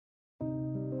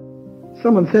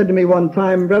Someone said to me one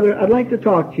time, "Brother, I'd like to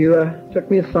talk to you."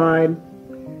 Took me aside,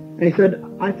 and he said,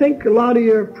 "I think a lot of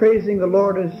your praising the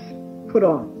Lord is put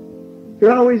on.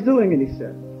 You're always doing it," he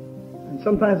said, "and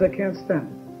sometimes I can't stand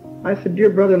it." I said,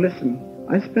 "Dear brother, listen.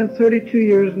 I spent 32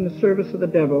 years in the service of the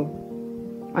devil.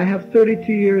 I have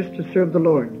 32 years to serve the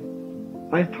Lord.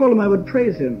 I told him I would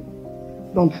praise him.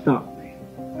 Don't stop me.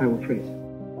 I will praise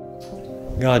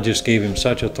him." God just gave him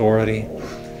such authority,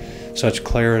 such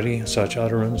clarity, such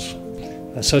utterance,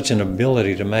 such an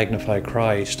ability to magnify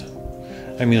Christ.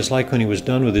 I mean, it's like when he was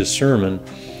done with his sermon,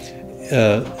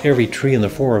 every tree in the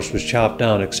forest was chopped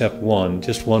down except one.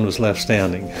 Just one was left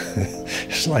standing.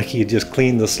 It's like he had just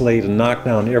cleaned the slate and knocked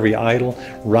down every idol,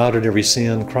 routed every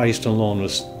sin. Christ alone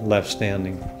was left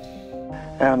standing.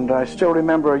 And I still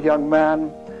remember a young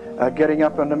man getting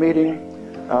up in the meeting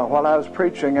while I was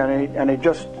preaching, and he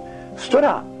just stood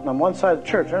out on one side of the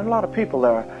church. There's a lot of people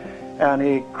there. And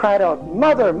he cried out,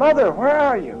 "Mother, Mother, where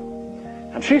are you?"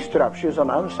 And she stood up. She was on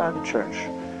the other side of the church.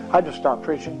 I just stopped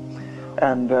preaching.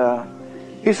 And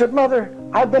he said, "Mother,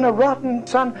 I've been a rotten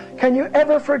son. Can you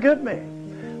ever forgive me?"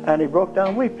 And he broke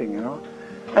down weeping, you know.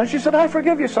 And she said, "I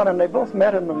forgive you, son." And they both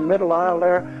met in the middle aisle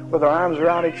there with their arms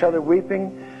around each other,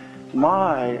 weeping.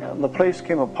 The place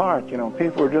came apart, you know.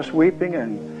 People were just weeping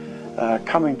and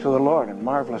coming to the Lord in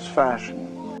marvelous fashion.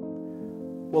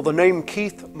 Well, the name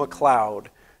Keith McLeod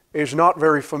is not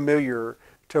very familiar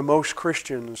to most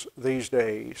Christians these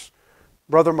days.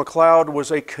 Brother McLeod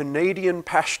was a Canadian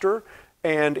pastor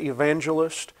and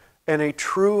evangelist and a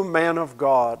true man of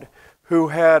God who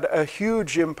had a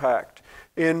huge impact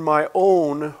in my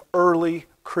own early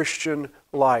Christian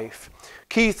life.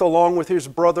 Keith, along with his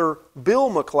brother Bill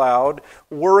McLeod,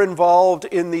 were involved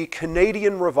in the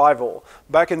Canadian revival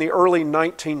back in the early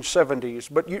 1970s.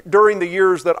 But during the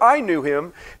years that I knew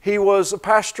him, he was a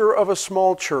pastor of a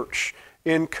small church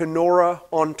in Kenora,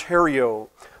 Ontario.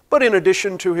 But in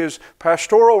addition to his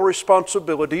pastoral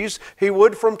responsibilities, he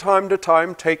would from time to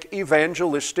time take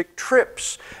evangelistic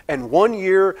trips. And one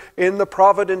year, in the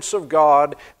providence of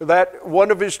God, that one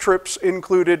of his trips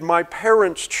included my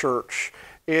parents' church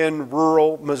in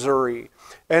rural Missouri.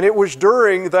 And it was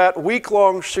during that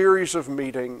week-long series of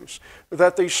meetings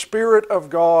that the Spirit of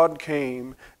God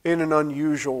came in an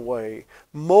unusual way.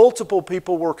 Multiple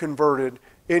people were converted,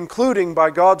 including, by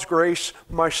God's grace,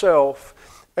 myself.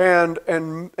 And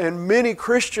many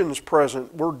Christians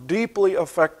present were deeply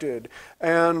affected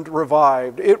and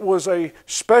revived. It was a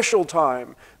special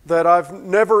time that I've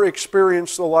never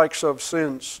experienced the likes of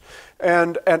since.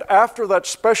 And after that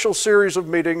special series of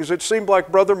meetings, it seemed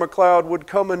like Brother McLeod would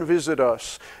come and visit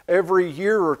us every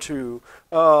year or two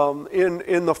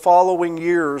in the following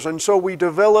years. And so we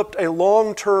developed a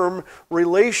long-term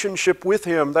relationship with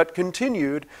him that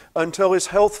continued until his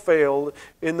health failed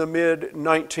in the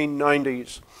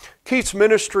mid-1990s. Keith's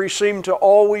ministry seemed to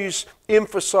always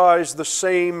emphasize the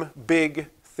same big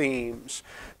themes.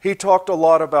 He talked a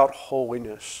lot about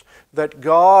holiness, that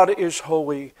God is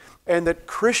holy, and that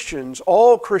Christians,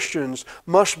 all Christians,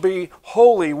 must be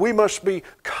holy. We must be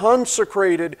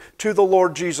consecrated to the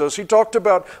Lord Jesus. He talked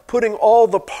about putting all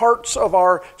the parts of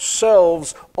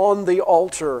ourselves on the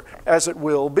altar, as it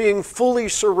will, being fully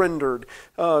surrendered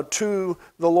to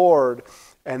the Lord.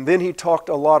 And then he talked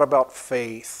a lot about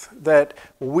faith, that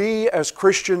we as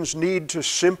Christians need to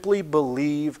simply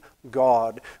believe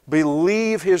God,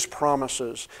 believe His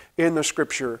promises in the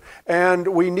Scripture, and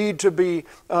we need to be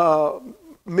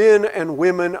men and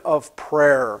women of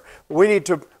prayer. We need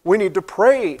to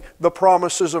pray the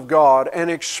promises of God and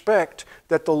expect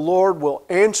that the Lord will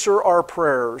answer our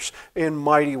prayers in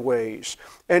mighty ways.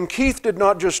 And Keith did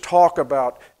not just talk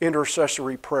about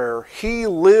intercessory prayer. He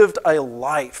lived a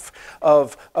life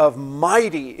of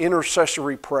mighty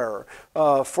intercessory prayer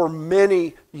for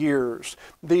many years.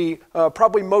 The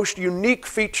probably most unique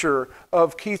feature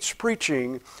of Keith's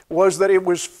preaching was that it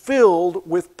was filled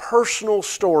with personal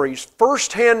stories,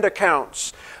 first-hand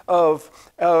accounts of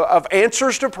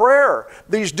answers to prayer,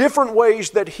 these different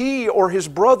ways that he or his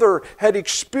brother had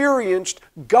experienced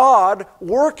God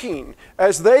working.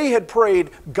 As they had prayed,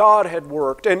 God had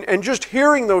worked. And just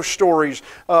hearing those stories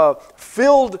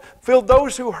filled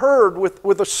those who heard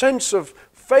with a sense of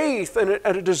faith and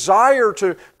a desire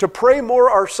to pray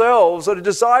more ourselves, and a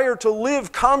desire to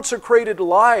live consecrated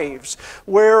lives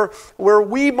where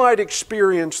we might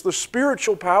experience the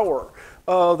spiritual power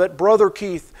that Brother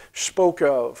Keith spoke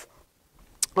of.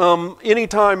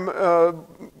 Anytime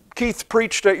Keith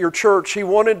preached at your church, he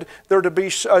wanted there to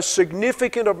be a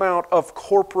significant amount of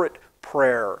corporate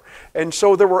prayer. And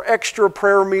so there were extra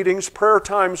prayer meetings, prayer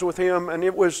times with him, and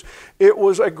it was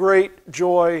a great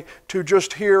joy to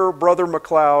just hear Brother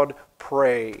McLeod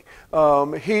pray.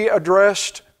 He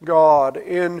addressed God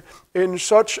in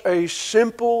such a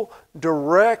simple,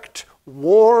 direct,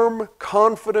 warm,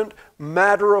 confident,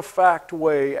 matter-of-fact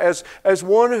way, as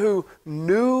one who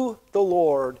knew the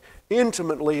Lord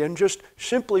intimately and just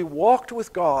simply walked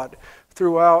with God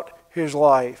throughout his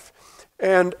life.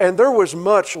 And there was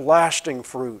much lasting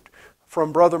fruit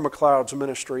from Brother McLeod's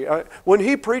ministry. When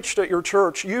he preached at your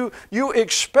church, you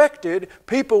expected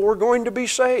people were going to be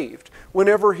saved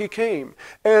whenever he came.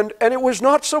 And it was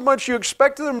not so much you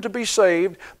expected them to be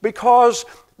saved because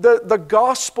the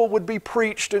gospel would be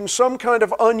preached in some kind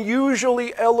of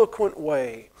unusually eloquent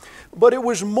way. But it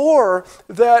was more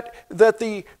that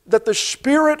the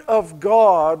Spirit of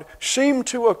God seemed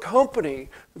to accompany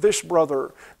this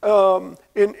brother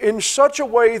in such a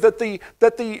way that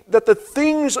the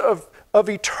things of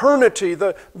eternity,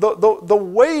 the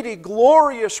weighty,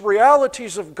 glorious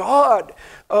realities of God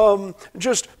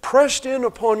just pressed in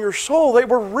upon your soul. They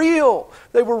were real.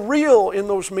 They were real in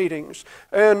those meetings.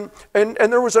 And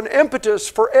there was an impetus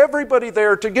for everybody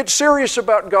there to get serious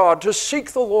about God, to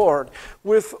seek the Lord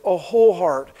with a whole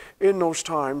heart in those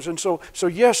times. And so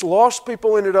yes, lost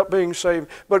people ended up being saved,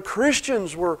 but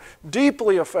Christians were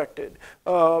deeply affected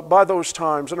by those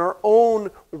times, and our own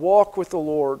walk with the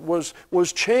Lord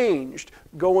was changed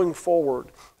going forward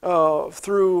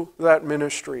through that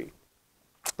ministry.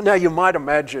 Now you might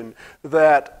imagine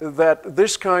that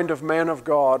this kind of man of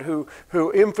God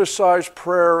who emphasized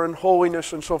prayer and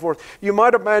holiness and so forth, you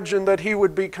might imagine that he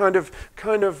would be kind of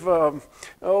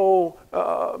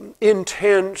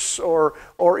intense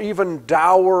or even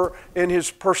dour in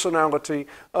his personality,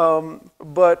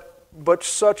 but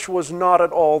such was not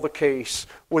at all the case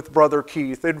with Brother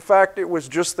Keith. In fact, it was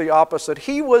just the opposite.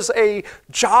 He was a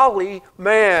jolly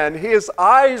man. His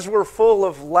eyes were full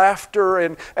of laughter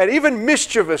and even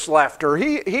mischievous laughter.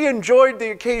 He enjoyed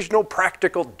the occasional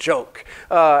practical joke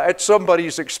at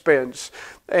somebody's expense.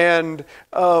 And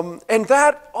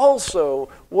that also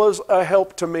was a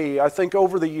help to me, I think,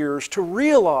 over the years, to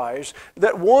realize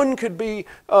that one could be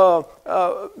a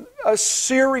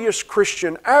serious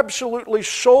Christian, absolutely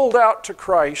sold out to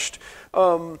Christ,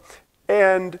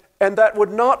 and that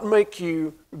would not make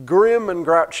you grim and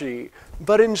grouchy.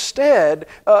 But instead,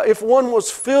 if one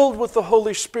was filled with the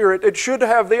Holy Spirit, it should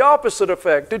have the opposite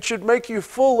effect. It should make you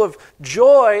full of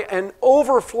joy and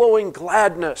overflowing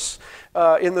gladness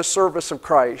in the service of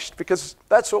Christ, because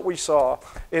that's what we saw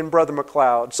in Brother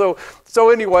McLeod. So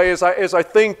anyway, as I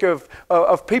think of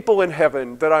people in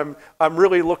heaven that I'm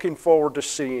really looking forward to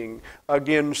seeing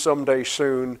again someday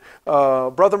soon,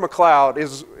 Brother McLeod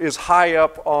is high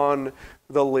up on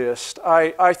the list.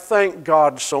 I thank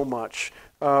God so much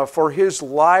for his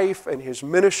life and his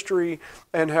ministry,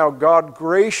 and how God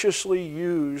graciously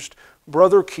used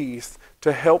Brother Keith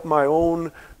to help my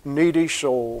own needy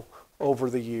soul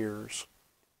over the years.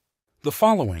 The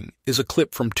following is a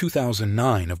clip from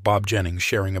 2009 of Bob Jennings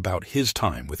sharing about his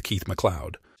time with Keith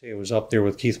McLeod. I was up there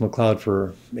with Keith McLeod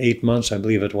for 8 months, I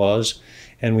believe it was,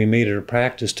 and we made it a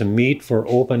practice to meet for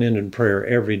open-ended prayer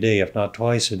every day, if not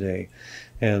twice a day.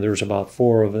 And there was about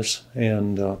 4 of us,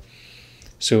 and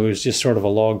so it was just sort of a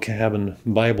log cabin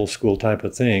Bible school type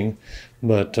of thing.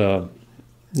 But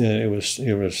it was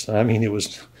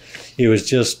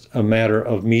just a matter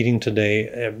of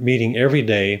meeting every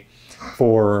day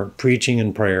for preaching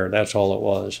and prayer. That's all it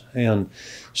was. And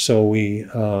so we,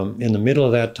 in the middle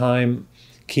of that time,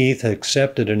 Keith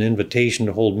accepted an invitation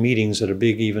to hold meetings at a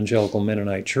big evangelical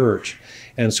Mennonite church.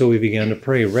 And so we began to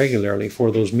pray regularly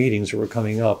for those meetings that were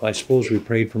coming up. I suppose we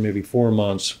prayed for maybe 4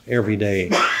 months every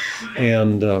day.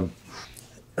 And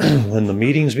when the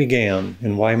meetings began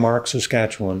in Wymark,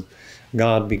 Saskatchewan,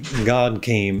 God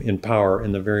came in power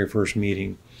in the very first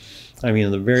meeting. I mean,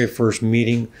 in the very first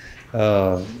meeting,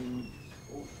 God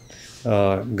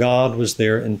was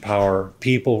there in power.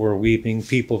 People were weeping.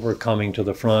 People were coming to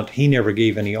the front. He never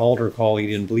gave any altar call. He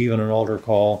didn't believe in an altar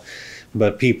call.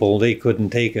 But people, they couldn't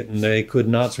take it, and they could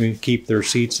not keep their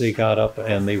seats. They got up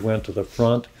and they went to the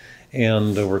front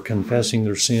and were confessing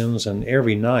their sins. And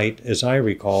every night, as I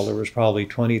recall, there was probably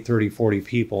 20, 30, 40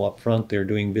 people up front there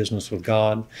doing business with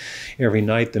God. Every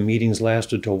night the meetings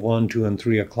lasted till 1, 2, and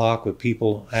 3 o'clock with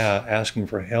people asking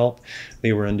for help.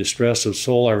 They were in distress of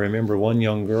soul. I remember one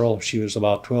young girl, she was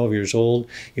about 12 years old.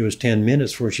 It was 10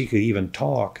 minutes before she could even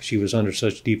talk. She was under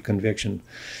such deep conviction.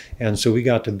 And so we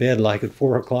got to bed like at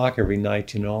 4 o'clock every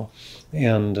night,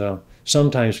 and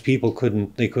sometimes people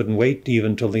couldn't wait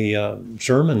even till the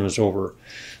sermon was over.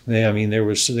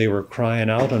 They were crying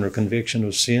out under conviction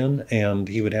of sin, and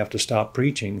he would have to stop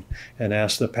preaching and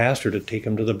ask the pastor to take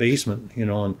him to the basement,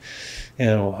 And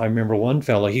I remember one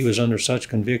fellow, he was under such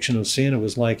conviction of sin, it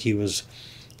was like he was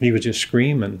he was just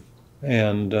screaming.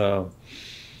 And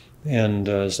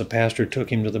as the pastor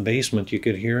took him to the basement, you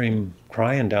could hear him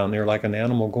crying down there like an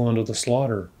animal going to the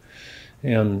slaughter.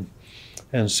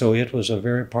 And so it was a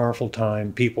very powerful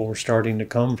time. People were starting to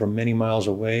come from many miles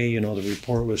away. You know, the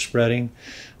report was spreading.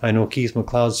 I know Keith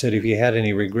McLeod said if he had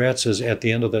any regrets, as at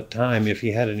the end of that time, if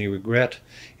he had any regret,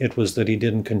 it was that he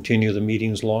didn't continue the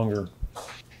meetings longer.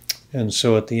 And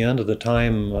so at the end of the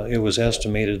time, it was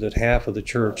estimated that half of the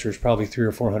church, there's probably 300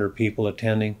 or 400 people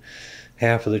attending,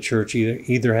 half of the church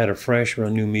either had a fresh or a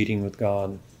new meeting with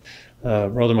God.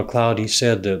 Brother McLeod, he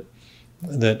said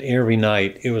that every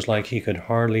night it was like he could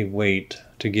hardly wait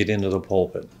to get into the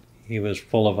pulpit. He was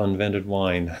full of unvented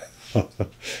wine.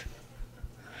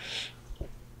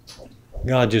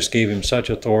 God just gave him such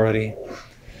authority,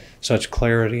 such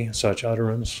clarity, such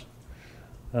utterance,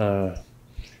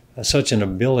 such an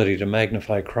ability to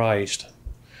magnify Christ.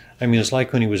 I mean, it's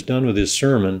like when he was done with his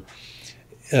sermon,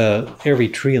 every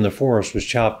tree in the forest was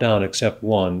chopped down except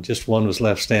one. Just one was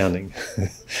left standing.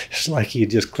 It's like he had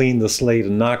just cleaned the slate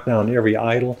and knocked down every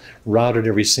idol, routed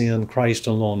every sin. Christ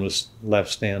alone was left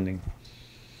standing.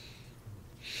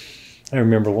 I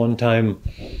remember one time,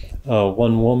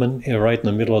 one woman, right in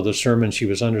the middle of the sermon, she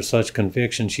was under such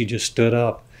conviction, she just stood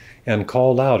up and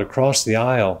called out across the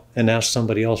aisle and asked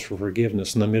somebody else for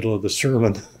forgiveness in the middle of the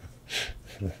sermon.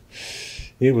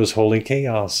 It was holy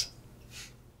chaos.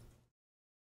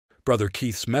 Brother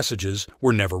Keith's messages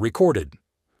were never recorded.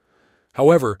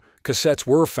 However, cassettes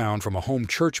were found from a home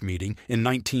church meeting in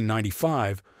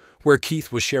 1995 where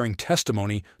Keith was sharing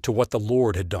testimony to what the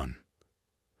Lord had done.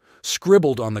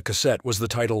 Scribbled on the cassette was the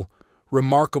title,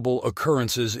 Remarkable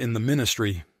Occurrences in the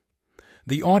Ministry.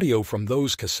 The audio from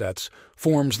those cassettes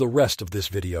forms the rest of this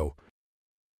video.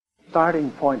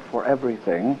 Starting point for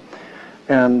everything,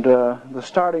 and the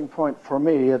starting point for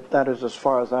me, that is as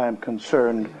far as I am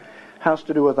concerned, has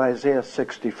to do with Isaiah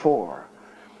 64.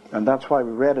 And that's why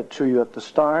we read it to you at the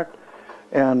start.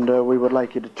 And we would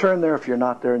like you to turn there. If you're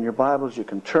not there in your Bibles, you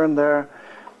can turn there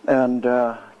and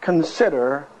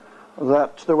consider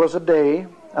that there was a day,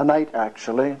 a night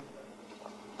actually,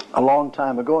 a long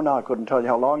time ago. Now I couldn't tell you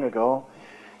how long ago.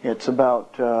 It's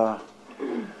about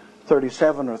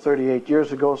 37 or 38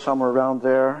 years ago, somewhere around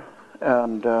there.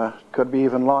 And could be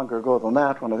even longer ago than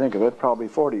that when I think of it, probably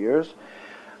 40 years.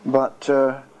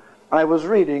 But I was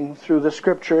reading through the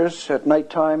scriptures at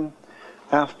nighttime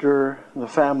after the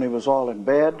family was all in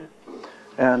bed,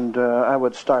 and I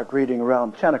would start reading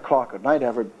around 10 o'clock at night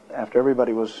after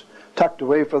everybody was tucked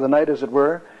away for the night, as it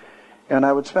were, and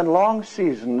I would spend long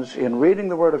seasons in reading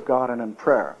the Word of God and in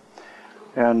prayer,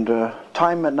 and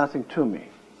time meant nothing to me.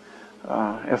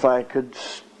 If I could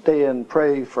stay and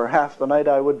pray for half the night,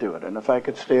 I would do it, and if I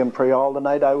could stay and pray all the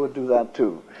night, I would do that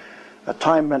too.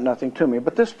 Time meant nothing to me,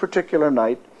 but this particular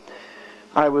night,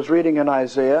 I was reading in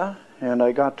Isaiah, and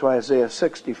I got to Isaiah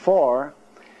 64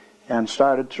 and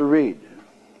started to read.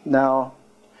 Now,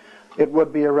 it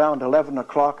would be around 11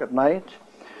 o'clock at night,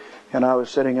 and I was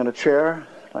sitting in a chair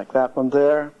like that one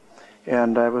there,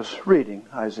 and I was reading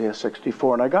Isaiah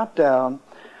 64, and I got down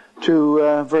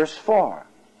to verse 4.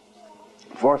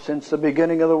 For since the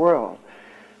beginning of the world,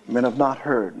 men have not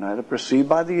heard, neither perceived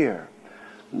by the ear,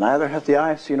 neither hath the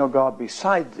eye seen, O God,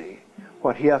 beside thee,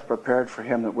 what he hath prepared for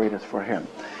him that waiteth for him.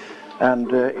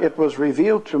 And it was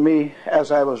revealed to me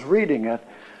as I was reading it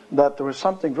that there was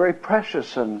something very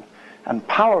precious and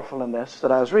powerful in this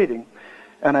that I was reading,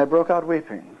 and I broke out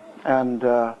weeping. And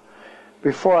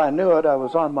before I knew it, I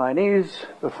was on my knees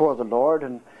before the Lord,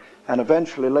 and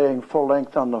eventually laying full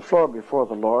length on the floor before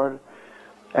the Lord,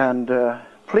 and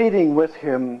pleading with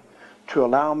him to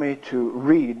allow me to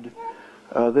read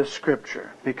this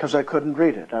scripture, because I couldn't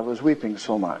read it. I was weeping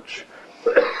so much.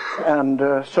 And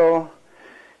so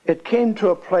it came to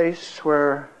a place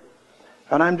where,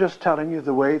 and I'm just telling you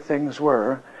the way things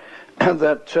were,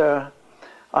 that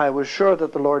I was sure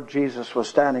that the Lord Jesus was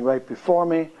standing right before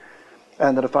me,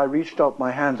 and that if I reached out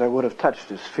my hands, I would have touched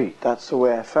his feet. That's the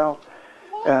way I felt.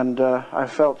 And I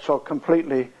felt so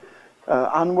completely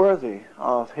unworthy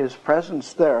of his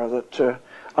presence there that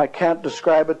I can't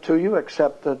describe it to you,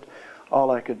 except that all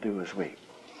I could do is weep.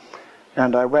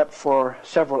 And I wept for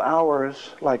several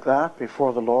hours like that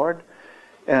before the Lord,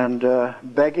 and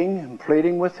begging and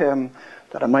pleading with him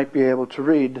that I might be able to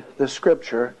read this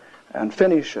scripture and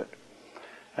finish it.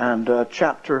 And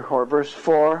chapter or verse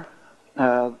 4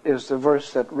 is the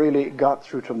verse that really got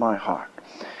through to my heart.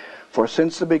 For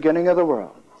since the beginning of the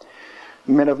world,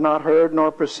 men have not heard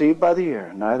nor perceived by the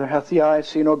ear, neither hath the eye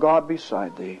seen, O God,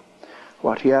 beside thee,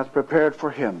 what he hath prepared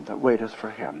for him that waiteth for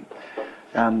him.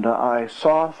 And I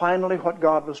saw finally what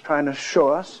God was trying to show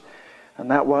us,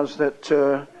 and that was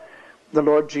that the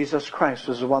Lord Jesus Christ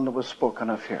is the one that was spoken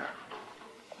of here.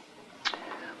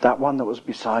 That one that was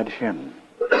beside him.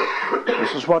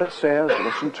 This is what it says.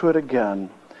 Listen to it again.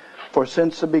 For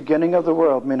since the beginning of the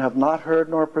world, men have not heard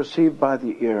nor perceived by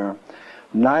the ear,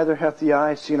 neither hath the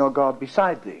eye seen, O God,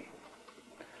 beside thee.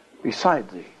 Beside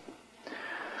thee.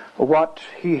 What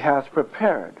he hath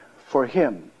prepared for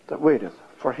him that waiteth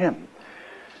for him.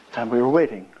 And we were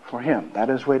waiting for him. That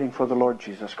is, waiting for the Lord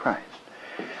Jesus Christ.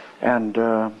 And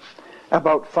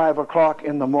about 5 o'clock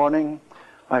in the morning,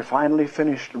 I finally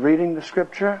finished reading the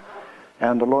scripture,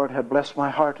 and the Lord had blessed my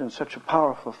heart in such a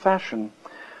powerful fashion.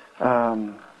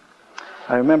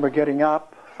 I remember getting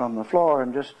up from the floor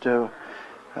and just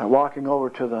walking over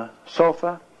to the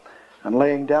sofa and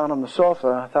laying down on the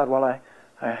sofa. I thought, well,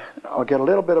 I'll get a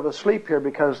little bit of a sleep here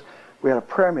because we had a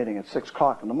prayer meeting at 6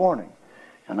 o'clock in the morning.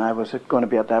 And I was going to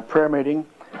be at that prayer meeting,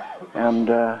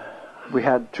 and we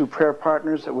had 2 prayer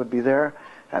partners that would be there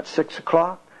at 6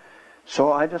 o'clock.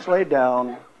 So I just laid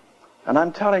down, and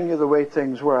I'm telling you the way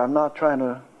things were. I'm not trying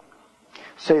to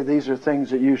say these are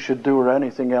things that you should do or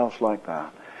anything else like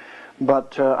that.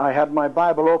 But I had my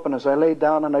Bible open as I laid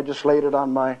down, and I just laid it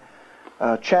on my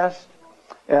chest.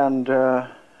 And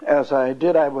as I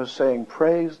did, I was saying,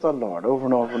 praise the Lord, over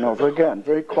and over and over again,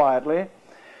 very quietly.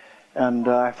 And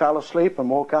I fell asleep and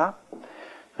woke up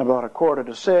about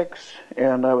 5:45,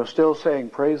 and I was still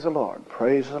saying, praise the Lord,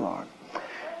 praise the Lord.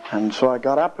 And so I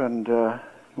got up and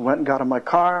went and got in my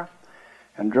car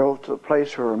and drove to the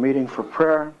place where we were meeting for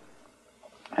prayer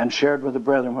and shared with the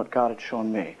brethren what God had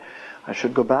shown me. I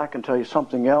should go back and tell you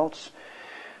something else.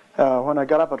 When I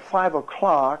got up at 5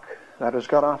 o'clock, that is,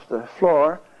 got off the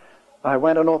floor, I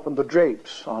went and opened the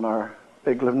drapes on our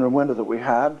big living room window that we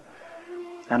had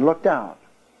and looked out.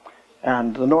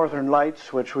 And the northern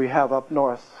lights, which we have up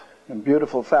north in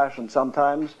beautiful fashion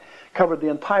sometimes, covered the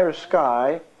entire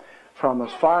sky from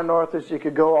as far north as you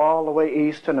could go all the way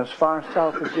east and as far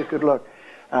south as you could look.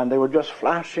 And they were just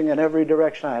flashing in every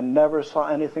direction. I never saw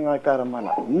anything like that in my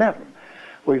life. Never.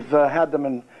 We've had them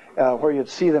in where you'd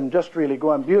see them just really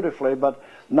going beautifully, but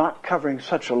not covering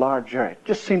such a large area. It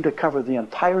just seemed to cover the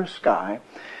entire sky.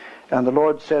 And the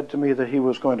Lord said to me that he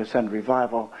was going to send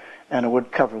revival, and it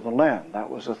would cover the land. That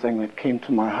was the thing that came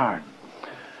to my heart.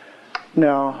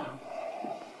 Now,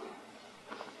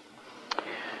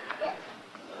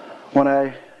 when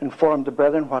I informed the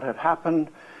brethren what had happened,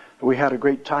 we had a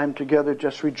great time together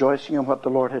just rejoicing in what the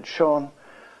Lord had shown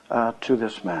to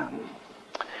this man.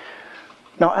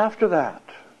 Now, after that,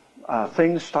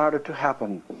 things started to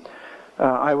happen.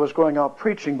 I was going out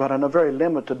preaching, but on a very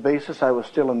limited basis. I was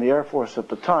still in the Air Force at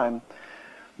the time.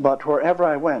 But wherever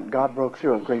I went, God broke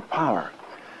through with great power.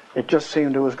 It just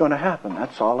seemed it was going to happen,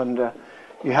 that's all. And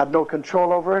you had no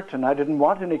control over it, and I didn't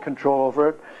want any control over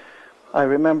it. I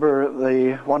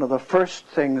remember one of the first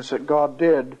things that God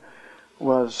did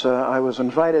was I was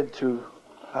invited to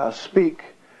speak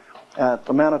at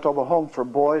the Manitoba Home for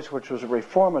Boys, which was a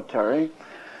reformatory.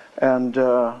 And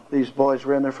these boys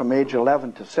were in there from age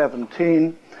 11 to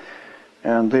 17,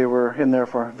 and they were in there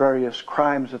for various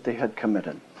crimes that they had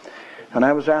committed. And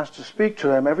I was asked to speak to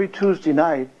them every Tuesday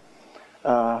night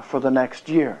for the next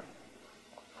year.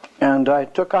 And I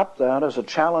took up that as a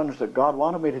challenge that God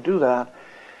wanted me to do that.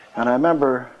 And I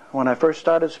remember when I first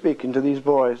started speaking to these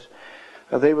boys,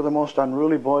 they were the most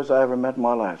unruly boys I ever met in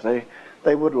my life.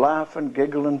 They would laugh and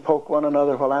giggle and poke one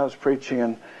another while I was preaching,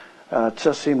 and it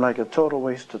just seemed like a total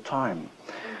waste of time.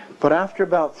 But after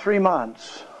about 3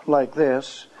 months like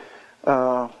this,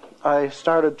 I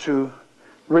started to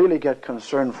really get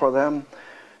concerned for them.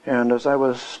 And as I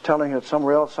was telling it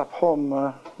somewhere else up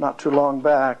home not too long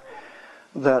back,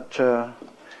 that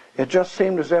it just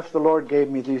seemed as if the Lord gave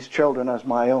me these children as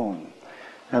my own.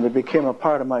 And they became a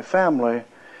part of my family.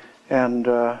 And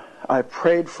I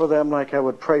prayed for them like I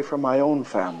would pray for my own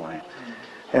family.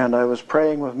 And I was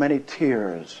praying with many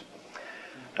tears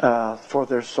for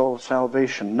their soul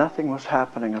salvation. Nothing was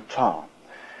happening at all.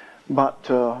 But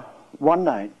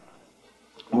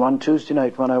one Tuesday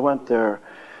night when I went there,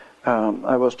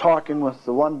 I was talking with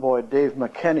the one boy, Dave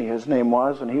McKinney, his name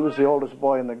was, and he was the oldest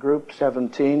boy in the group,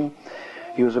 17.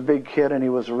 He was a big kid, and he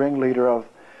was a ringleader of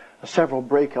several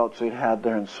breakouts they'd had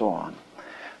there and so on.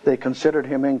 They considered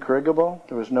him incorrigible.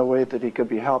 There was no way that he could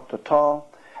be helped at all,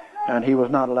 and he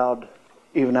was not allowed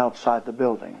even outside the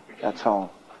building. That's how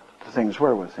the things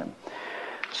were with him.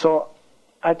 So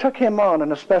I took him on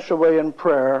in a special way in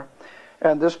prayer,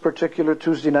 and this particular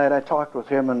Tuesday night I talked with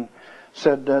him and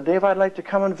said, Dave, I'd like to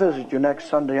come and visit you next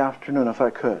Sunday afternoon if I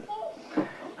could.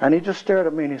 And he just stared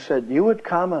at me and he said, you would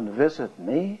come and visit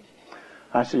me?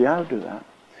 I said, yeah, I'll do that.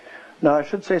 Now, I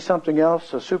should say something else.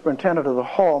 The superintendent of the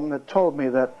home had told me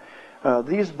that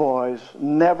these boys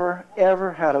never,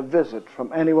 ever had a visit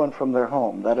from anyone from their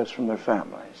home, that is, from their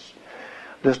families.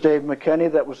 This Dave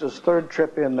McKinney, that was his third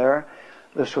trip in there.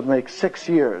 This would make 6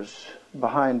 years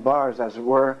behind bars, as it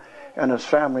were, and his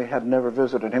family had never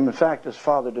visited him. In fact, his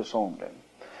father disowned him.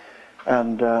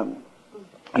 And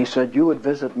he said, "You would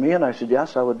visit me?" And I said,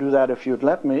 "Yes, I would do that if you'd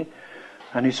let me."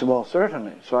 And he said, "Well,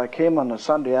 certainly." So I came on a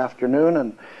Sunday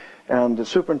afternoon, and the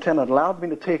superintendent allowed me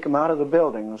to take him out of the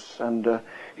buildings. And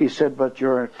he said, "But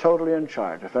you're totally in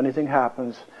charge. If anything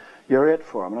happens, you're it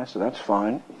for him." And I said, "That's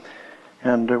fine."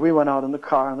 And we went out in the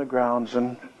car on the grounds,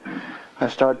 and I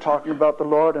started talking about the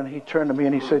Lord, and he turned to me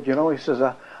and he said, "You know," he says,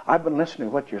 "I've been listening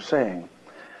to what you're saying."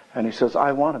 And he says,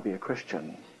 "I want to be a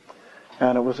Christian."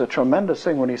 And it was a tremendous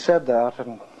thing when he said that.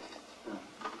 And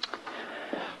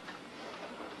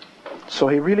so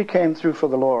he really came through for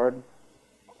the Lord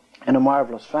in a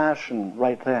marvelous fashion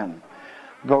right then.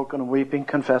 Broken, weeping,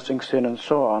 confessing sin, and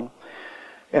so on.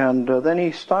 And then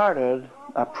he started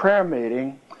a prayer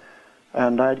meeting,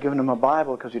 and I had given him a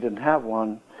Bible because he didn't have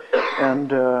one.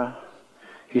 And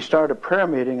he started a prayer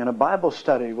meeting and a Bible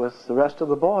study with the rest of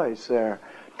the boys there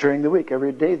during the week.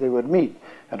 Every day they would meet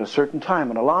at a certain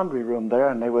time in a laundry room there,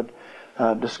 and they would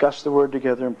discuss the Word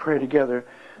together and pray together,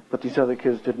 but these other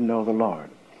kids didn't know the Lord.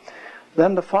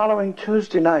 Then the following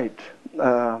Tuesday night,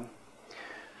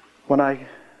 when I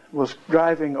was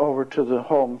driving over to the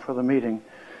home for the meeting,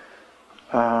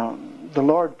 the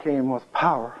Lord came with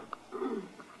power.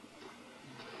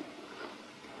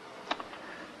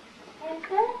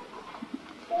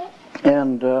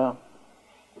 And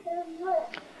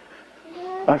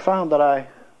I found that I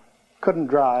couldn't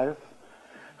drive.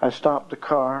 I stopped the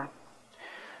car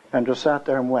and just sat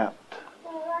there and wept.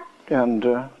 And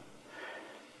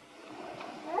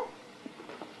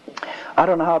I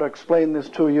don't know how to explain this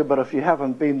to you, but if you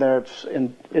haven't been there,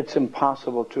 it's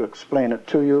impossible to explain it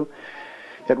to you.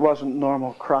 It wasn't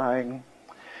normal crying.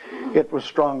 It was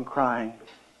strong crying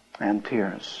and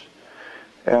tears.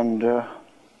 And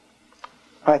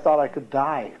I thought I could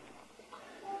die,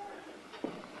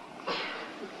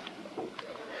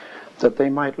 that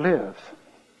they might live.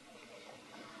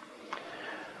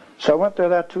 So I went there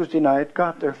that Tuesday night,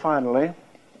 got there finally,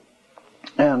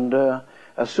 and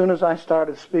as soon as I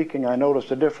started speaking, I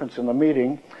noticed a difference in the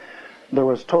meeting. There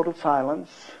was total silence,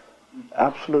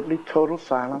 absolutely total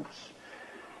silence,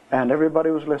 and everybody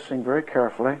was listening very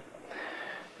carefully.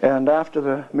 And after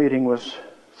the meeting was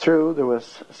through, there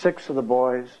was 6 of the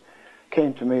boys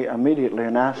came to me immediately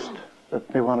and asked that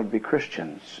they wanted to be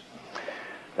Christians.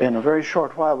 In a very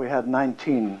short while, we had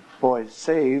 19 boys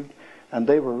saved, and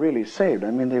they were really saved.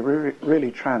 I mean, they were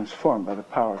really transformed by the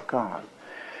power of God.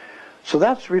 So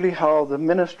that's really how the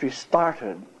ministry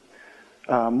started,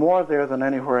 more there than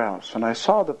anywhere else. And I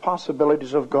saw the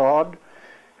possibilities of God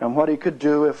and what He could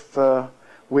do if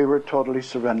we were totally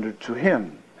surrendered to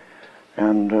Him.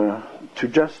 And to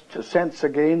just sense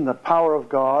again the power of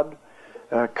God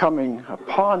coming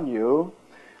upon you,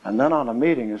 and then on a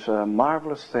meeting, is a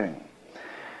marvelous thing.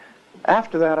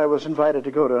 After that, I was invited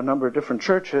to go to a number of different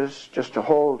churches just to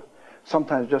hold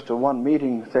sometimes just a one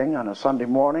meeting thing on a Sunday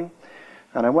morning.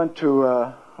 And I went to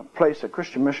a place, a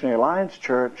Christian Missionary Alliance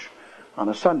church, on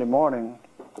a Sunday morning.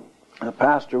 The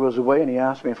pastor was away, and he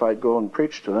asked me if I'd go and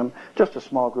preach to them. Just a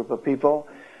small group of people,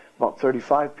 about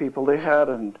 35 people they had,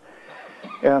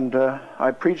 and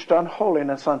I preached on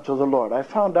holiness unto the Lord. I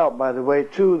found out, by the way,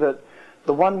 too, that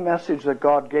the one message that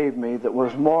God gave me that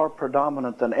was more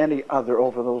predominant than any other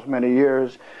over those many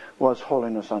years was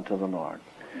holiness unto the Lord.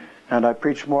 And I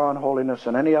preached more on holiness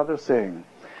than any other thing.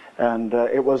 And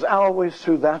it was always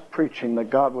through that preaching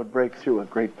that God would break through with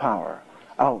great power.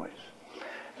 Always.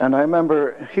 And I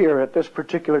remember here at this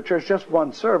particular church, just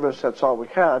one service, that's all we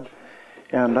had,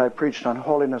 and I preached on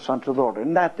holiness unto the Lord.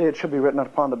 And that day it should be written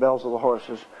upon the bells of the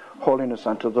horses, holiness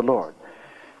unto the Lord.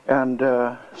 And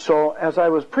so as I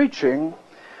was preaching,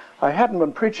 I hadn't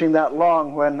been preaching that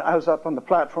long when I was up on the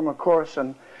platform, of course,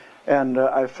 and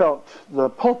I felt the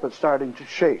pulpit starting to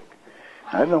shake.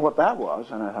 I didn't know what that was,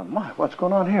 and I thought, my, what's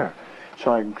going on here?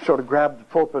 So I sort of grabbed the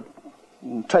pulpit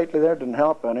tightly there, didn't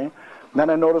help any. And then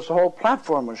I noticed the whole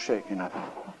platform was shaking. I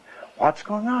thought, what's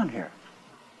going on here?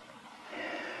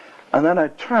 And then I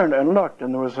turned and looked,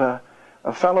 and there was a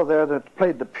fellow there that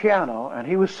played the piano, and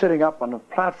he was sitting up on the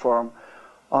platform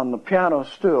on the piano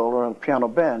stool or on the piano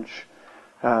bench.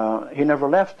 He never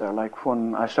left there. Like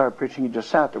when I started preaching, he just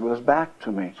sat there with his back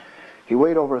to me. He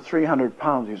weighed over 300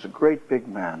 pounds. He was a great big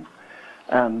man.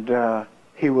 And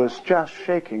he was just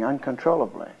shaking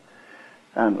uncontrollably.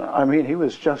 And I mean, he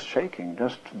was just shaking,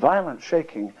 just violent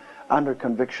shaking under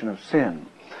conviction of sin.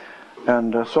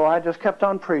 And so I just kept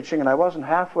on preaching, and I wasn't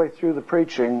halfway through the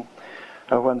preaching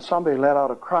when somebody let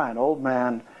out a cry. An old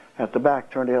man at the back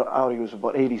turned out he was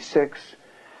about 86,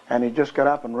 and he just got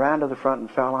up and ran to the front and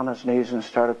fell on his knees and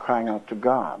started crying out to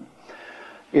God.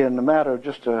 In a matter of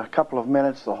just a couple of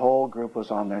minutes, the whole group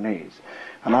was on their knees.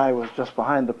 And I was just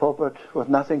behind the pulpit with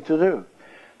nothing to do.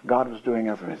 God was doing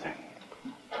everything.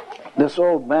 This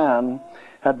old man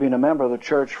had been a member of the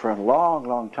church for a long,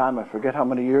 long time. I forget how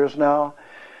many years now.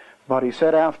 But he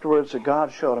said afterwards that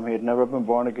God showed him he had never been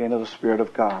born again of the Spirit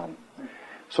of God.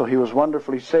 So he was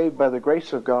wonderfully saved by the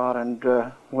grace of God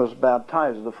and was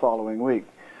baptized the following week.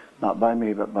 Not by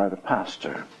me, but by the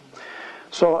pastor.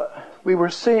 So we were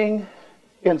seeing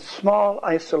in small,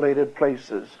 isolated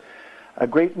places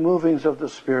great movings of the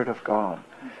Spirit of God.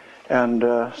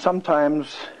 And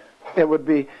sometimes it would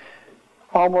be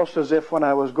almost as if when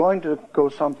I was going to go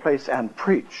someplace and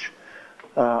preach,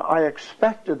 I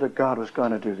expected that God was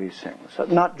going to do these things.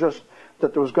 Not just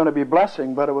that there was going to be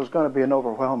blessing, but it was going to be an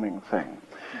overwhelming thing.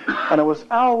 And it was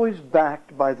always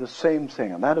backed by the same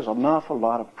thing, and that is an awful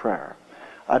lot of prayer.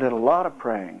 I did a lot of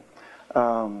praying.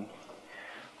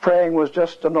 Praying was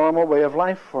just a normal way of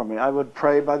life for me. I would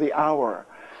pray by the hour.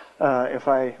 If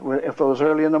it was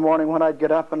early in the morning when I'd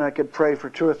get up and I could pray for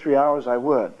 2 or 3 hours, I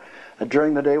would.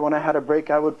 During the day when I had a break,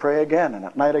 I would pray again, and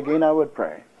at night again I would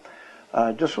pray.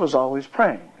 Just was always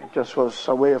praying. It just was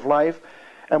a way of life.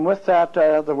 And with that,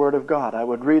 the Word of God. I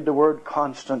would read the Word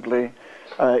constantly,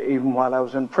 even while I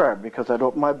was in prayer, because I'd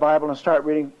open my Bible and start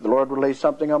reading. The Lord would lay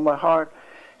something on my heart,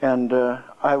 and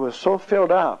I was so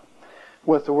filled up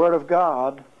with the Word of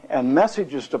God and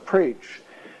messages to preach.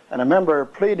 And I remember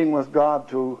pleading with God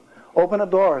to open a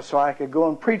door so I could go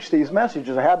and preach these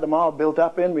messages. I had them all built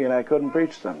up in me, and I couldn't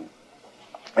preach them,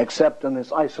 except in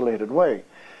this isolated way,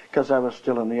 because I was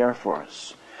still in the Air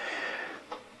Force.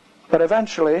 But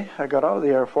eventually, I got out of the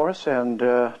Air Force and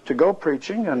to go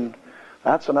preaching, and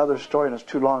that's another story, and it's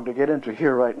too long to get into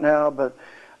here right now, but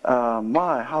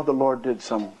how the Lord did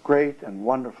some great and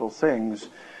wonderful things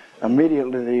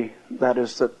immediately, that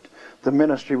the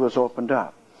ministry was opened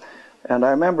up. And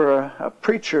I remember a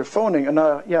preacher phoning,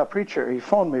 he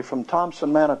phoned me from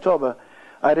Thompson, Manitoba.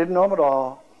 I didn't know him at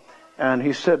all. And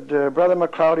he said, Brother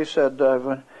McLeod, he said,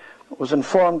 I was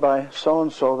informed by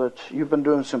so-and-so that you've been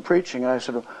doing some preaching. And I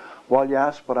said, well,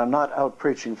 yes, but I'm not out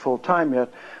preaching full-time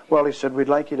yet. Well, he said, we'd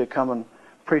like you to come and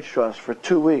preach to us for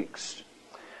 2 weeks.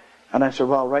 And I said,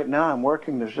 well, right now I'm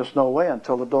working. There's just no way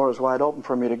until the door is wide open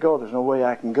for me to go. There's no way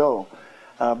I can go.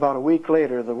 About a week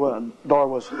later, the door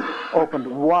was opened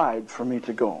wide for me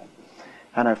to go.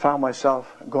 And I found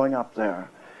myself going up there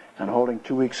and holding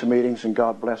 2 weeks of meetings, and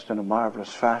God blessed in a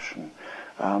marvelous fashion.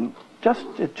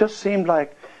 It just seemed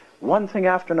like one thing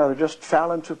after another just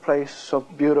fell into place so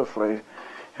beautifully,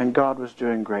 and God was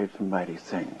doing great and mighty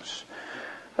things.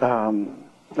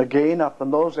 Again, up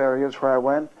in those areas where I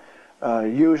went,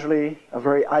 usually a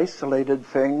very isolated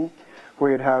thing, where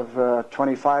you'd have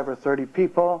 25 or 30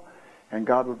 people, and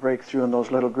God would break through in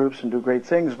those little groups and do great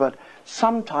things. But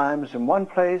sometimes in one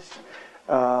place,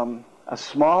 a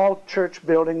small church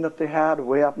building that they had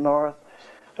way up north,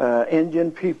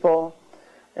 Indian people,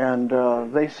 and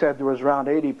they said there was around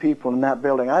 80 people in that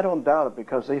building. I don't doubt it,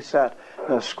 because they sat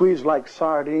squeezed like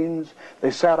sardines.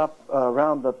 They sat up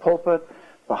around the pulpit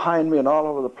behind me and all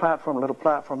over the platform, little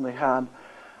platform they had.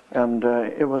 And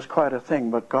it was quite a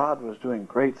thing, but God was doing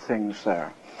great things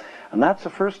there. And that's the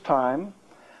first time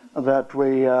that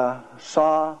we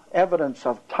saw evidence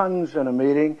of tongues in a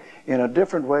meeting in a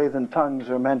different way than tongues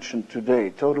are mentioned today,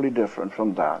 totally different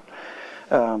from that.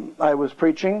 I was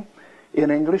preaching in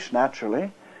English,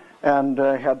 naturally, and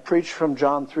had preached from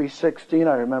John 3:16,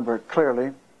 I remember it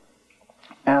clearly.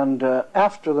 And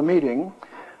after the meeting,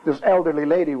 this elderly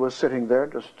lady was sitting there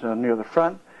just near the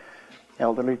front,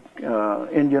 elderly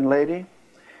Indian lady,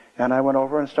 and I went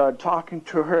over and started talking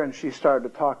to her, and she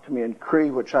started to talk to me in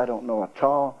Cree, which I don't know at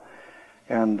all.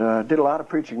 And did a lot of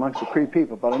preaching amongst the Cree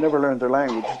people, but I never learned their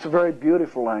language. It's a very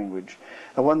beautiful language.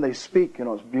 And when they speak,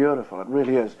 it's beautiful. It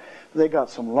really is. They got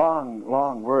some long,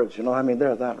 long words,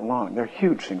 they're that long. They're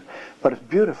huge things. But it's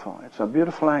beautiful. It's a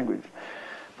beautiful language.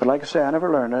 But like I say, I never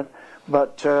learned it.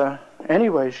 But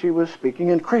anyway, she was speaking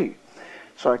in Cree.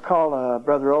 So I called a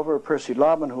brother over, Percy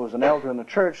Lobman, who was an elder in the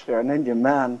church there, an Indian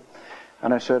man.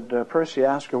 And I said, Percy,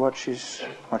 ask her what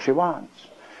she wants.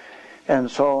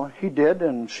 And so he did,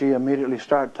 and she immediately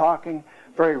started talking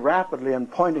very rapidly and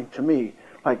pointing to me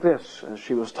like this as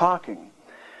she was talking.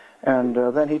 And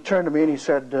then he turned to me and he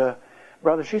said,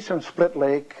 Brother, she's from Split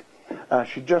Lake.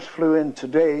 She just flew in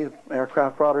today.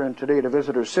 Aircraft brought her in today to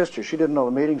visit her sister. She didn't know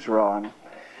the meetings were on.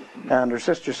 And her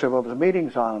sister said, well, the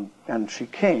meeting's on. And she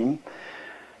came.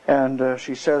 And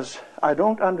she says, I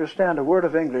don't understand a word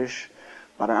of English,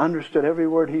 but I understood every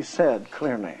word he said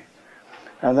clearly.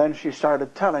 And then she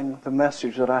started telling the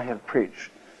message that I had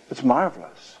preached. It's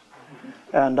marvelous.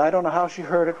 And I don't know how she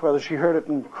heard it, whether she heard it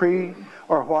in Cree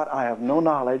or what, I have no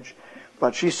knowledge.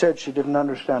 But she said she didn't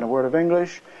understand a word of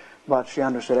English, but she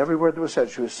understood every word that was said.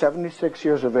 She was 76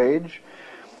 years of age.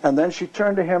 And then she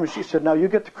turned to him and she said, now you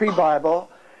get the Cree Bible,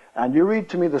 and you read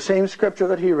to me the same scripture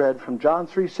that he read from John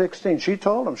 3:16. She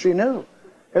told him, she knew.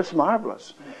 It's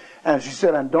marvelous. And she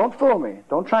said, and don't fool me.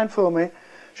 Don't try and fool me.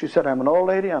 She said, I'm an old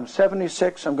lady, I'm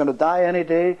 76, I'm going to die any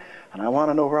day, and I want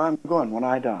to know where I'm going when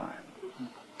I die.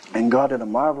 And God did a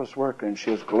marvelous work, and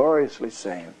she was gloriously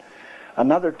saved.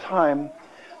 Another time,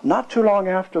 not too long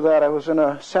after that, I was in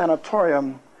a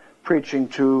sanatorium preaching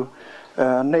to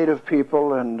native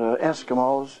people and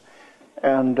Eskimos,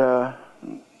 and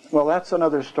well, that's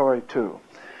another story too.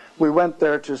 We went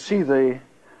there to see the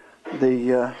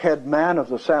head man of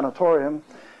the sanatorium,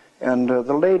 and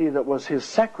the lady that was his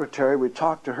secretary, we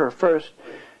talked to her first,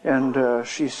 and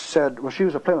she said, well, she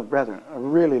was a Plymouth Brethren, a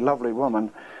really lovely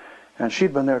woman, and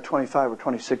she'd been there 25 or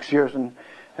 26 years,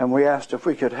 and we asked if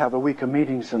we could have a week of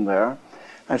meetings in there,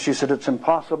 and she said, it's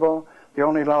impossible. They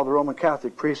only allow the Roman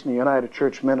Catholic priest and the United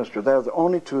Church minister. They're the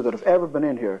only two that have ever been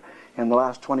in here in the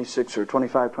last 26 or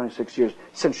 25, 26 years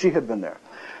since she had been there.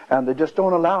 And they just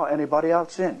don't allow anybody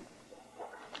else in.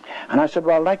 And I said,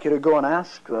 well, I'd like you to go and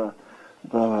ask the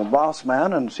boss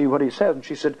man and see what he says. And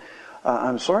she said,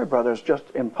 I'm sorry, brother, it's just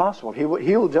impossible.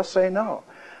 He'll just say no.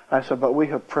 I said, but we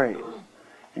have prayed.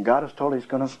 And God has told he's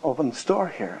going to open the store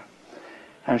here.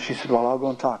 And she said, well, I'll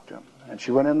go and talk to him. And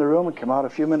she went in the room and came out a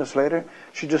few minutes later.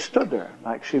 She just stood there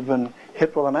like she'd been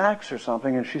hit with an axe or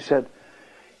something. And she said,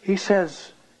 he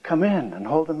says, come in and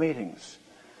hold the meetings.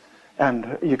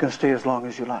 And you can stay as long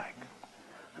as you like.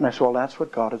 And I said, well, that's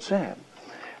what God had said.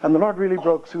 And the Lord really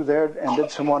broke through there and did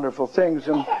some wonderful things.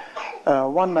 And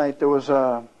one night there was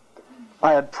I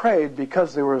had prayed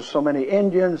because there were so many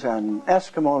Indians and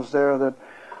Eskimos there that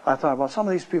I thought, well, some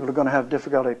of these people are going to have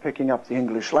difficulty picking up the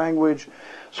English language.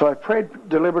 So I prayed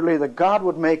deliberately that God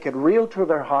would make it real to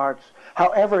their hearts,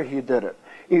 however he did it,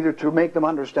 either to make them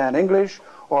understand English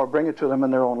or bring it to them in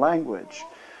their own language.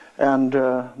 And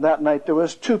that night there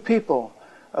was 2 people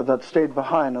that stayed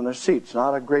behind in their seats.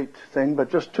 Not a great thing,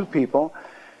 but just 2 people.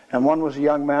 And one was a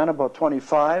young man, about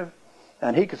 25,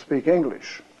 and he could speak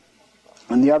English.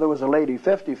 And the other was a lady,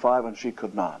 55, and she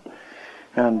could not.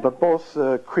 But both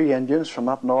Cree Indians from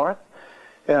up north.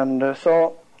 And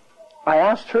so I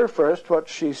asked her first what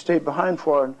she stayed behind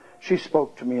for, and she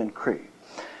spoke to me in Cree.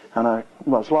 And I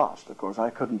was lost, of course. I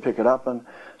couldn't pick it up. And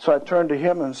so I turned to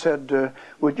him and said,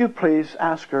 would you please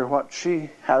ask her what she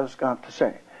has got to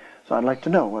say? So I'd like to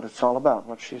know what it's all about,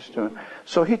 what she's doing.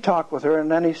 So he talked with her, and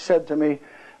then he said to me,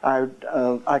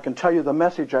 I can tell you the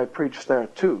message I preached there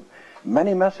too.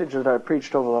 Many messages that I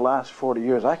preached over the last 40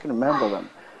 years, I can remember them.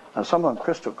 Some of them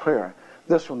crystal clear.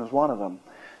 This one is one of them.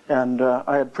 And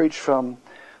I had preached from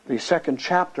the 2nd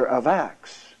chapter of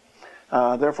Acts.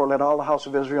 Therefore let all the house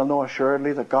of Israel know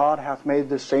assuredly that God hath made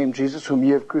this same Jesus, whom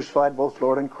ye have crucified, both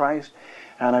Lord and Christ.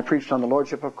 And I preached on the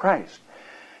Lordship of Christ.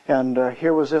 And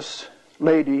here was this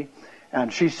lady,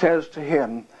 and she says to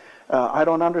him, I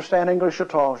don't understand English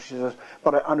at all, she says,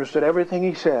 but I understood everything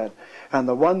he said. And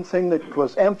the one thing that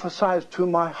was emphasized to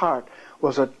my heart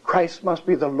was that Christ must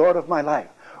be the Lord of my life,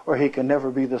 or he can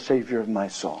never be the Savior of my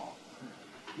soul.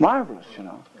 Marvelous, you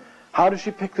know. How did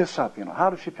she pick this up, you know? How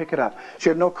did she pick it up? She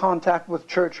had no contact with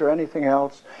church or anything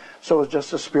else, so it was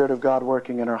just the Spirit of God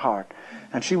working in her heart.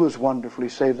 And she was wonderfully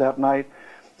saved that night.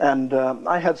 And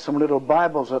I had some little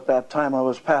Bibles at that time I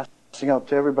was passing out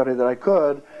to everybody that I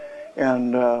could.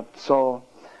 And so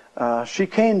she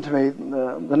came to me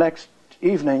the next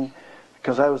evening,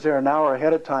 because I was there an hour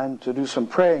ahead of time to do some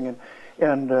praying,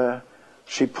 and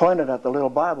she pointed at the little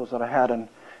Bibles that I had,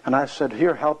 and I said,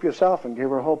 here, help yourself, and gave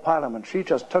her a whole pile of them. And she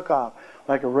just took off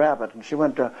like a rabbit, and she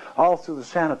went all through the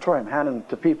sanatorium handing them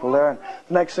to people there. And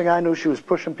the next thing I knew, she was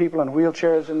pushing people in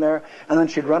wheelchairs in there, and then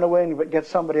she'd run away and get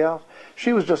somebody else.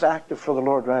 She was just active for the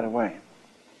Lord right away.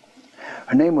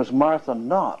 Her name was Martha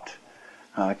Knott,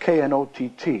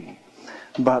 K-N-O-T-T.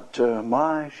 But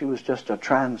she was just a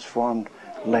transformed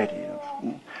lady.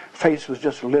 Her face was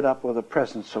just lit up with the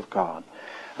presence of God.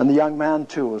 And the young man,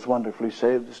 too, was wonderfully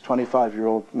saved. This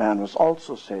 25-year-old man was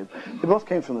also saved. They both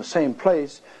came from the same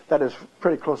place. That is,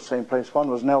 pretty close to the same place. One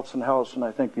was Nelson House, and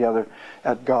I think the other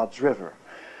at God's River.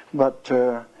 But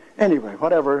anyway,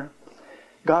 whatever,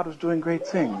 God was doing great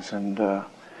things. And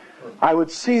I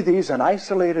would see these in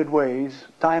isolated ways,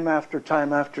 time after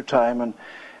time after time.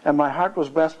 And my heart was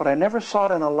blessed, but I never saw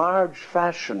it in a large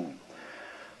fashion.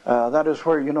 That is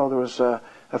where, there was a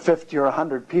 50 or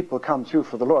 100 people come through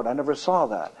for the Lord. I never saw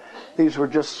that. These were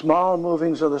just small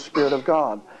movings of the Spirit of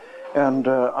God. And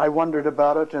I wondered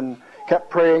about it and kept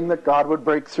praying that God would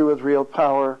break through with real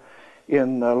power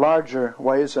in larger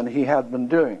ways than He had been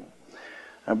doing.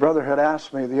 A brother had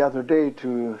asked me the other day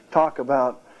to talk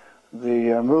about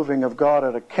the moving of God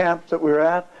at a camp that we were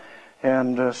at,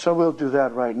 and so we'll do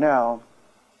that right now.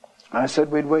 I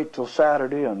said we'd wait till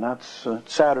Saturday, and that's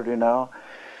Saturday now.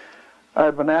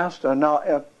 I've been asked,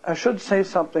 now I should say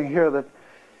something here, that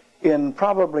in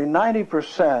probably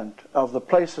 90% of the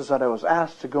places that I was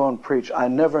asked to go and preach, I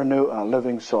never knew a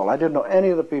living soul. I didn't know any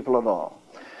of the people at all.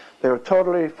 They were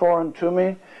totally foreign to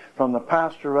me, from the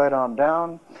pastor right on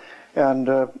down. And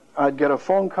I'd get a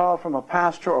phone call from a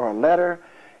pastor or a letter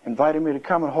inviting me to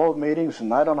come and hold meetings,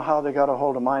 and I don't know how they got a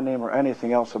hold of my name or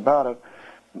anything else about it,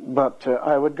 but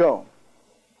I would go.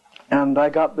 And I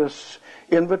got this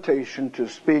invitation to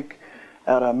speak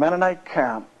at a Mennonite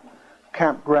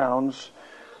campgrounds,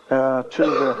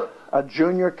 to a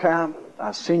junior camp,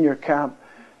 a senior camp,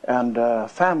 and a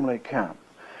family camp.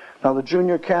 Now the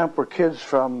junior camp were kids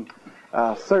from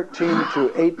 13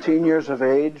 to 18 years of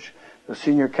age. The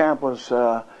senior camp was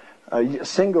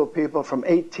single people from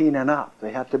 18 and up.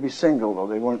 They had to be single, though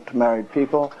they weren't married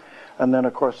people. And then,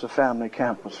 of course, the family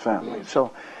camp was family.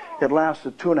 So it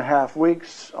lasted 2.5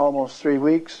 weeks, almost 3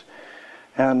 weeks.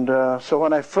 And so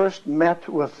when I first met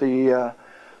with the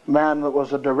man that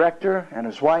was a director and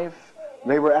his wife,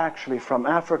 they were actually from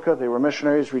Africa. They were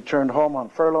missionaries, returned home on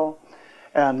furlough.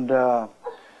 And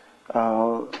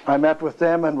I met with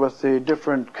them and with the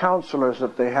different counselors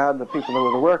that they had, the people that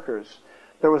were the workers.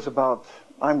 There was about,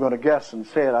 I'm going to guess and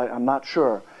say it, I'm not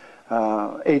sure,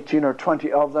 18 or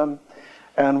 20 of them.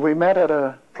 And we met at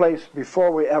a place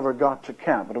before we ever got to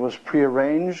camp. It was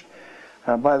prearranged.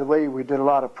 By the way, we did a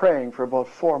lot of praying for about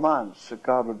 4 months that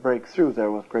God would break through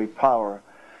there with great power.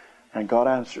 And God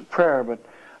answered prayer. But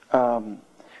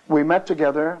we met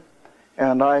together,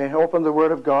 and I opened the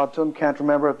Word of God to them. Can't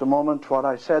remember at the moment what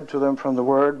I said to them from the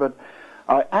Word, but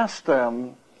I asked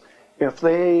them if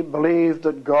they believed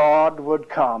that God would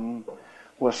come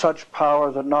with such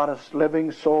power that not a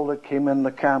living soul that came in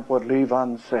the camp would leave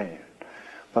unsaved,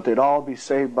 but they'd all be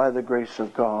saved by the grace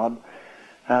of God.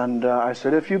 And I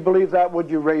said, if you believe that, would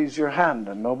you raise your hand?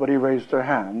 And nobody raised their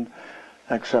hand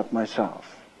except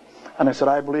myself. And I said,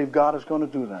 I believe God is going to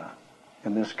do that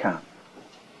in this camp.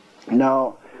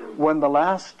 Now, when the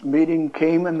last meeting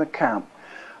came in the camp,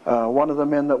 one of the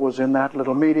men that was in that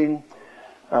little meeting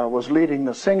was leading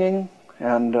the singing,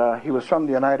 and he was from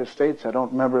the United States. I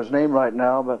don't remember his name right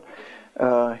now,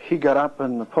 but he got up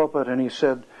in the pulpit and he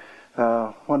said,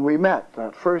 when we met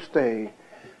that first day,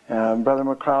 Brother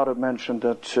McLeod had mentioned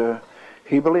that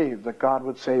he believed that God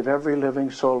would save every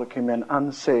living soul that came in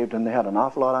unsaved, and they had an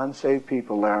awful lot of unsaved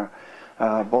people there,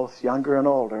 both younger and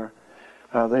older.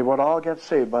 They would all get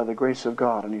saved by the grace of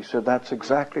God. And he said, that's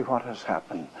exactly what has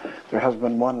happened. There has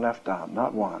been one left out,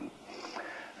 not one.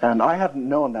 And I hadn't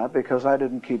known that because I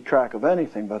didn't keep track of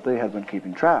anything, but they had been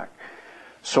keeping track.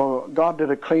 So God did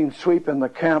a clean sweep in the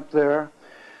camp there.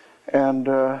 And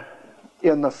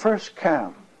in the first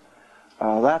camp,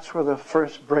 that's where the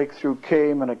first breakthrough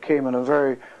came, and it came in a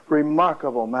very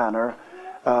remarkable manner.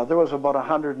 There was about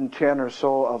 110 or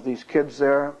so of these kids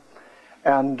there.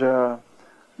 And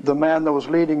the man that was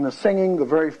leading the singing, the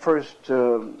very first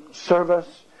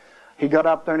service, he got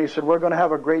up there and he said, we're going to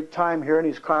have a great time here. And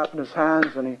he's clapping his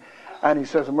hands, and he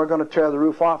says, and we're going to tear the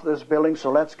roof off this building,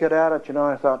 so let's get at it.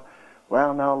 I thought,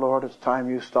 well, now, Lord, it's time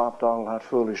you stopped all that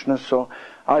foolishness. So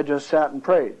I just sat and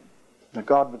prayed that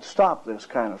God would stop this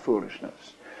kind of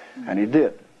foolishness. And he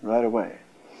did, right away.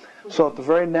 So at the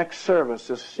very next service,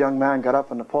 this young man got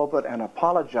up in the pulpit and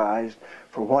apologized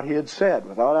for what he had said.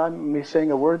 Without me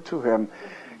saying a word to him,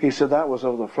 he said that was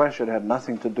of the flesh. It had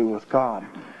nothing to do with God.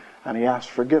 And he asked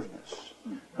forgiveness.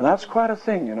 And that's quite a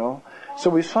thing, So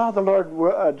we saw the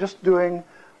Lord just doing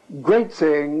great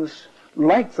things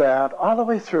like that all the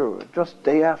way through, just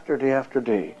day after day after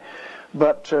day.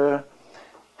 But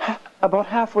about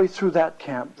halfway through that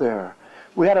camp there,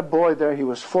 we had a boy there. He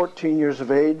was 14 years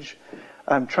of age.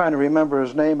 I'm trying to remember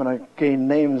his name, and again,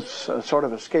 names sort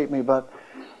of escape me, but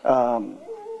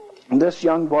this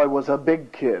young boy was a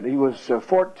big kid. He was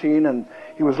 14, and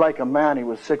he was like a man. He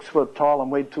was 6 foot tall and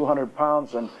weighed 200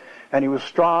 pounds, and he was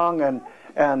strong,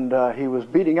 and he was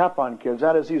beating up on kids.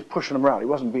 That is, he was pushing them around. He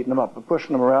wasn't beating them up, but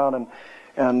pushing them around,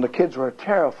 and the kids were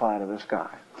terrified of this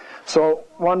guy. So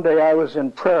one day I was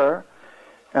in prayer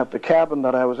at the cabin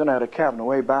that I was in. I had a cabin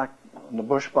way back in the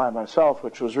bush by myself,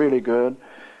 which was really good,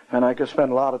 and I could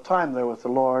spend a lot of time there with the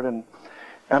Lord. And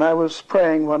I was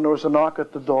praying when there was a knock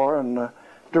at the door, and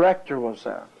director was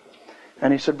there.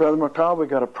 And he said, Brother McLeod, we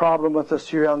got a problem with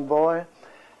this young boy.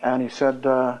 And he said,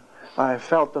 I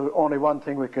felt the only one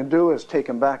thing we can do is take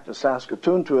him back to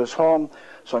Saskatoon to his home.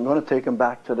 So I'm going to take him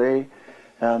back today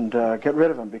and get rid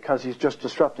of him because he's just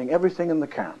disrupting everything in the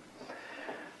camp.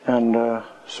 And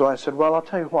so I said, well, I'll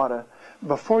tell you what,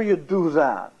 before you do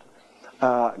that,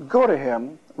 go to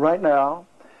him right now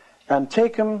and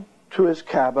take him to his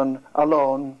cabin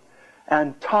alone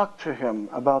and talk to him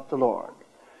about the Lord.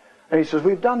 And he says,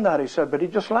 we've done that, he said, but he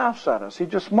just laughs at us. He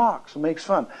just mocks and makes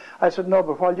fun. I said, no,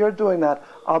 but while you're doing that,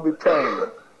 I'll be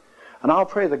praying. And I'll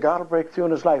pray that God will break through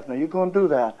in his life. Now, you go and do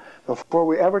that. Before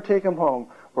we ever take him home,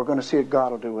 we're going to see what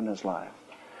God will do in his life.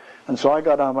 And so I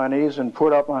got on my knees and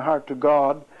poured out my heart to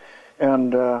God.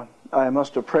 And I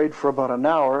must have prayed for about an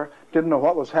hour. Didn't know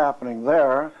what was happening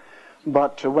there.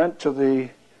 But went to the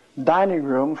dining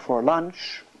room for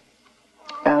lunch.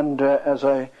 And as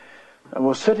I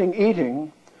was sitting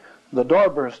eating, the door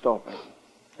burst open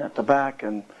at the back,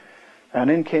 and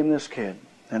in came this kid.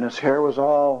 And his hair was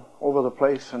all over the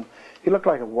place, and he looked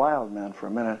like a wild man for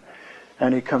a minute.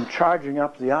 And he come charging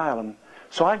up the aisle, and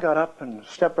so I got up and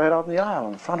stepped right out in the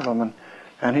aisle in front of him,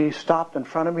 and he stopped in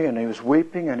front of me, and he was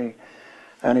weeping,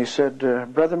 and he said,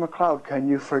 Brother McLeod, can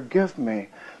you forgive me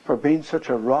for being such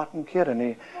a rotten kid?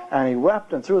 And he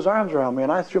wept and threw his arms around me,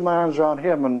 and I threw my arms around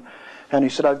him, and he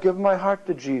said, I've given my heart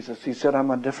to Jesus. He said,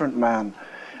 I'm a different man.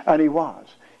 And he was.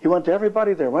 He went to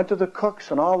everybody there, went to the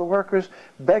cooks and all the workers,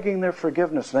 begging their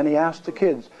forgiveness. And then he asked the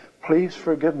kids, please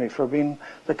forgive me for being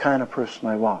the kind of person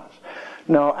I was.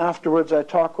 Now, afterwards, I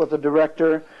talked with the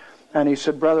director, and he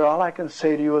said, brother, all I can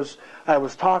say to you is, I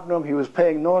was talking to him, he was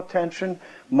paying no attention,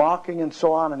 mocking and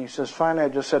so on, and he says, finally, I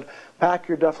just said, pack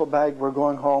your duffel bag, we're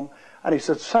going home. And he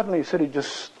said, suddenly, he said, he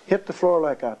just hit the floor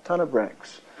like a ton of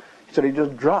bricks. He said, he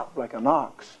just dropped like an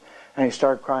ox, and he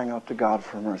started crying out to God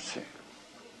for mercy.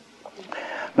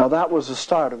 Now that was the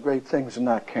start of great things in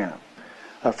that camp.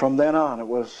 From then on, it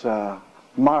was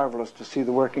marvelous to see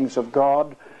the workings of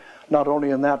God, not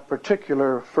only in that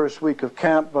particular first week of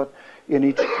camp, but in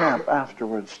each camp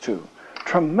afterwards too.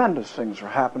 Tremendous things were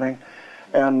happening.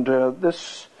 And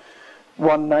this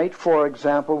one night, for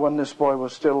example, when this boy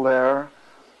was still there,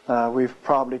 we've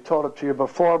probably told it to you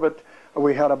before, but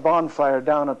we had a bonfire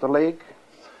down at the lake,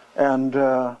 and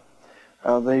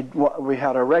we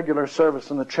had a regular service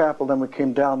in the chapel, then we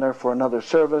came down there for another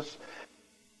service.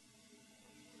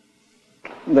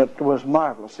 That was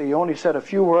marvelous. He only said a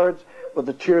few words with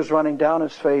the tears running down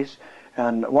his face,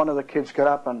 and one of the kids got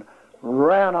up and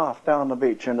ran off down the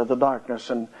beach into the darkness,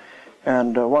 and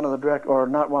one of the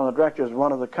directors,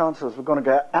 one of the counselors was going to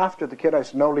go after the kid. I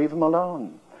said, no, leave him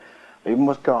alone. Leave him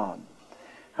with God.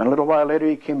 And a little while later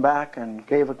he came back and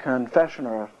gave a confession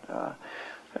or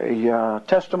a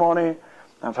testimony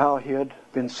of how he had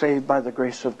been saved by the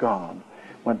grace of God.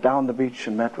 Went down the beach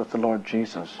and met with the Lord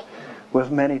Jesus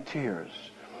with many tears.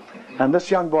 And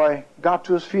this young boy got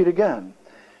to his feet again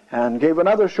and gave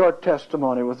another short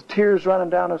testimony with tears running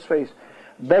down his face,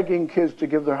 begging kids to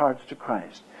give their hearts to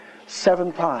Christ.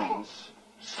 7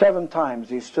 times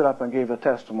he stood up and gave a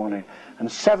testimony,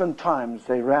 and 7 times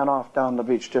they ran off down the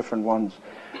beach, different ones,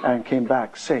 and came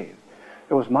back saved.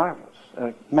 It was marvelous.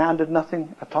 Man did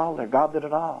nothing at all there. God did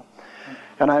it all.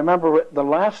 And I remember the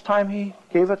last time he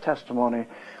gave a testimony,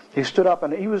 he stood up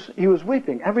and he was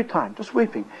weeping every time, just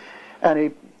weeping.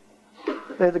 And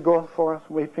they had to go forth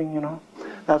weeping, you know.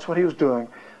 That's what he was doing.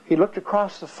 He looked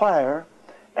across the fire,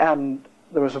 and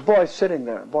there was a boy sitting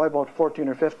there, a boy about 14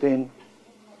 or 15.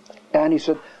 And he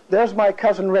said, there's my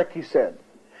cousin Rick, he said.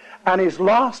 And he's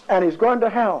lost, and he's going to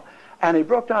hell. And he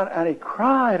broke down, and he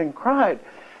cried and cried.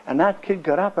 And that kid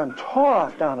got up and tore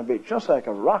off down the beach, just like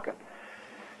a rocket.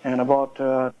 And about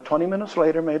 20 minutes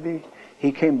later, maybe,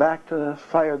 he came back to the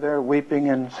fire there weeping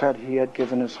and said he had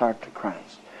given his heart to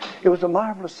Christ. It was a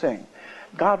marvelous thing.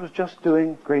 God was just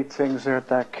doing great things there at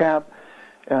that camp.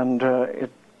 And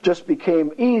it just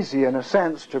became easy, in a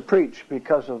sense, to preach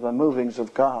because of the movings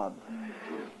of God.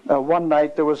 One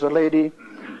night there was a lady,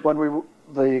 when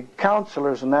the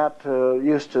counselors and that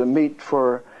used to meet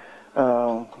for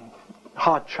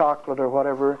hot chocolate or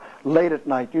whatever, late at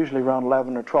night, usually around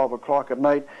 11 or 12 o'clock at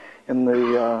night in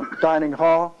the dining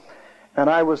hall. And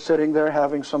I was sitting there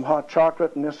having some hot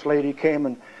chocolate, and this lady came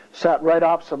and sat right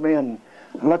opposite me and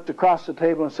looked across the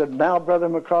table and said, now, Brother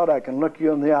McLeod, I can look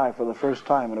you in the eye for the first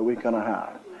time in a week and a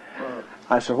half.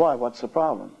 I said, why? What's the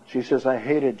problem? She says, I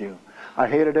hated you. I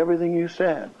hated everything you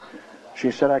said.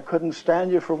 She said, I couldn't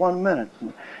stand you for 1 minute.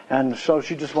 And so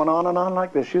she just went on and on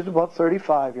like this. She was about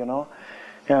 35, you know.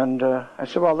 And I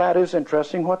said, well, that is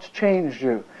interesting. What's changed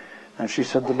you? And she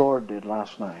said, the Lord did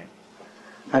last night.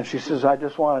 And she says, I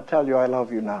just want to tell you I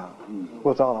love you now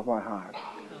with all of my heart.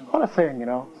 What a thing, you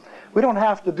know. We don't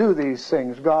have to do these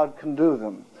things. God can do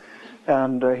them.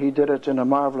 And he did it in a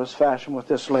marvelous fashion with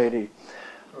this lady.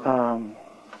 Then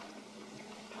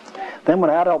when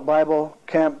adult Bible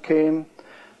camp came,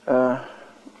 God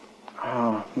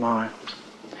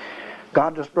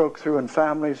just broke through in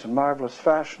families in marvelous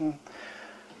fashion.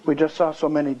 We just saw so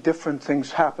many different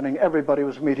things happening. Everybody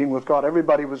was meeting with God.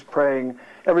 Everybody was praying.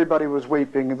 Everybody was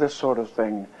weeping, this sort of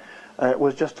thing. It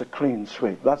was just a clean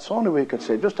sweep. That's the only way you could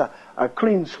say, just a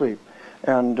clean sweep.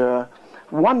 And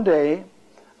one day,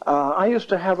 I used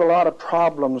to have a lot of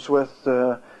problems with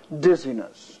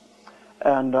dizziness.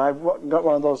 And I've got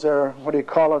one of those there, what do you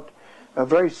call it, a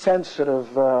very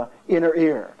sensitive inner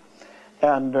ear.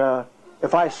 And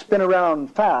if I spin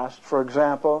around fast, for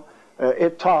example,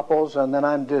 it topples and then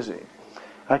I'm dizzy.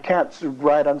 I can't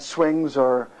ride on swings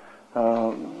or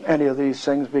any of these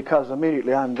things because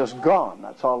immediately I'm just gone.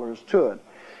 That's all there is to it.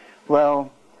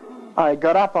 Well, I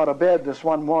got up out of bed this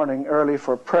one morning early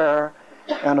for prayer,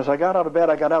 and as I got out of bed,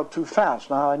 I got out too fast.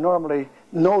 Now, I normally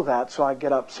know that, so I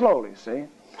get up slowly, see?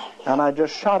 And I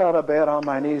just shot out of bed on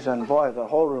my knees, and boy, the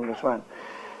whole room just went.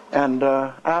 And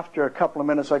after a couple of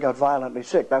minutes, I got violently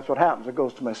sick. That's what happens. It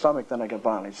goes to my stomach, then I get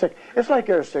violently sick. It's like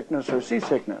air sickness or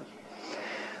seasickness.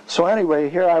 So anyway,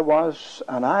 here I was,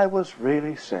 and I was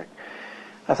really sick.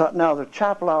 I thought, now, the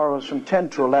chapel hour was from 10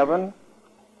 to 11,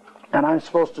 and I'm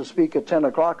supposed to speak at 10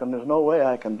 o'clock, and there's no way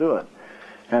I can do it.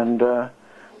 And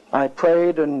I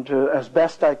prayed, and as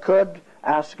best I could,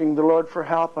 asking the Lord for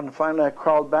help, and finally I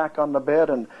crawled back on the bed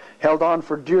and held on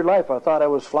for dear life. I thought I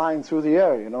was flying through the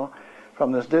air, you know,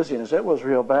 from this dizziness. It was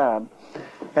real bad.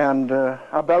 And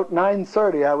about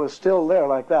 9:30, I was still there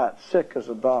like that, sick as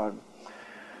a dog.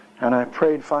 And I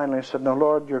prayed finally. I said, no,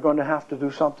 Lord, you're going to have to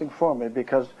do something for me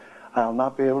because I'll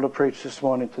not be able to preach this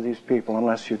morning to these people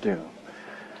unless you do.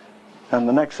 And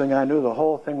the next thing I knew, the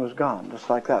whole thing was gone, just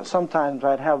like that. Sometimes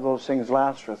I'd have those things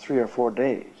last for 3 or 4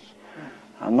 days.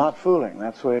 I'm not fooling.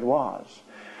 That's the way it was.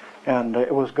 And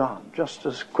it was gone, just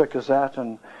as quick as that.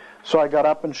 And so I got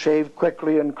up and shaved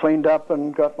quickly and cleaned up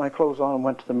and got my clothes on and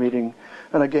went to the meeting.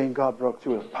 And again, God broke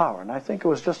through with power. And I think it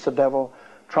was just the devil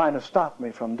trying to stop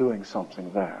me from doing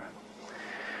something there.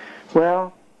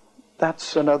 Well,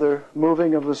 that's another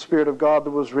moving of the Spirit of God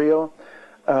that was real.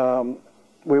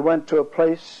 We went to a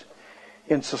place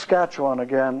in Saskatchewan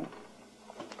again,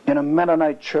 in a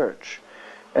Mennonite church.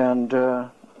 And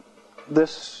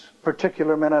this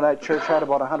particular Mennonite church had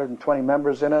about 120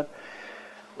 members in it.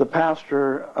 The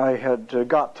pastor I had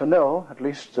got to know, at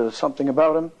least something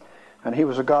about him, and he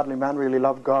was a godly man, really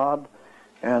loved God,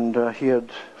 and he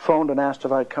had phoned and asked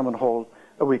if I'd come and hold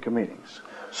a week of meetings.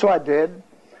 So I did,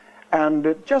 and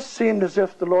it just seemed as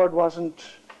if the Lord wasn't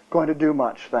going to do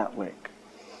much that week.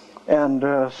 And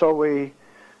so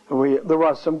there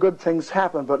was some good things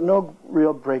happen, but no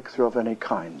real breakthrough of any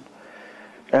kind.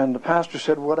 And the pastor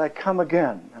said, would I come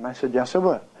again? And I said, yes, I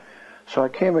would. So I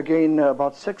came again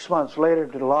about 6 months later,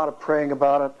 did a lot of praying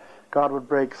about it. God would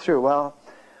break through. Well,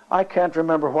 I can't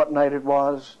remember what night it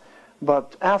was,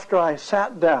 but after I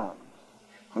sat down,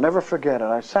 I'll never forget it,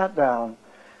 I sat down,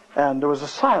 and there was a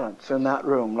silence in that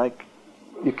room, like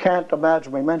you can't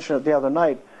imagine. We mentioned it the other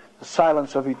night, the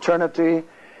silence of eternity,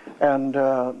 and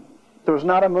there was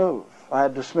not a move. I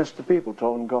had dismissed the people,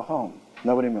 told them to go home.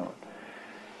 Nobody moved.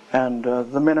 And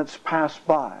the minutes passed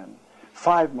by, and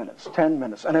 5 minutes, 10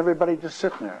 minutes, and everybody just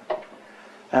sitting there.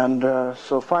 And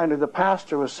so finally the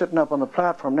pastor was sitting up on the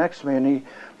platform next to me, and he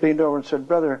leaned over and said,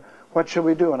 brother, what should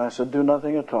we do? And I said, do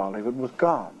nothing at all. Leave it with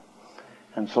God.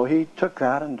 And so he took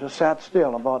that and just sat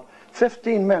still about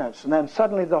 15 minutes, and then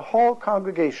suddenly the whole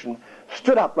congregation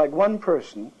stood up like one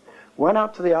person, went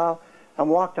out to the aisle, and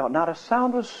walked out. Not a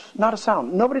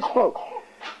sound. Nobody spoke.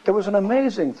 It was an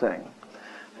amazing thing.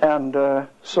 And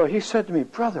so he said to me,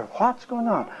 brother, what's going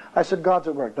on? I said, God's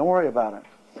at work. Don't worry about it.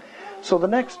 So the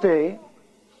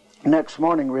next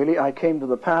morning really, I came to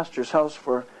the pastor's house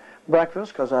for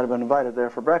breakfast because I'd been invited there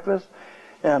for breakfast.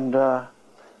 And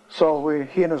so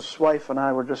he and his wife and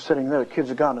I were just sitting there. The kids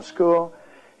had gone to school,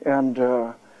 and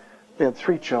they had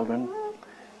 3 children.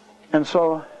 And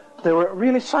so they were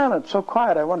really silent, so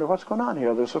quiet. I wondered, what's going on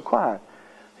here? They're so quiet.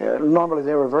 Normally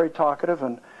they were very talkative,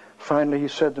 and finally he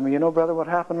said to me, you know, brother, what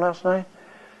happened last night?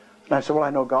 And I said, well,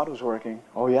 I know God was working.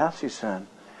 Oh, yes, he said.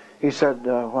 He said,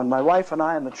 when my wife and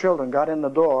I and the children got in the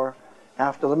door,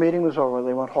 after the meeting was over,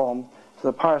 they went home to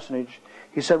the parsonage.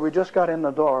 He said, we just got in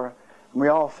the door, and we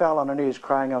all fell on our knees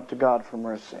crying out to God for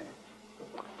mercy.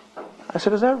 I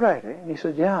said, is that right, eh? And he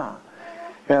said, yeah.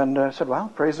 And I said,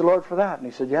 well, praise the Lord for that. And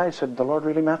he said, yeah. He said, the Lord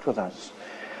really met with us.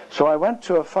 So I went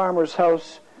to a farmer's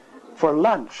house for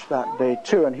lunch that day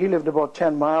too, and he lived about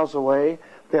 10 miles away.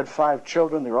 They had 5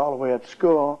 children. They were all away at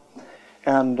school,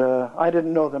 and I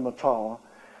didn't know them at all,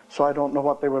 so I don't know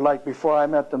what they were like before I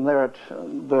met them there at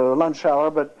the lunch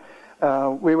hour, but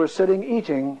we were sitting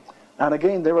eating, and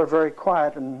again they were very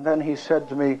quiet, and then he said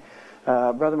to me,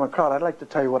 Brother McLeod, I'd like to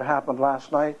tell you what happened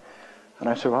last night. And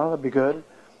I said, well, that'd be good.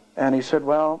 And he said,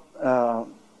 well,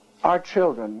 our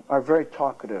children are very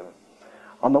talkative.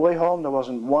 On the way home, there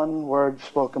wasn't one word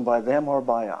spoken by them or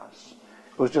by us.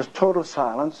 It was just total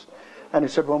silence. And he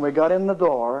said, when we got in the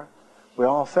door, we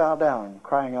all fell down,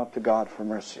 crying out to God for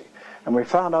mercy. And we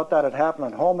found out that had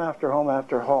happened at home after home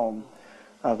after home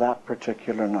that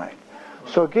particular night.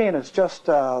 So again, it's just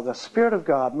the Spirit of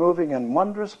God moving in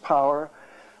wondrous power.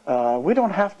 We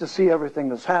don't have to see everything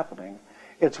that's happening.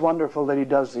 It's wonderful that he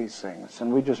does these things,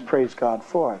 and we just praise God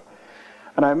for it.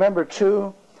 And I remember,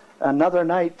 too, another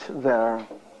night there,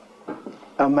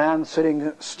 a man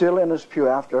sitting still in his pew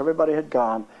after everybody had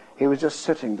gone. He was just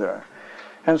sitting there.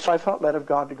 And so I felt led of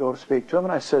God to go to speak to him,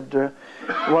 and I said,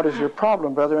 what is your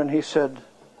problem, brother? And he said,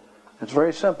 it's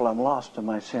very simple. I'm lost in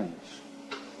my sins.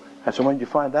 I said, when did you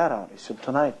find that out? He said,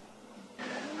 tonight.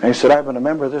 And he said, I've been a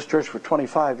member of this church for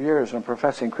 25 years and a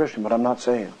professing Christian, but I'm not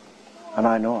saved. And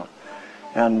I know it.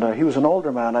 And he was an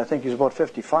older man. I think he was about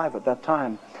 55 at that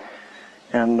time.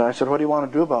 And I said, what do you want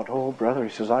to do about it? Oh, brother, he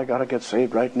says, I got to get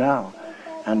saved right now.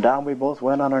 And down we both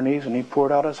went on our knees, and he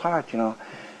poured out his heart, you know.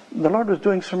 The Lord was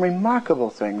doing some remarkable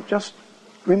things, just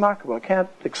remarkable. I can't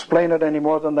explain it any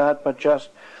more than that, but just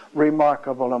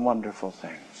remarkable and wonderful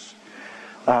things.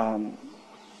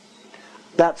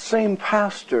 That same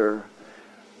pastor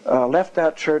left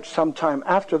that church sometime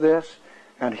after this,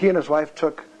 and he and his wife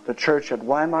took the church at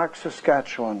Wymark,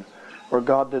 Saskatchewan, where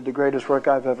God did the greatest work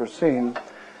I've ever seen.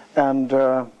 And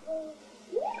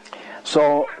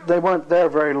so they weren't there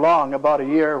very long, about a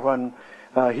year, when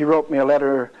he wrote me a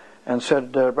letter and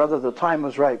said, brother, the time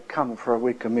is right, come for a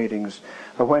week of meetings.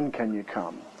 When can you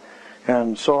come?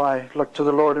 And so I looked to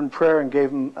the Lord in prayer and gave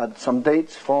him some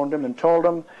dates, phoned him and told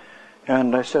him.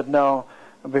 And I said, now,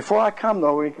 before I come,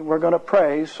 though, we're going to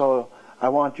pray, so I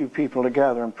want you people to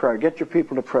gather in prayer. Get your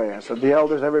people to pray. I said, the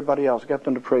elders, everybody else, get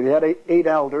them to pray. They had eight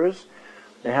elders.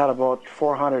 They had about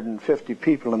 450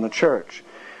 people in the church.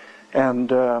 And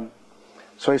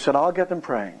so he said, I'll get them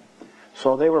praying.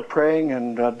 So they were praying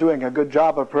and doing a good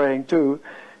job of praying too.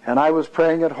 And I was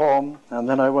praying at home, and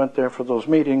then I went there for those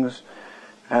meetings.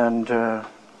 And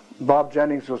Bob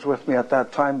Jennings was with me at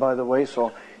that time, by the way,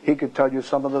 so he could tell you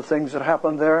some of the things that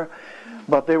happened there.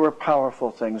 But they were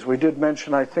powerful things. We did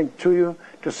mention, I think, to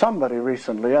somebody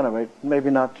recently, anyway,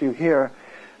 maybe not to you here,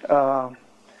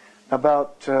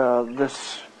 about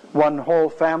this one whole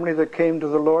family that came to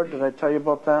the Lord. Did I tell you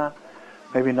about that?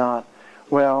 Maybe not.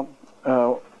 Well,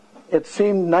 it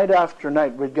seemed night after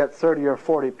night we'd get 30 or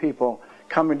 40 people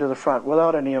coming to the front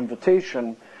without any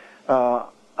invitation.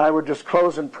 I would just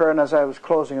close in prayer, and as I was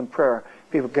closing in prayer,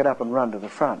 people get up and run to the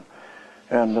front.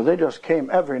 And they just came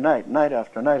every night, night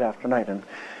after night after night.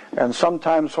 And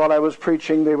sometimes while I was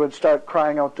preaching, they would start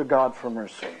crying out to God for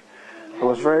mercy. It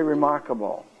was very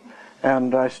remarkable.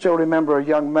 And I still remember a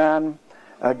young man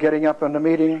getting up in the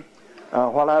meeting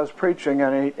while I was preaching,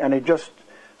 and he just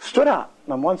stood up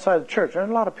on one side of the church. There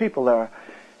were a lot of people there.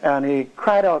 And he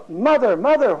cried out, Mother,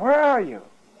 Mother, where are you?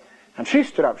 And she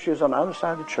stood up. She was on the other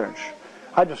side of the church.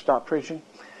 I just stopped preaching.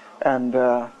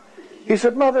 And he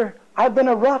said, Mother, I've been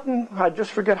a rotten, I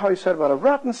just forget how he said about a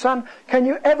rotten son. Can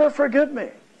you ever forgive me?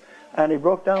 And he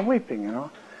broke down weeping, you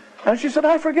know. And she said,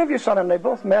 I forgive you, son. And they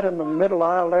both met in the middle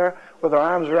aisle there with their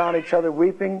arms around each other,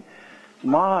 weeping.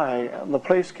 The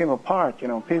place came apart, you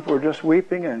know. People were just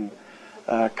weeping and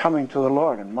coming to the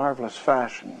Lord in marvelous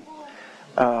fashion.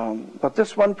 But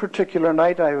this one particular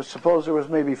night, I suppose there was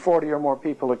maybe 40 or more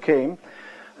people that came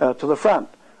to the front.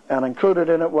 And included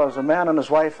in it was a man and his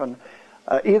wife and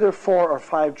either 4 or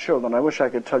 5 children. I wish I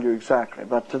could tell you exactly,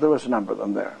 but there was a number of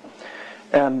them there.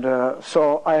 And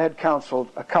so I had counseled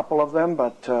a couple of them,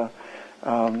 but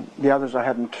the others I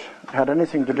hadn't had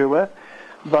anything to do with.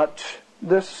 But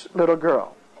this little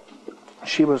girl,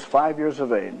 she was 5 years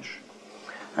of age,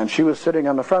 and she was sitting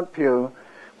on the front pew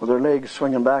with her legs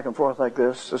swinging back and forth like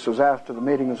this. This was after the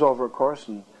meeting was over, of course,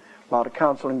 and a lot of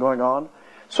counseling going on.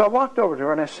 So I walked over to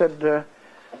her and I said,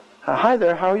 hi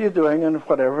there, how are you doing, and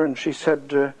whatever. And she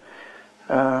said,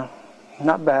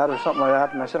 not bad, or something like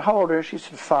that. And I said, how old are you? She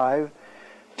said, 5.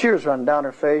 Tears running down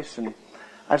her face. And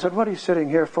I said, what are you sitting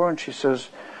here for? And she says,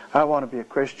 I want to be a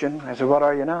Christian. I said, what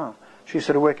are you now? She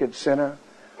said, a wicked sinner.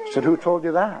 I said, who told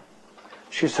you that?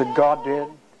 She said, God did.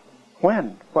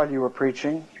 When? While you were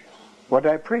preaching. What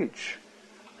did I preach?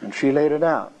 And she laid it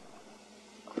out.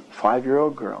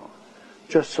 5-year-old girl.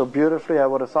 just so beautifully, I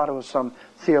would have thought it was some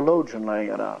theologian laying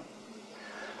it out.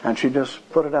 And she just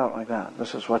put it out like that.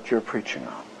 This is what you're preaching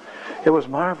on. It was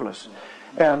marvelous.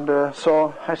 And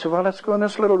so I said, well, let's go in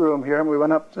this little room here. And we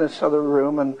went up to this other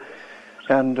room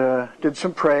and did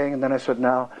some praying. And then I said,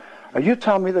 now, you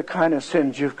tell me the kind of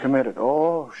sins you've committed.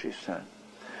 Oh, she said,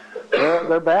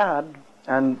 they're bad.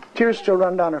 And tears still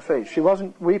run down her face. She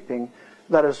wasn't weeping,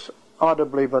 that is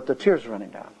audibly, but the tears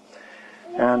running down.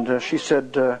 And she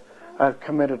said, I've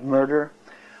committed murder.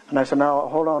 And I said, now,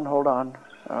 hold on.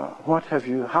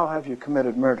 How have you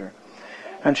committed murder?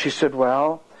 And she said,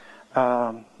 well,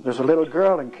 there's a little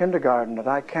girl in kindergarten that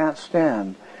I can't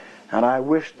stand, and I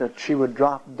wish that she would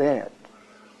drop dead.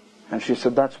 And she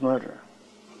said, that's murder.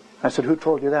 I said, who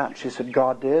told you that? And she said,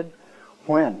 God did.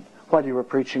 When? While you were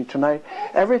preaching tonight.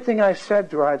 Everything I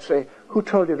said to her, I'd say, who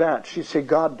told you that? She'd say,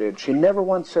 God did. She never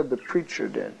once said the preacher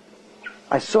did.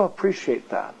 I so appreciate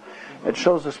that. It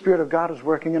shows the Spirit of God is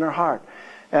working in her heart.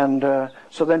 And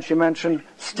so then she mentioned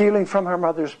stealing from her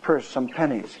mother's purse some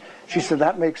pennies. She said,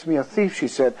 that makes me a thief, she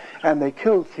said. And they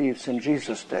killed thieves in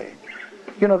Jesus' day.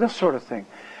 You know, this sort of thing.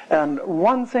 And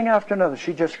one thing after another,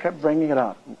 she just kept bringing it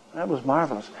up. That was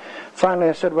marvelous. Finally,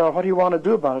 I said, well, what do you want to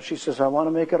do about it? She says, I want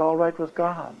to make it all right with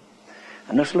God.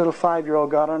 And this little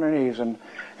 5-year-old got on her knees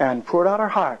and poured out her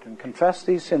heart and confessed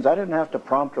these sins. I didn't have to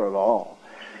prompt her at all.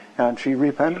 And she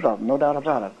repented of them, no doubt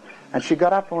about it. And she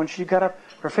got up, and when she got up,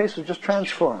 her face was just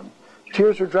transformed.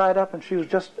 Tears were dried up, and she was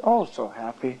just, oh, so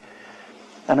happy.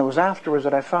 And it was afterwards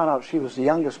that I found out she was the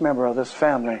youngest member of this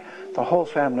family. The whole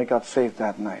family got saved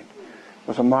that night. It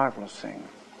was a marvelous thing.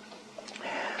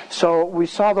 So we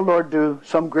saw the Lord do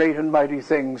some great and mighty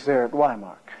things there at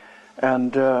Weimar.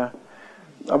 And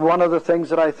one of the things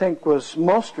that I think was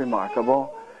most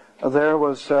remarkable there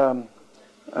was,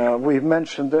 we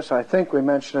mentioned this, I think we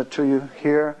mentioned it to you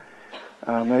here.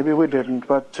 Maybe we didn't,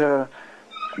 but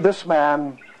this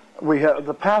man,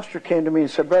 the pastor came to me and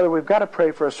said, brother, we've got to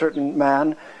pray for a certain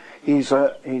man. He's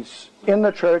in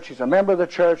the church, he's a member of the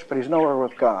church, but he's nowhere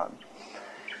with God.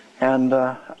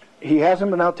 And he hasn't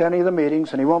been out to any of the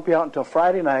meetings, and he won't be out until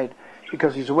Friday night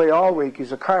because he's away all week.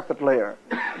 He's a carpet layer.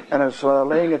 And as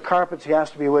laying of carpets, he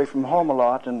has to be away from home a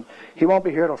lot, and he won't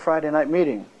be here till Friday night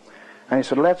meeting. And he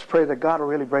said, let's pray that God will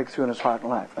really break through in his heart and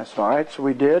life. I said, all right, so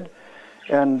we did.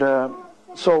 And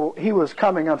so he was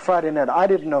coming on Friday night. I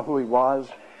didn't know who he was.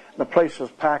 The place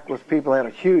was packed with people. They had a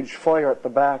huge foyer at the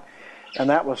back, and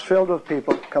that was filled with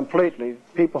people completely,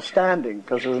 people standing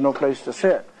because there was no place to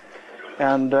sit.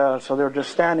 And so they were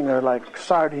just standing there like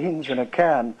sardines in a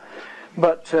can.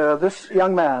 But this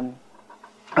young man,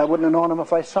 I wouldn't have known him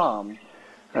if I saw him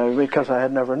because I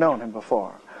had never known him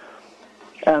before.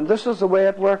 And this is the way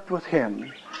it worked with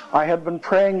him. I had been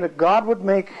praying that God would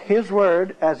make his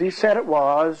word, as he said it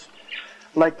was,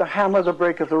 like the hammer that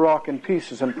breaketh the rock in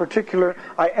pieces. In particular,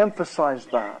 I emphasized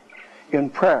that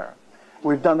in prayer.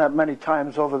 We've done that many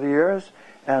times over the years,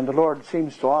 and the Lord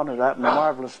seems to honor that in a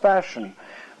marvelous fashion.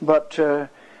 But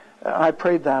I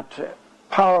prayed that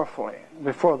powerfully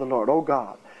before the Lord. Oh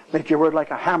God, make your word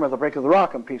like a hammer that breaketh the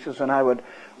rock in pieces, and I would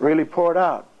really pour it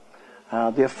out.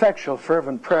 The effectual,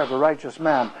 fervent prayer of a righteous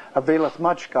man availeth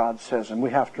much, God says, and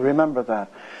we have to remember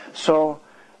that. So,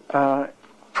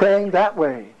 praying that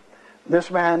way,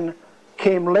 this man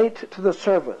came late to the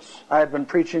service. I had been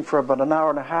preaching for about an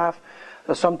hour and a half.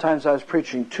 Sometimes I was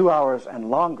preaching 2 hours and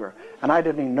longer, and I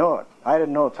didn't even know it. I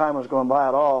didn't know time was going by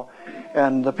at all,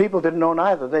 and the people didn't know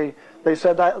neither. They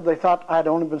said they thought I'd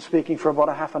only been speaking for about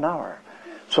a half an hour.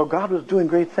 So God was doing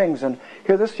great things, and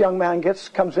here this young man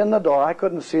comes in the door. I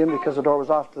couldn't see him because the door was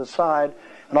off to the side,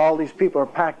 and all these people are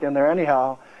packed in there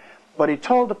anyhow. But he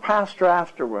told the pastor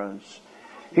afterwards,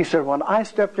 he said, when I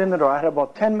stepped in the door, I had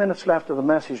about 10 minutes left of the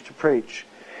message to preach.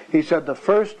 He said, the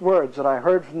first words that I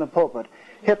heard from the pulpit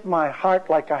hit my heart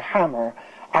like a hammer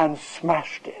and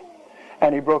smashed it.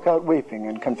 And he broke out weeping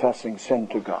and confessing sin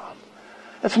to God.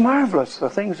 It's marvelous, the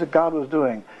things that God was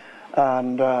doing.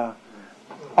 And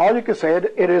all you can say,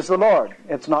 it is the Lord.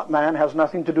 It's not man, has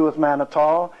nothing to do with man at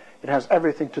all. It has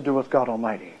everything to do with God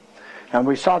Almighty. And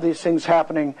we saw these things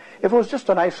happening. If it was just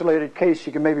an isolated case,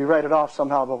 you can maybe write it off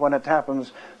somehow, but when it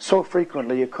happens so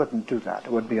frequently, you couldn't do that.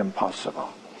 It would be impossible.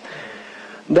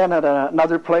 Then at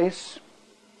another place,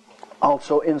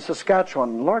 also in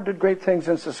Saskatchewan. The Lord did great things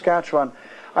in Saskatchewan.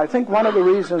 I think one of the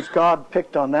reasons God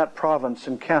picked on that province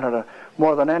in Canada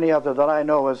more than any other that I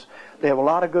know is they have a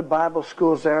lot of good Bible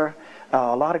schools there,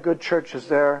 a lot of good churches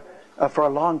there for a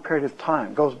long period of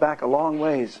time. It goes back a long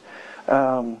ways.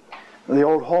 The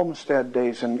old homestead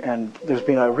days, and there's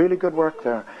been a really good work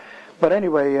there. But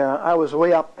anyway, I was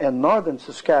way up in northern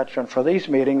Saskatchewan for these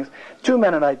meetings, 2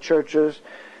 Mennonite churches,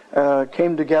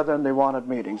 came together and they wanted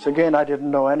meetings. Again, I didn't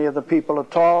know any of the people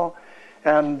at all,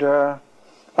 and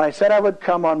I said I would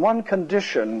come on one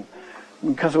condition,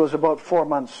 because it was about 4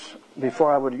 months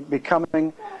before I would be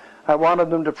coming. I wanted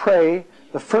them to pray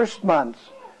the first month.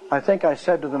 I think I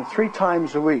said to them 3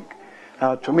 times a week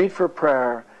to meet for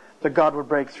prayer, that God would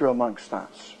break through amongst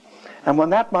us. And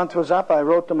when that month was up, I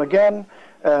wrote them again,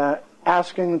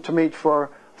 asking them to meet for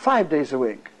 5 days a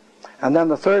week. And then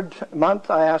the third month,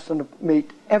 I asked them to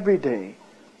meet every day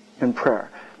in prayer,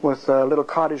 with little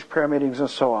cottage prayer meetings and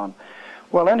so on.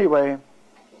 Well, anyway,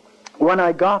 when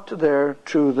I got there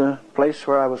to the place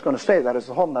where I was going to stay, that is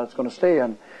the home that I was going to stay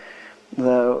in,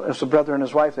 as a brother and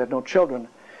his wife, they had no children.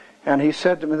 And he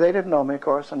said to me, they didn't know me, of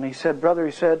course, and he said, brother,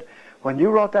 he said, when you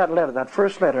wrote that letter, that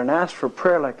first letter, and asked for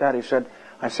prayer like that, he said,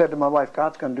 I said to my wife,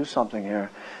 God's going to do something here.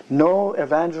 No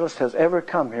evangelist has ever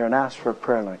come here and asked for a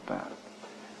prayer like that.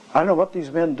 I don't know what these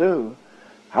men do,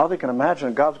 how they can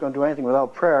imagine God's going to do anything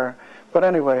without prayer. But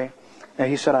anyway,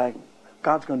 he said,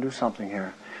 God's going to do something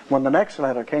here. When the next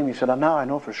letter came, he said, now I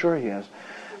know for sure he is.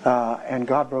 And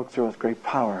God broke through with great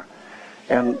power.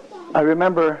 And I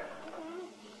remember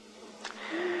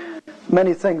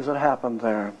many things that happened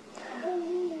there.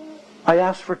 I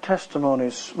asked for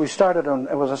testimonies. We started on,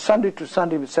 it was a Sunday to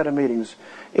Sunday set of meetings,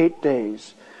 8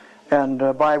 days. And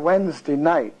by Wednesday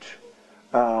night,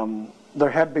 there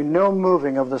had been no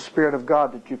moving of the Spirit of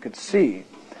God that you could see.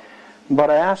 But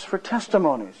I asked for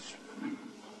testimonies.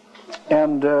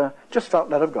 And just felt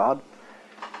led of God.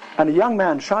 And a young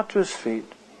man shot to his feet.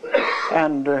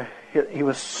 And he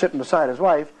was sitting beside his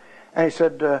wife. And he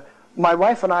said, my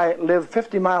wife and I live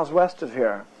 50 miles west of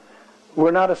here.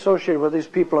 We're not associated with these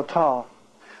people at all.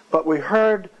 But we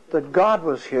heard that God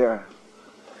was here.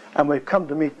 And we've come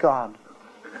to meet God.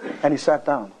 And he sat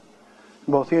down.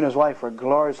 Both he and his wife were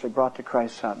gloriously brought to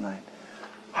Christ that night.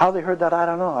 How they heard that, I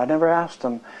don't know. I never asked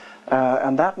them.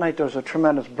 And that night there was a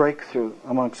tremendous breakthrough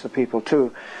amongst the people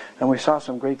too. And we saw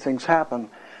some great things happen.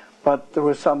 But there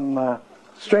was some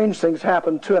strange things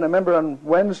happen too. And I remember on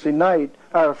Wednesday night,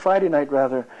 or Friday night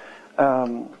rather,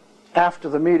 after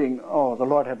the meeting, the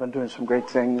Lord had been doing some great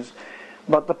things.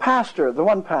 But the pastor, the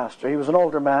one pastor, he was an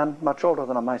older man, much older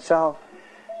than myself.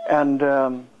 And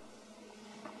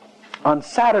on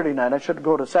Saturday night, I should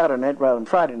go to Saturday night rather than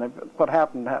Friday night. What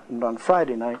happened on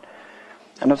Friday night.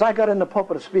 And as I got in the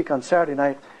pulpit to speak on Saturday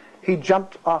night, he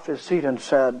jumped off his seat and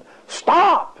said,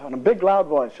 "Stop!" in a big loud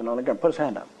voice, and again, put his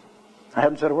hand up. I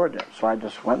hadn't said a word yet, so I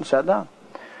just went and sat down.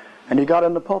 And he got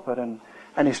in the pulpit, and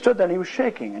he stood there, and he was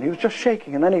shaking, and he was just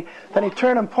shaking. And then he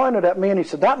turned and pointed at me, and he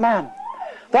said, that man,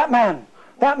 that man,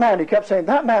 that man. He kept saying,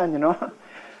 that man, you know.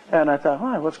 And I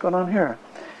thought, what's going on here?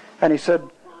 And he said,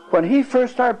 when he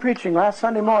first started preaching last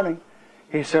Sunday morning,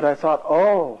 he said, I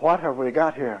thought, what have we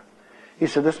got here? He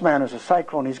said, this man is a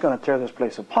cyclone. He's going to tear this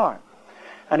place apart.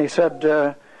 And he said,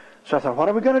 so I thought, what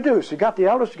are we going to do? So he got the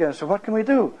elders together and said, what can we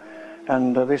do?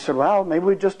 And they said, well, maybe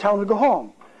we just tell them to go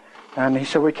home. And he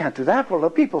said, we can't do that. What will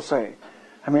the people say?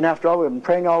 I mean, after all, we've been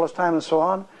praying all this time and so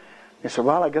on. He said,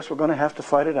 well, I guess we're going to have to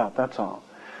fight it out, that's all.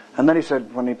 And then he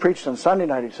said, when he preached on Sunday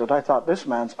night, he said, I thought this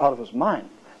man's out of his mind.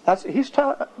 This is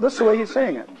the way he's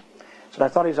saying it. He said, I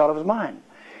thought he's out of his mind.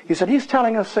 He said, he's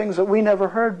telling us things that we never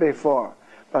heard before.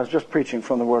 I was just preaching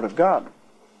from the Word of God.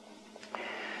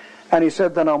 And he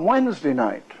said, then on Wednesday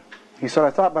night, he said, I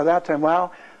thought by that time,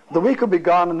 well, the week will be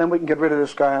gone and then we can get rid of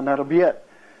this guy and that'll be it.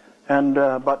 And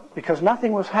but because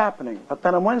nothing was happening. But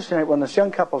then on Wednesday night when this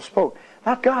young couple spoke,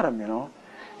 that got him, you know.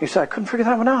 He said, I couldn't figure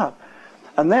that one out.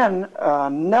 And then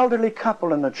an elderly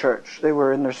couple in the church, they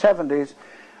were in their 70s,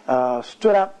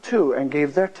 stood up too and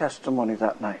gave their testimony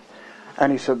that night.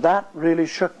 And he said, that really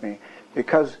shook me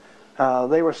because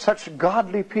they were such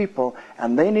godly people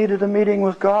and they needed a meeting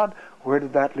with God. Where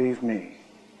did that leave me?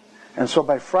 And so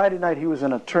by Friday night he was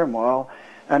in a turmoil.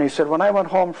 And he said, when I went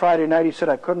home Friday night, he said,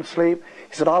 I couldn't sleep.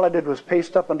 He said, all I did was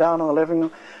pace up and down in the living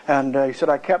room. And he said,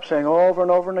 I kept saying over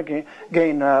and over and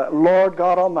again, Lord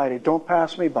God Almighty, don't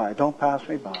pass me by, don't pass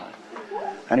me by.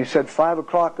 And he said, 5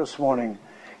 o'clock this morning,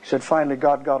 he said, finally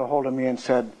God got a hold of me and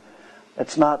said,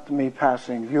 it's not me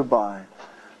passing you by,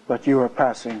 but you are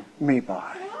passing me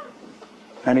by.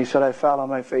 And he said, I fell on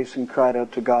my face and cried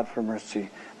out to God for mercy,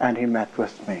 and he met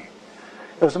with me.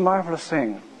 It was a marvelous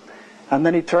thing. And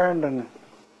then he turned and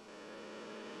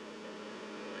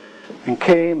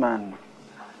came and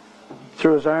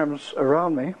threw his arms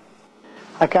around me.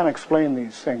 I can't explain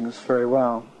these things very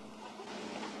well.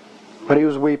 But he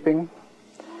was weeping.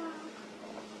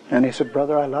 And he said,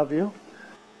 brother, I love you.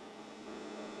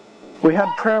 We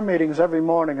had prayer meetings every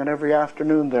morning and every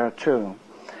afternoon there too,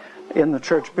 in the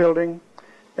church building.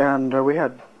 And we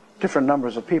had different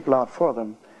numbers of people out for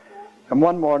them. And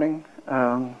one morning,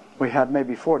 we had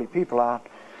maybe 40 people out,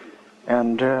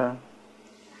 and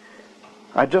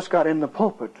I just got in the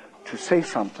pulpit to say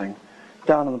something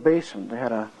down in the basement. They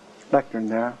had a lectern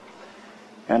there.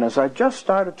 And as I just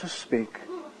started to speak,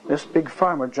 this big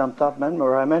farmer jumped up, and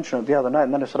I mentioned it the other night,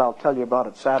 and then I said, I'll tell you about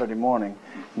it Saturday morning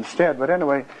instead. But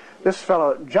anyway, this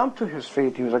fellow jumped to his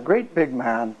feet. He was a great big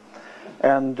man,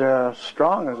 and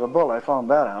strong as a bull. I found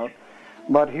that out.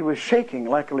 But he was shaking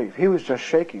like a leaf. He was just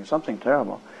shaking, something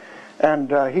terrible.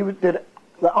 And he did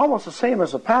almost the same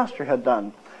as the pastor had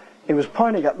done. He was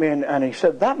pointing at me, and he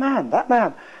said, that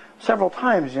man, several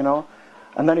times, you know.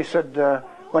 And then he said,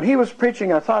 when he was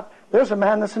preaching, I thought, there's a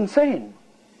man that's insane.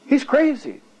 He's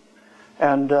crazy.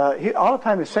 And all the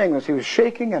time he was saying this, he was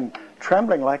shaking and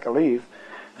trembling like a leaf.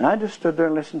 And I just stood there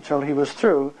and listened till he was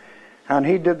through. And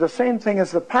he did the same thing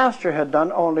as the pastor had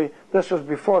done, only this was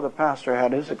before the pastor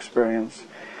had his experience.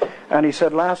 And he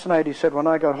said, last night, he said, when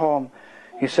I got home,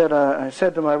 he said, I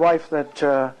said to my wife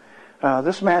that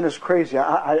this man is crazy.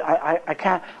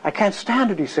 I can't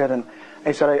stand it, he said. And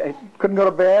he said, I couldn't go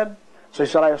to bed. So he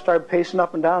said, I started pacing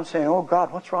up and down saying, oh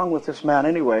God, what's wrong with this man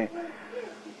anyway?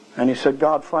 And he said,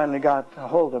 God finally got a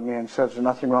hold of me and said, there's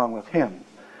nothing wrong with him.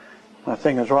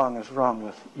 Nothing is wrong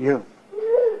with you.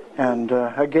 And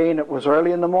again, it was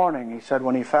early in the morning, he said,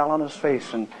 when he fell on his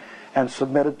face and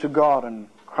submitted to God and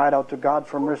cried out to God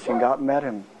for mercy, and God met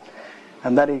him.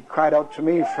 And then he cried out to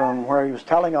me from where he was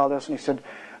telling all this, and he said,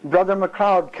 Brother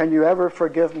McLeod, can you ever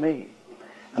forgive me?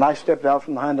 And I stepped out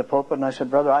from behind the pulpit and I said,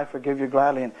 Brother, I forgive you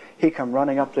gladly. And he come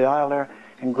running up the aisle there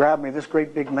and grabbed me, this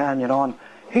great big man, you know, and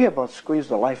he about squeezed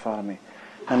the life out of me.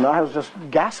 And I was just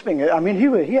gasping. I mean,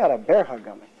 he had a bear hug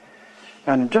on me.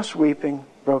 And just weeping,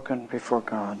 broken before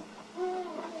God.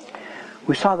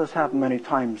 We saw this happen many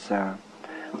times there.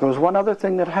 There was one other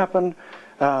thing that happened.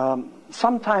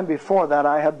 Sometime before that,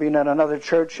 I had been at another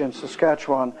church in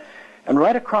Saskatchewan. And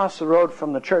right across the road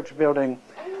from the church building,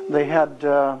 they had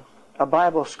a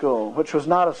Bible school, which was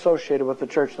not associated with the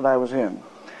church that I was in.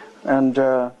 And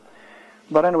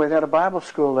but anyway, they had a Bible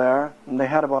school there, and they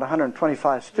had about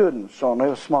 125 students, so it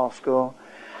was a small school.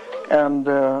 And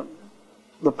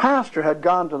the pastor had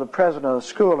gone to the president of the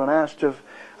school and asked if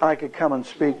I could come and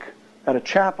speak at a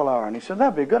chapel hour. And he said,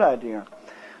 that'd be a good idea.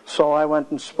 So I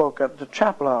went and spoke at the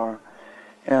chapel hour.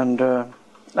 And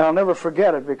I'll never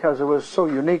forget it because it was so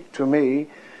unique to me.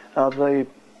 The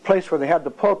place where they had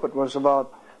the pulpit was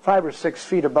about 5 or 6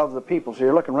 feet above the people, so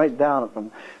you're looking right down at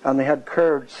them. And they had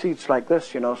curved seats like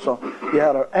this, you know, so you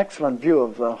had an excellent view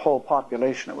of the whole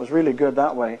population. It was really good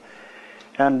that way.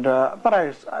 And but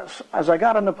as I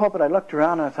got in the pulpit, I looked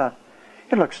around and I thought,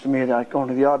 it looks to me like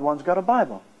only the odd one's got a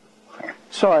Bible.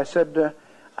 So I said,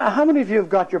 how many of you have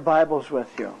got your Bibles with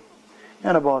you?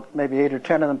 And about maybe 8 or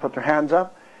 10 of them put their hands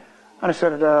up. And I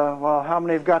said, well, how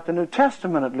many have got the New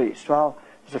Testament at least? Well,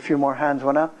 there's a few more hands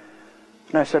went up.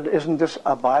 And I said, isn't this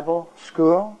a Bible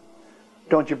school?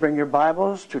 Don't you bring your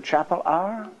Bibles to chapel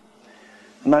hour?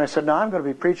 And then I said, no, I'm going to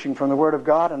be preaching from the Word of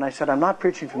God. And I said, I'm not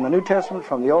preaching from the New Testament,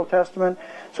 from the Old Testament.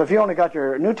 So if you only got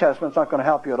your New Testament, it's not going to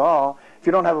help you at all. If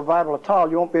you don't have a Bible at all,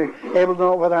 you won't be able to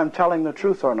know whether I'm telling the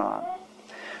truth or not.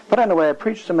 But anyway, I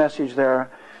preached the message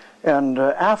there. And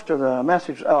after the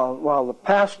message, while the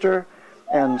pastor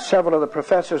and several of the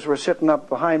professors were sitting up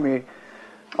behind me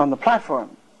on the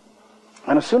platform.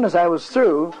 And as soon as I was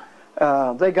through,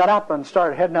 they got up and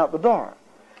started heading out the door.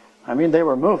 I mean, they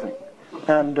were moving.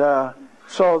 And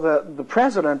so the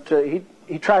president,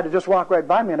 he tried to just walk right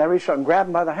by me, and I reached out and grabbed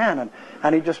him by the hand,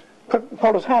 and he just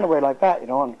pulled his hand away like that, you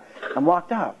know, and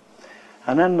walked out.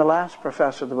 And then the last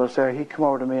professor that was there, he came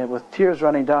over to me with tears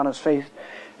running down his face,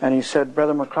 and he said,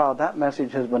 Brother McLeod, that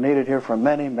message has been needed here for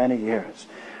many, many years.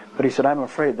 But he said, I'm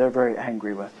afraid they're very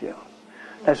angry with you.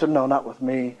 I said, no, not with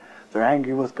me. They're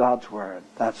angry with God's Word.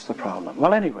 That's the problem.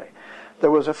 Well, anyway, there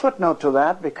was a footnote to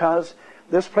that because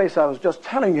this place I was just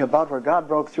telling you about where God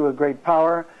broke through with great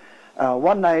power,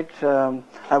 one night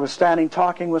I was standing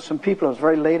talking with some people. It was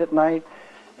very late at night,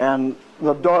 and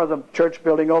the door of the church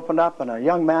building opened up, and a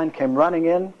young man came running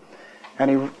in, and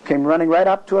he came running right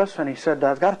up to us, and he said,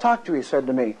 I've got to talk to you, he said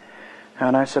to me.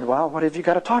 And I said, well, what have you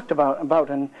got to talk about?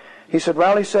 And he said,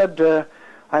 well, he said,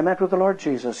 I met with the Lord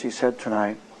Jesus, he said,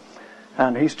 tonight.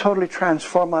 And he's totally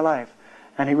transformed my life.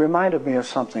 And he reminded me of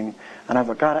something, and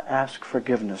I've got to ask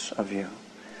forgiveness of you.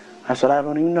 I said, I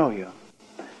don't even know you.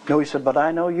 No, he said, but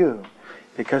I know you,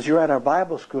 because you were at our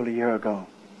Bible school a year ago.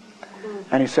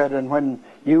 And he said, and when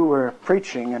you were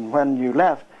preaching and when you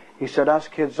left, he said, us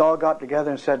kids all got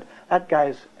together and said, that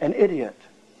guy's an idiot.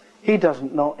 He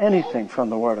doesn't know anything from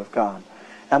the Word of God.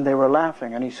 And they were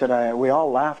laughing, and he said, we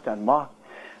all laughed and mocked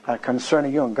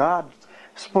concerning you. And God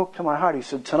spoke to my heart. He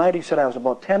said, tonight, he said, I was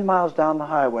about 10 miles down the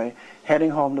highway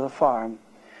heading home to the farm.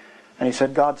 And he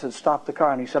said, God said, stop the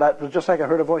car. And he said, it was just like I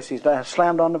heard a voice. He said, I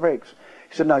slammed on the brakes.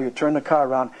 He said, now you turn the car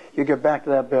around, you get back to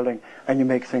that building, and you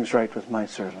make things right with my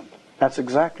servant. That's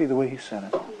exactly the way he said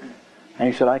it.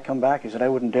 And he said, I come back. He said, I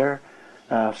wouldn't dare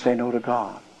say no to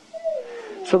God.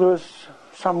 So there was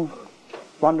some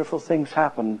wonderful things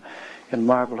happen in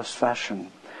marvelous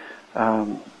fashion.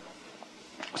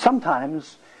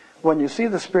 Sometimes when you see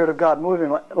the Spirit of God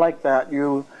moving like that,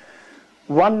 you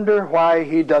wonder why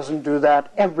he doesn't do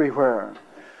that everywhere.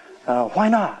 Why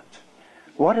not?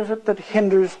 What is it that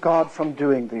hinders God from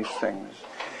doing these things?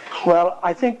 Well,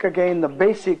 I think, again, the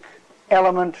basic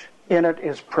element in it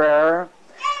is prayer.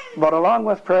 But along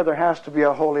with prayer, there has to be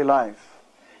a holy life.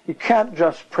 You can't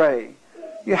just pray.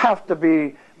 You have to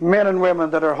be men and women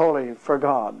that are holy for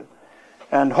God.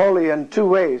 And holy in two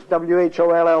ways,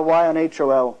 W-H-O-L-L-Y and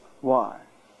H-O-L-Y.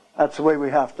 That's the way we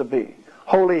have to be.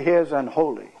 Holy His and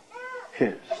holy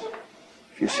His.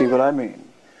 If you see what I mean.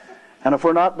 And if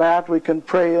we're not that, we can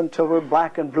pray until we're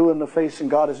black and blue in the face and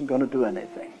God isn't going to do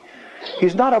anything.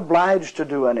 He's not obliged to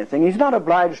do anything. He's not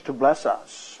obliged to bless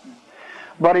us.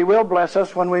 But He will bless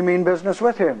us when we mean business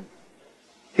with Him.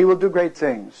 He will do great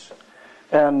things.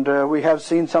 And we have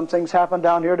seen some things happen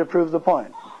down here to prove the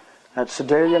point. At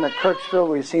Sedalia and at Kirksville,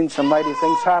 we've seen some mighty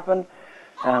things happen.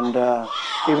 And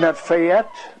even at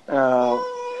Fayette,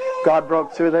 God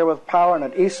broke through there with power. And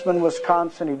at Eastman,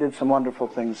 Wisconsin, He did some wonderful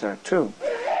things there too.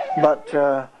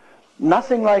 But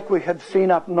nothing like we had seen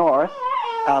up north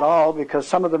at all, because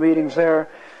some of the meetings there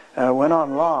went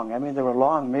on long. I mean, they were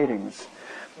long meetings.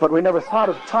 But we never thought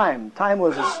of time. Time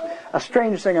was a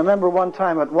strange thing. I remember one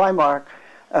time at Weimar,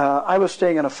 I was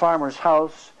staying in a farmer's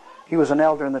house. He was an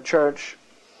elder in the church.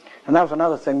 And that was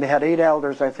another thing. They had 8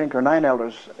 elders, I think, or 9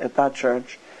 elders at that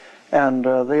church. And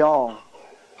they all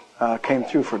came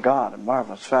through for God in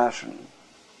marvelous fashion.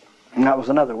 And that was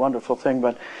another wonderful thing.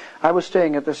 But I was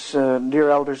staying at this dear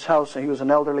elder's house, and he was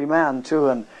an elderly man, too,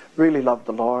 and really loved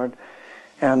the Lord.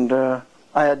 And I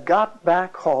had got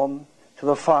back home to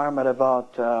the farm at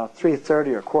about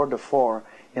 3:30 or 3:45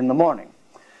 in the morning,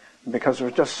 because there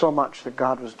was just so much that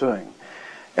God was doing.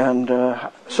 And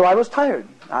so I was tired.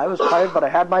 But I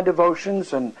had my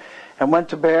devotions and went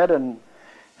to bed. And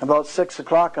about 6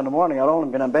 o'clock in the morning, I'd only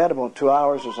been in bed about 2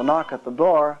 hours. There was a knock at the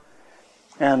door.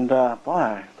 And boy,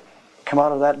 I come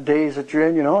out of that daze that you're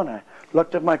in, you know, and I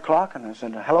looked at my clock and I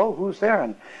said, hello, who's there?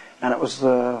 And it was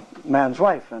the man's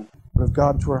wife. And of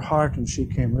God to her heart, and she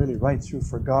came really right through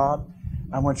for God.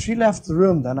 And when she left the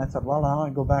room, then I thought, well, now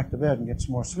I'll go back to bed and get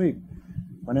some more sleep.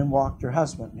 When in walked her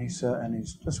husband, and he said, and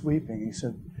he's just weeping. He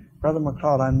said, Brother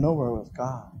McLeod, I'm nowhere with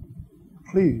God.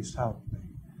 Please help me.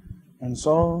 And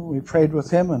so we prayed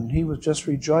with him, and he was just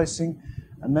rejoicing.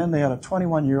 And then they had a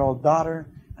 21-year-old daughter,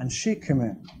 and she came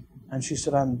in, and she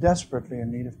said, I'm desperately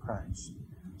in need of Christ.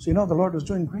 So, you know, the Lord was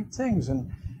doing great things,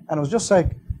 and it was just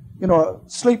like, you know,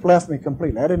 sleep left me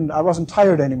completely. I wasn't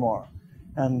tired anymore.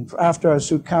 And after I was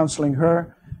through counseling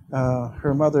her,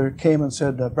 her mother came and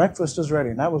said, breakfast is ready.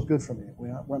 And that was good for me. We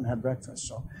went and had breakfast.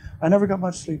 So I never got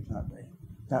much sleep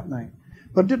that night.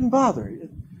 But it didn't bother.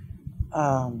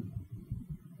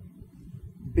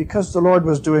 Because the Lord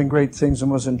was doing great things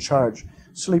and was in charge,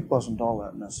 sleep wasn't all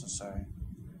that necessary.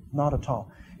 Not at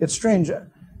all. It's strange.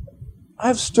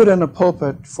 I've stood in a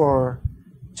pulpit for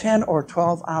 10 or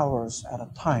 12 hours at a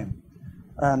time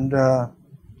and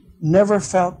never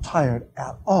felt tired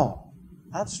at all.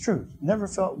 That's true. Never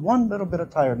felt one little bit of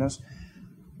tiredness.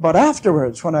 But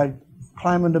afterwards, when I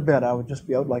climb into bed, I would just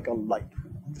be out like a light.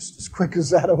 Just as quick as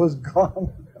that, I was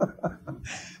gone.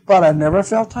 But I never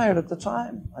felt tired at the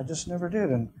time. I just never did.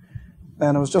 And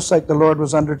it was just like the Lord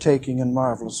was undertaking in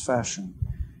marvelous fashion.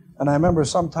 And I remember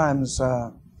sometimes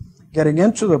getting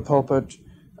into the pulpit,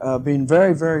 being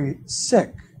very, very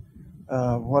sick.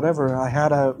 Whatever, I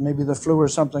had maybe the flu or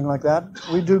something like that.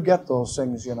 We do get those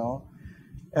things, you know.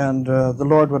 And the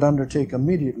Lord would undertake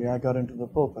immediately. I got into the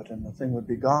pulpit, and the thing would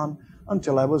be gone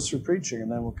until I was through preaching,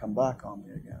 and then it would come back on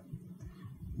me again.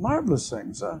 Marvelous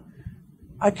things.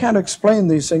 I can't explain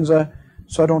these things,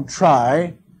 so I don't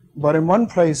try. But in one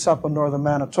place up in northern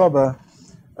Manitoba,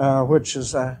 which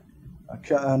is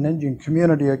an Indian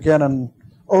community again, and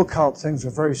occult things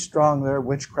are very strong there,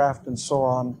 witchcraft and so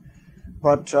on.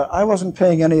 But I wasn't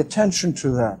paying any attention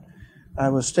to that. I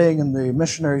was staying in the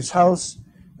missionary's house,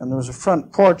 and there was a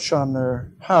front porch on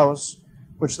their house,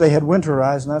 which they had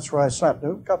winterized, and that's where I slept.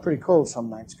 It got pretty cold some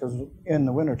nights, because in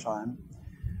the wintertime.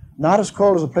 Not as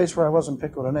cold as the place where I was in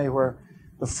Pickwood, where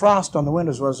the frost on the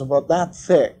windows was about that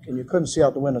thick, and you couldn't see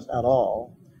out the windows at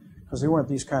all, because they weren't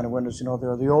these kind of windows, you know. They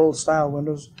were the old-style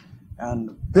windows,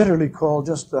 and bitterly cold.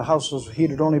 Just the house was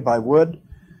heated only by wood,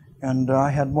 and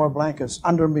I had more blankets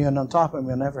under me and on top of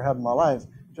me than I ever had in my life,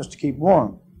 just to keep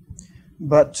warm.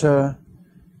 But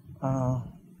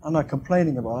I'm not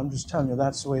complaining about it. I'm just telling you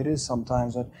that's the way it is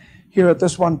sometimes. Here at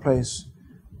this one place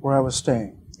where I was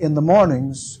staying, in the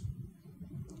mornings,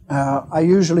 I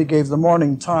usually gave the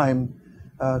morning time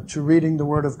to reading the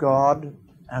Word of God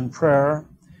and prayer.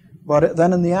 But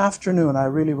then in the afternoon, I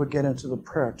really would get into the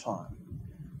prayer time,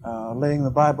 laying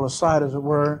the Bible aside, as it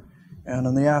were. And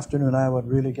in the afternoon, I would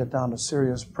really get down to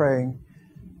serious praying.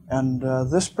 And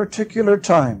this particular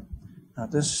time,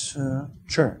 at this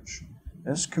church,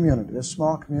 this community, this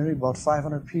small community, about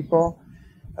 500 people,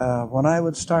 when I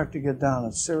would start to get down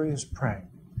to serious praying,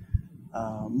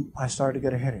 I started to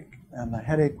get a headache. And the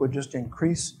headache would just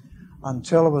increase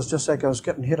until it was just like I was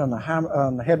getting hit on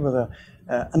the head with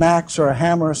an axe or a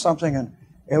hammer or something. And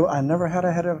I never had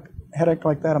a headache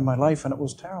like that in my life, and it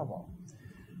was terrible.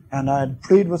 And I'd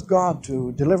plead with God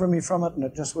to deliver me from it, and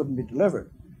it just wouldn't be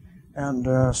delivered.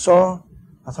 And so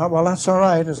I thought, well, that's all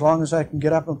right. As long as I can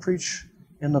get up and preach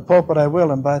in the pulpit, I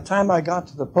will. And by the time I got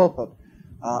to the pulpit,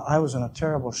 I was in a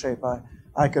terrible shape.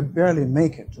 I could barely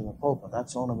make it to the pulpit.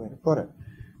 That's the only way to put it.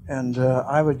 And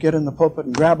I would get in the pulpit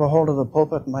and grab a hold of the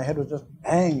pulpit, and my head was just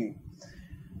banging.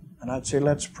 And I'd say,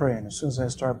 let's pray. And as soon as I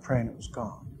started praying, it was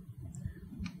gone.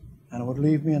 And it would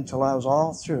leave me until I was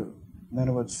all through. And then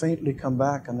it would faintly come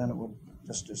back, and then it would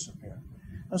just disappear.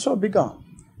 And so it would be gone.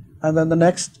 And then the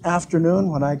next afternoon,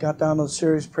 when I got down to the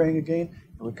serious praying again,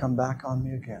 it would come back on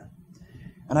me again.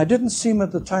 And I didn't seem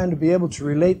at the time to be able to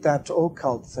relate that to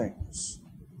occult things.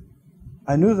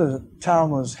 I knew the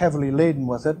town was heavily laden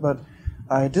with it, but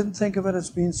I didn't think of it as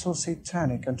being so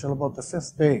satanic until about the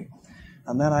 5th day.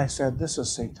 And then I said, this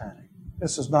is satanic.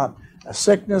 This is not a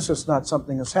sickness. It's not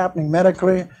something that's happening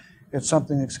medically. It's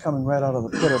something that's coming right out of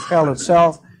the pit of hell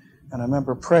itself. And I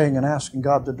remember praying and asking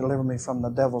God to deliver me from the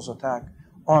devil's attack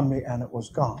on me, and it was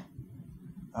gone.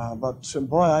 But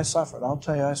boy, I suffered. I'll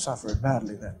tell you, I suffered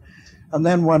badly then. And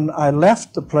then when I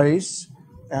left the place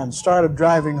and started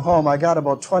driving home, I got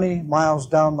about 20 miles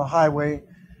down the highway,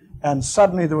 and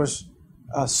suddenly there was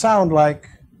a sound like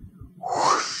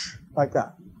whoosh, like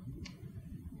that.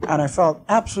 And I felt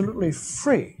absolutely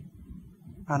free.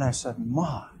 And I said,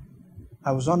 my,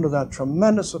 I was under that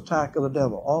tremendous attack of the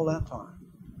devil all that time.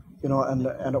 You know,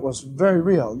 and it was very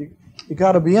real. You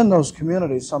got to be in those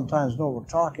communities sometimes, know what we're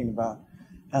talking about.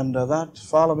 And that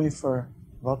followed me for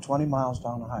about 20 miles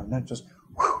down the highway. And then just,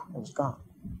 whew, it was gone.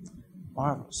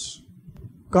 Marvelous.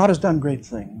 God has done great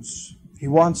things. He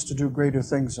wants to do greater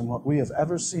things than what we have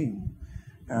ever seen.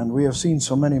 And we have seen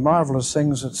so many marvelous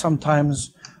things that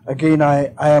sometimes, again,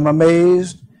 I am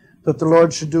amazed that the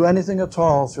Lord should do anything at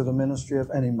all through the ministry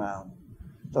of any man.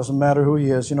 Doesn't matter who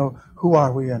he is. You know, who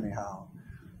are we anyhow?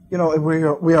 You know,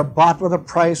 we are bought with a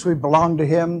price. We belong to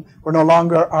him. We're no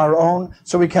longer our own,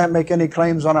 so we can't make any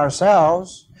claims on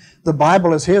ourselves. The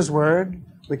Bible is his word.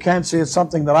 We can't say it's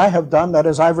something that I have done, that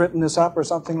is, I've written this up or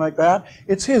something like that.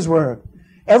 It's his word.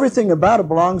 Everything about it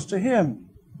belongs to him.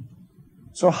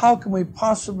 So how can we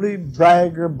possibly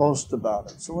brag or boast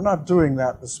about it? So we're not doing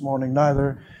that this morning,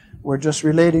 neither. We're just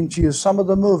relating to you some of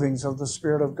the movings of the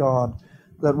Spirit of God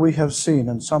that we have seen,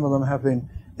 and some of them have been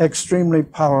extremely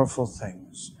powerful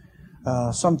things.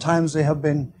 Sometimes they have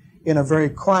been in a very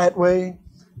quiet way,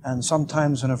 and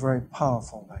sometimes in a very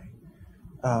powerful way.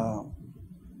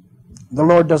 The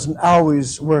Lord doesn't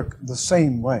always work the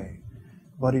same way,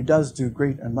 but he does do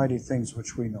great and mighty things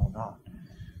which we know not.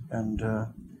 And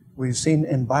we've seen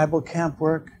in Bible camp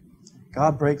work,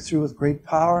 God break through with great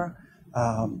power.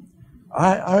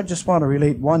 I just want to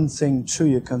relate one thing to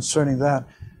you concerning that.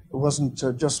 It wasn't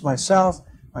just myself.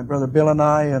 My brother Bill and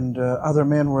I and other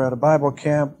men were at a Bible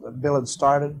camp that Bill had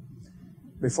started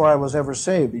before I was ever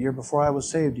saved. The year before I was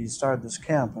saved, he started this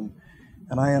camp,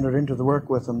 and I entered into the work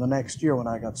with him the next year when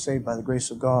I got saved by the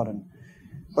grace of God.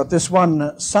 But this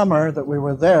one summer that we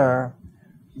were there,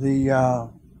 the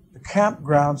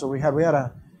campgrounds that we had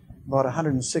about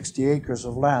 160 acres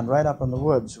of land right up in the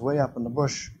woods, way up in the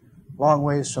bush, long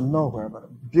ways from nowhere, but a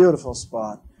beautiful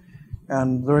spot.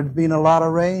 And there had been a lot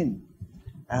of rain.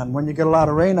 And when you get a lot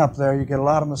of rain up there, you get a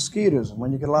lot of mosquitoes. And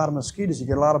when you get a lot of mosquitoes, you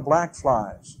get a lot of black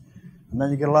flies. And then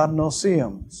you get a lot of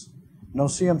no-see-ums.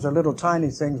 No-see-ums are little tiny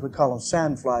things. We call them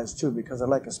sand flies, too, because they're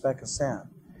like a speck of sand.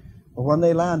 But when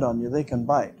they land on you, they can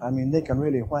bite. I mean, they can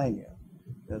really whang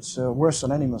you. It's worse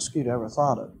than any mosquito ever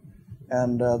thought of.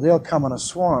 And they'll come in a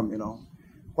swarm, you know.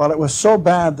 Well, it was so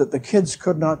bad that the kids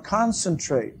could not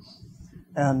concentrate.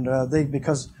 And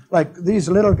because like these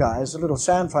little guys, the little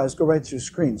sand flies go right through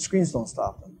screens. Screens don't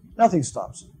stop them. Nothing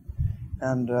stops them.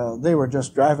 And they were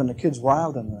just driving the kids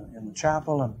wild in the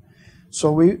chapel. And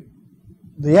so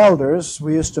the elders,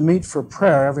 we used to meet for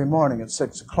prayer every morning at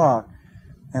 6 o'clock.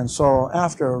 And so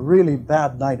after a really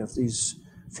bad night of these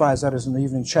flies, that is in the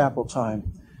evening chapel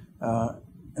time,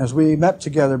 as we met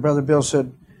together, Brother Bill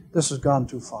said, "This has gone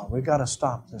too far. We've got to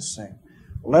stop this thing.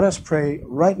 Let us pray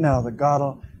right now that God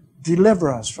will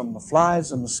deliver us from the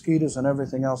flies and mosquitoes and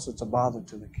everything else that's a bother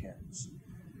to the kids."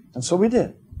 And so we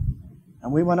did.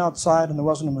 And we went outside and there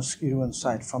wasn't a mosquito in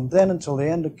sight. From then until the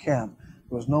end of camp,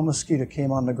 there was no mosquito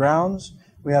came on the grounds.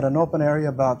 We had an open area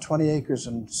about 20 acres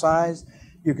in size.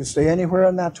 You could stay anywhere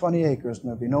in that 20 acres and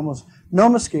there'd be no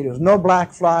mosquitoes, no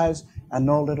black flies, and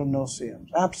no little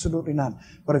no-see-ums. Absolutely none.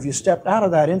 But if you stepped out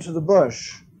of that into the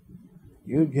bush,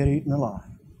 you'd get eaten alive.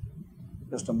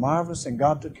 Just a marvelous thing.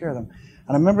 God took care of them.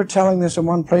 And I remember telling this in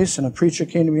one place, and a preacher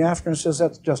came to me after and says,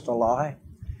 "That's just a lie."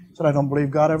 He said, "I don't believe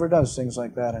God ever does things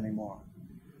like that anymore."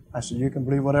 I said, "You can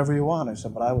believe whatever you want." I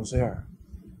said, "But I was there.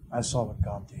 I saw what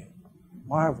God did."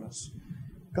 Marvelous.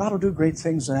 God will do great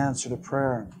things in answer to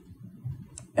prayer.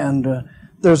 And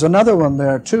there's another one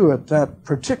there, too, at that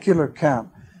particular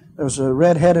camp. There was a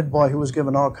red-headed boy who was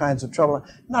given all kinds of trouble.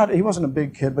 He wasn't a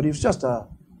big kid, but he was just a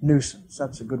nuisance.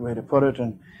 That's a good way to put it.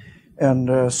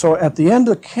 And so at the end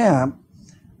of camp,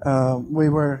 we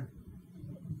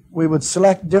would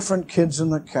select different kids in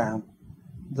the camp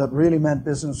that really meant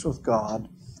business with God.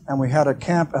 And we had a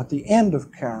camp at the end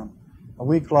of camp, a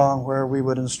week long, where we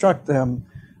would instruct them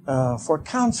for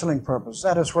counseling purpose.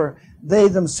 That is where they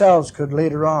themselves could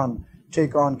later on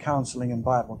take on counseling in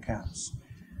Bible camps.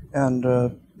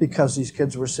 And because these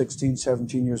kids were 16,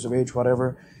 17 years of age,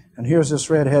 whatever, and here's this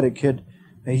red-headed kid,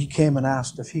 he came and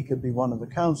asked if he could be one of the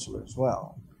counselors.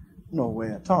 Well, no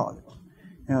way at all.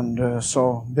 And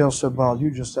so Bill said, "Well, you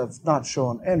just have not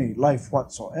shown any life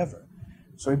whatsoever."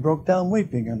 So he broke down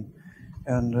weeping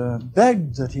and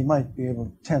begged that he might be able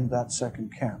to attend that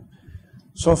second camp.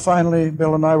 So finally,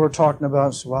 Bill and I were talking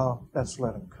about, well, let's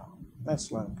let him come.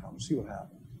 Let's let him come, see what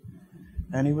happens.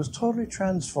 And he was totally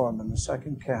transformed in the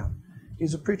second camp.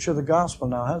 He's a preacher of the gospel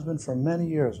now, has been for many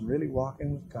years, and really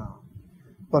walking with God.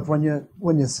 But when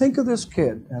you think of this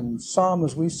kid and saw him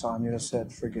as we saw him, you just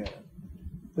said, forget it.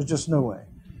 There's just no way.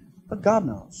 But God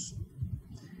knows.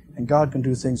 And God can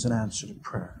do things in answer to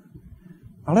prayer.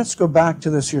 Now let's go back to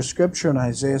this here scripture in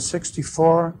Isaiah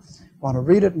 64. I want to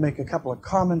read it and make a couple of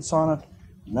comments on it.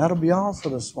 And that'll be all for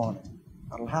this morning.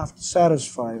 That'll have to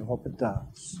satisfy you. I hope it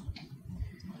does.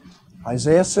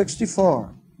 Isaiah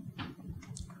 64.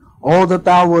 "Oh, that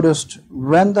thou wouldest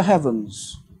rend the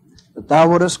heavens, that thou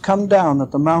wouldest come down,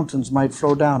 that the mountains might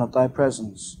flow down at thy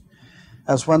presence.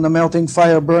 As when the melting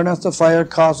fire burneth, the fire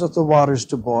causeth the waters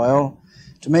to boil,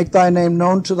 to make thy name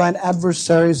known to thine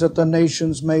adversaries, that the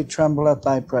nations may tremble at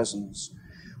thy presence.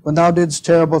 When thou didst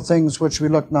terrible things which we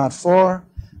looked not for,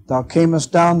 thou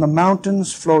camest down, the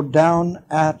mountains flowed down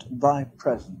at thy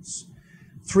presence."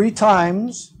 3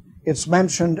 times it's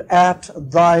mentioned, "at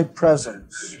thy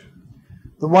presence."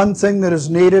 The one thing that is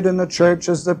needed in the church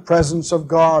is the presence of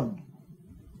God.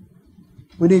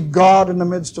 We need God in the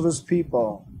midst of His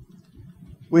people.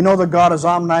 We know that God is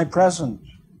omnipresent,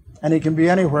 and He can be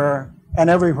anywhere and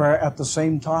everywhere at the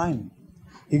same time.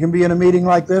 He can be in a meeting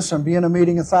like this and be in a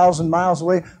meeting 1,000 miles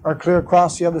away or clear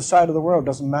across the other side of the world.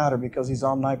 Doesn't matter, because He's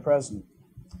omnipresent.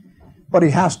 But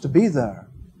He has to be there.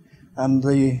 And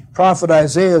the prophet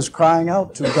Isaiah is crying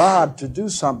out to God to do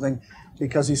something,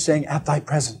 because he's saying, "at thy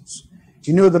presence."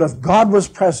 He knew that if God was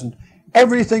present,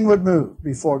 everything would move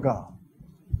before God.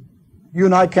 You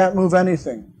and I can't move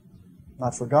anything,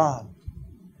 not for God.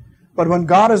 But when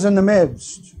God is in the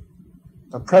midst,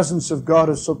 the presence of God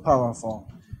is so powerful,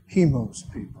 He moves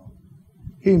people.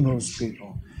 He moves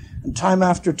people. And time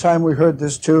after time we heard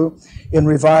this too in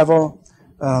revival,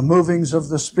 movings of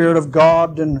the Spirit of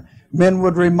God, and men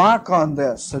would remark on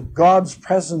this, that God's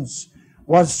presence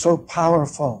was so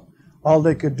powerful, all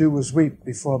they could do was weep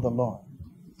before the Lord.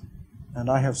 And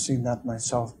I have seen that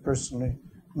myself personally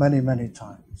many, many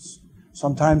times.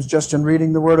 Sometimes just in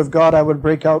reading the Word of God, I would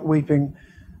break out weeping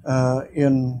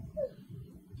in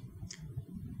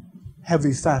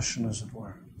heavy fashion, as it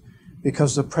were,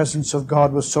 because the presence of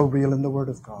God was so real in the Word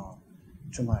of God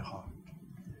to my heart.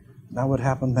 And that would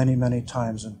happen many, many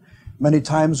times. And many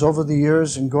times over the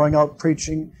years, in going out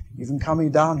preaching, even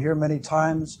coming down here many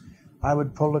times, I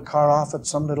would pull the car off at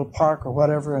some little park or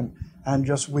whatever and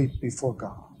just weep before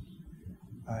God.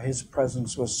 His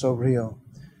presence was so real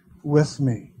with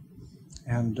me.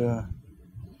 And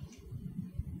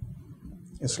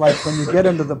it's like when you get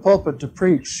into the pulpit to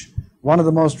preach, one of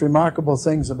the most remarkable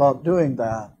things about doing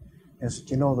that is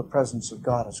that you know the presence of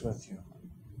God is with you.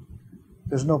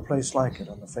 There's no place like it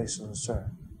on the face of this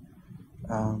earth.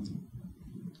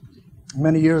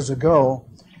 Many years ago,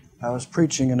 I was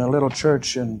preaching in a little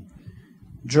church in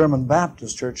German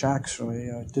Baptist church, actually.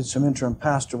 I did some interim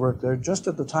pastor work there just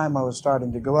at the time I was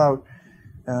starting to go out.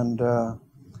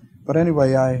 But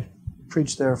anyway, I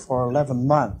preached there for 11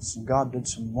 months, and God did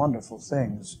some wonderful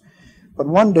things. But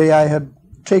one day I had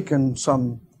taken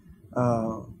some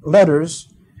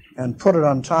letters and put it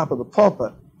on top of the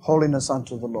pulpit, Holiness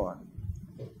unto the Lord.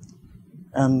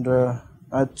 And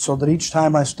so that each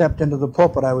time I stepped into the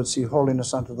pulpit, I would see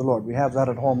Holiness unto the Lord. We have that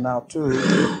at home now, too.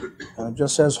 And it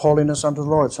just says Holiness unto the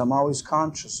Lord, so I'm always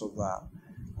conscious of that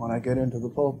when I get into the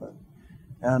pulpit.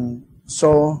 And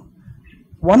so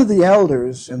one of the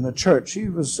elders in the church, he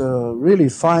was a really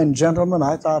fine gentleman.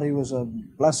 I thought he was a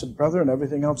blessed brother and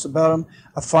everything else about him,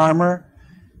 a farmer.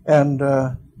 And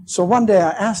so one day I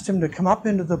asked him to come up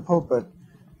into the pulpit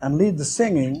and lead the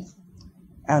singing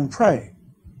and pray.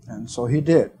 And so he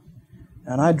did.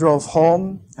 And I drove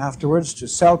home afterwards to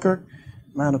Selkirk,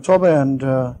 Manitoba, and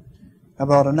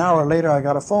about an hour later I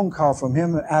got a phone call from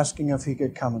him asking if he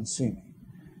could come and see me.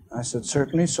 I said,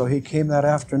 certainly. So he came that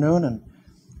afternoon, and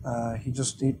he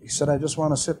said, I just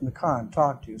want to sit in the car and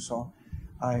talk to you. So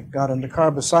I got in the car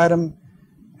beside him,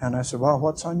 and I said, well,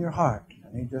 what's on your heart?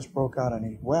 And he just broke out, and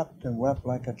he wept and wept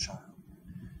like a child.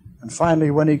 And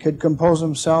finally, when he could compose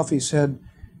himself, he said,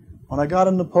 when I got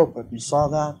in the pulpit and saw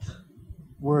that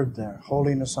word there,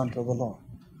 Holiness unto the Lord,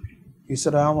 he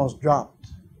said, I almost dropped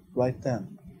right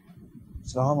then. He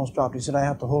said, I almost dropped. He said, I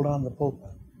had to hold on to the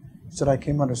pulpit. He said, I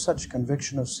came under such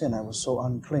conviction of sin. I was so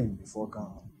unclean before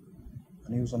God.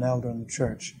 And he was an elder in the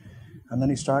church. And then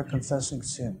he started confessing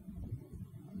sin.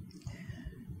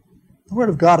 The Word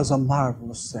of God is a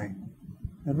marvelous thing.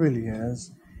 It really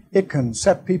is. It can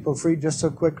set people free just so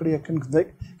quickly. It can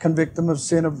convict them of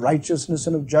sin, of righteousness,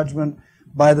 and of judgment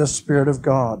by the Spirit of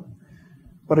God.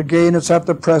 But again, it's at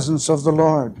the presence of the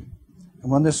Lord. And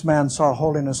when this man saw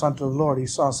holiness unto the Lord, he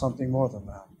saw something more than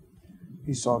that.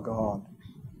 He saw God.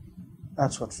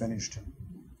 That's what finished him.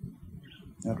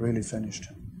 That really finished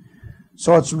him.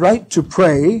 So it's right to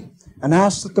pray and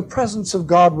ask that the presence of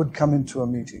God would come into a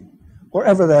meeting,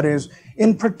 wherever that is.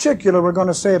 In particular, we're going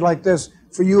to say it like this,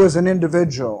 for you as an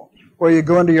individual, where you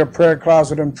go into your prayer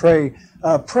closet and pray,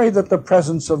 pray that the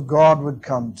presence of God would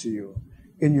come to you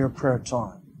in your prayer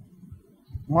time.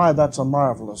 Why, that's a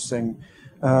marvelous thing.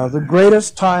 The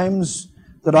greatest times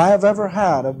that I have ever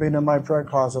had have been in my prayer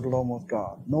closet alone with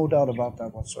God. No doubt about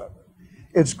that whatsoever.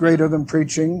 It's greater than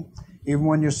preaching. Even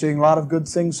when you're seeing a lot of good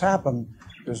things happen,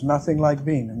 there's nothing like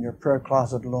being in your prayer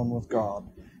closet alone with God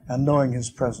and knowing His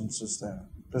presence is there.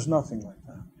 There's nothing like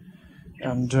that.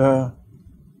 And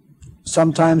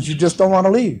sometimes you just don't want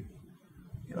to leave.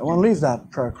 You don't want to leave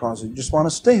that prayer closet. You just want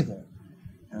to stay there.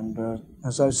 And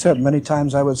as I said, many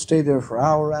times I would stay there for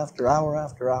hour after hour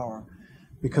after hour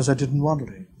because I didn't want to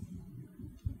leave.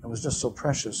 It was just so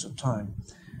precious of time.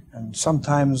 And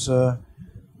sometimes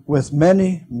with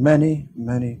many, many,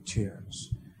 many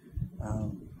tears.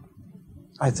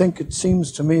 I think it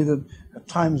seems to me that at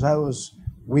times I was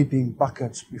weeping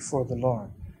buckets before the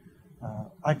Lord.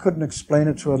 I couldn't explain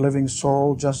it to a living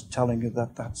soul, just telling you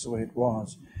that that's the way it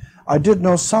was. I did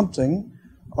know something,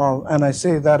 and I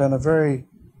say that in a very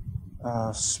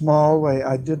small way.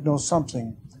 I did know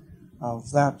something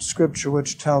of that scripture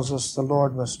which tells us the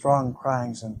Lord was strong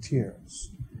cryings and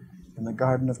tears in the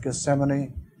Garden of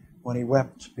Gethsemane when He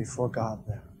wept before God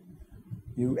there.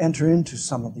 You enter into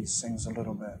some of these things a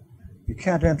little bit. You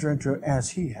can't enter into it as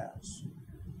He has,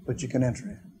 but you can enter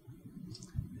in.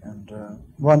 And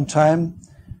one time,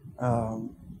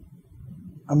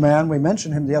 a man, we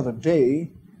mentioned him the other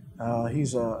day, he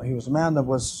was a man that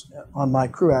was on my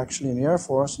crew actually in the Air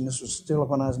Force, and this was still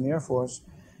when I was in the Air Force,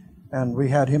 and we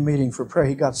had him meeting for prayer.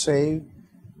 He got saved,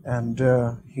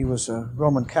 and he was a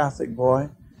Roman Catholic boy.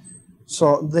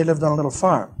 So they lived on a little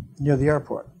farm near the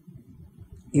airport.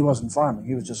 He wasn't farming,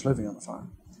 he was just living on the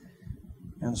farm.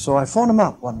 And so I phoned him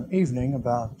up one evening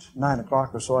about 9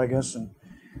 o'clock or so, I guess, and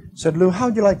said, Lou,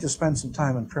 how'd you like to spend some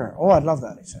time in prayer? Oh, I'd love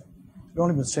that, he said. He'd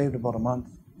only been saved about a month.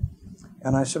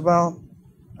 And I said, well,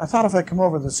 I thought if I come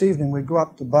over this evening, we'd go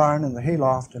up to the barn in the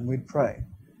hayloft and we'd pray.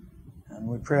 And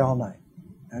we'd pray all night.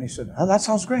 And he said, oh, that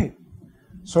sounds great.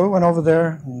 So we went over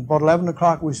there, and about 11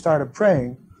 o'clock we started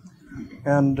praying.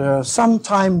 And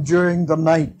sometime during the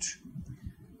night,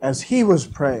 as he was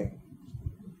praying,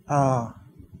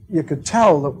 you could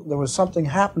tell that there was something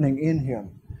happening in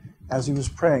him as he was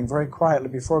praying very quietly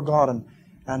before God.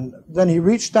 And then he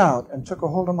reached out and took a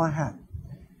hold of my hand.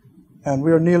 And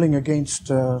we were kneeling against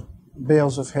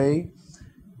bales of hay.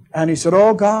 And he said,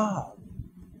 oh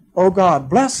God,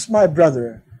 bless my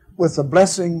brother with the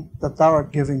blessing that thou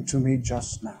art giving to me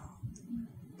just now.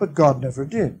 But God never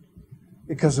did,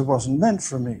 because it wasn't meant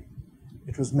for me.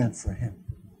 It was meant for him.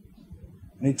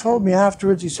 And he told me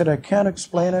afterwards, he said, I can't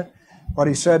explain it, but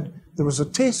he said, there was a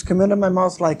taste come into my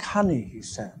mouth like honey, he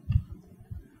said.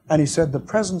 And he said the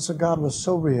presence of God was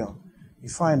so real, he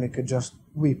finally could just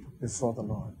weep before the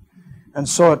Lord. And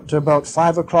so at about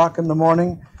 5 o'clock in the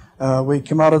morning, we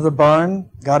came out of the barn,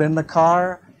 got in the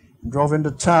car, and drove into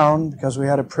town because we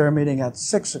had a prayer meeting at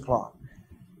 6 o'clock.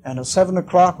 And at 7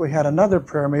 o'clock, we had another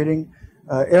prayer meeting.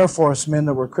 Air Force men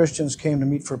that were Christians came to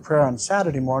meet for prayer on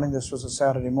Saturday morning. This was a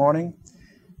Saturday morning.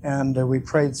 And we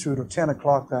prayed through to 10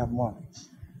 o'clock that morning.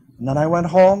 And then I went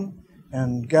home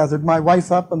and gathered my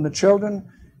wife up and the children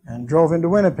and drove into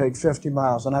Winnipeg 50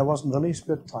 miles. And I wasn't the least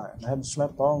bit tired. I hadn't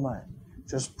slept all night.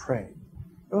 Just prayed.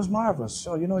 It was marvelous.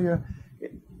 So, you know,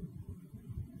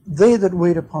 they that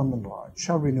wait upon the Lord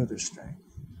shall renew their strength.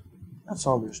 That's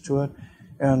all there's to it.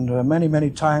 And many, many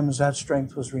times that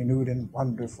strength was renewed in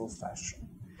wonderful fashion.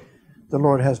 The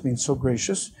Lord has been so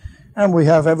gracious. And we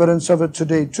have evidence of it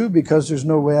today too, because there's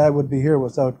no way I would be here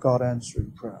without God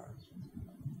answering prayer.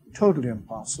 Totally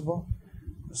impossible.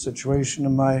 The situation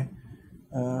in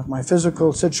my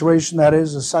physical situation, that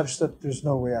is such that there's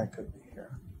no way I could be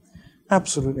here.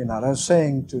 Absolutely not. I was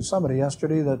saying to somebody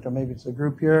yesterday, that, or maybe to the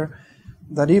group here,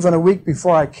 that even a week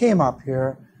before I came up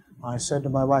here, I said to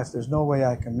my wife, there's no way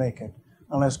I can make it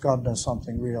unless God does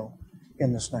something real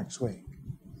in this next week.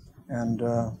 And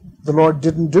the Lord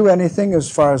didn't do anything as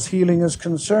far as healing is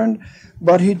concerned,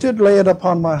 but he did lay it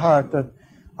upon my heart that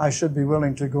I should be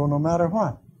willing to go no matter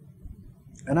what.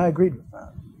 And I agreed with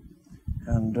that.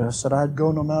 And said I'd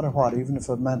go no matter what, even if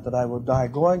it meant that I would die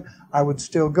going, I would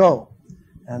still go.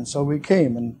 And so we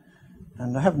came,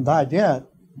 and I haven't died yet,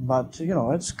 but, you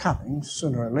know, it's coming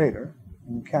sooner or later.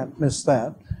 You can't miss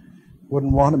that.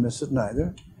 Wouldn't want to miss it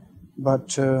neither.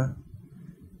 But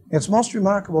it's most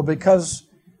remarkable because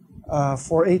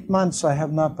for 8 months I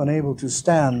have not been able to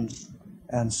stand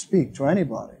and speak to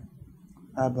anybody.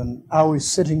 I've been always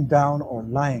sitting down or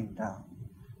lying down.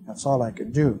 That's all I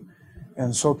could do.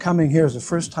 And so coming here is the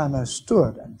first time I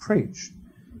stood and preached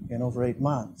in over 8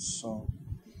 months. So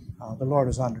the Lord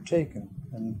has undertaken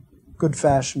in good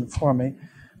fashion for me.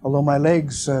 Although my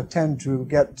legs tend to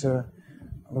get a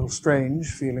little strange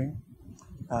feeling,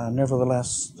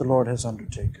 nevertheless, the Lord has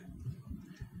undertaken.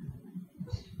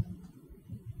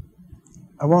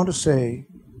 I want to say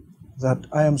that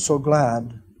I am so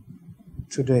glad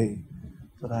today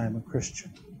that I am a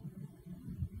Christian.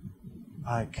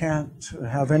 I can't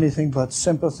have anything but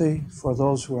sympathy for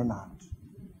those who are not.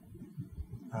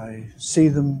 I see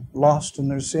them lost in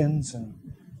their sins, and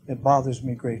it bothers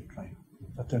me greatly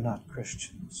that they're not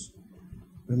Christians.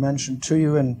 We mentioned to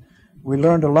you, and we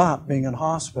learned a lot being in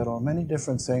hospital, many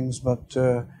different things, but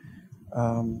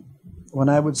when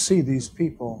I would see these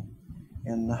people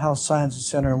in the Health Sciences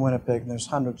Center in Winnipeg, and there's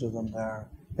hundreds of them there,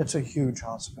 it's a huge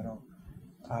hospital,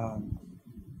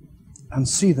 and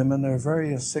see them in their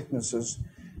various sicknesses,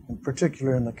 in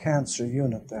particular in the cancer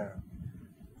unit there.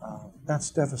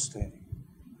 That's devastating.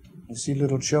 You see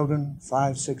little children,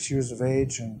 5, 6 years of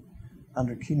age, and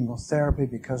under chemotherapy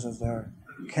because of their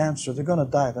cancer. They're going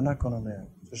to die. They're not going to live.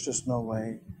 There's just no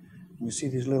way. And you see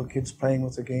these little kids playing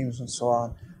with the games and so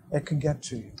on. It can get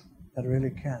to you. It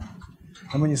really can.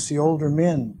 And when you see older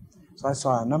men, so I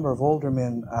saw a number of older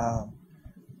men,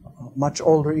 much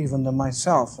older even than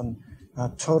myself, and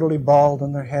totally bald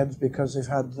in their heads because they've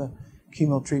had the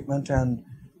chemo treatment,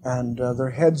 and their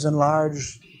heads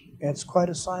enlarged. It's quite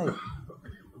a sight.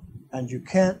 And you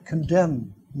can't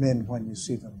condemn men when you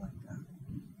see them like that.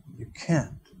 You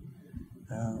can't.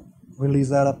 We leave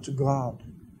that up to God.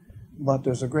 But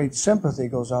there's a great sympathy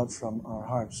goes out from our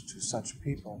hearts to such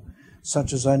people,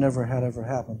 such as I never had ever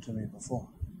happened to me before.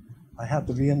 I had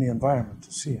to be in the environment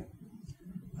to see it.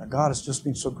 God has just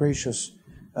been so gracious.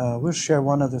 We'll share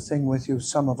one other thing with you.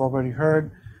 Some have already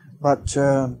heard. But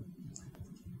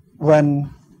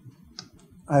when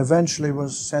I eventually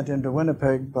was sent into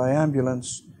Winnipeg by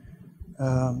ambulance,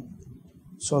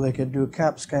 so they could do a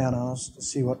CAT scan on us to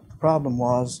see what the problem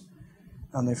was,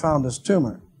 and they found this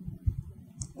tumor.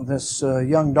 This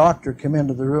young doctor came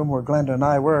into the room where Glenda and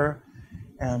I were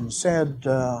and said,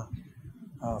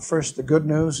 first, the good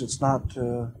news, it's not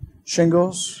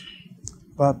shingles,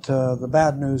 but the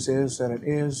bad news is that it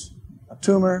is a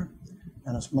tumor,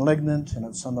 and it's malignant, and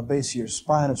it's on the base of your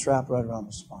spine. It's wrapped right around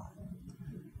the spine.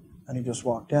 And he just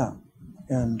walked out.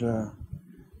 And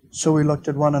so we looked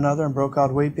at one another and broke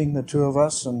out weeping, the two of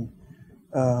us. And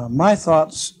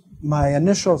my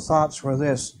initial thoughts were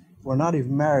this: we're not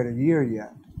even married a year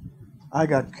yet. I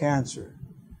got cancer,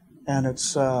 and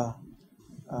it's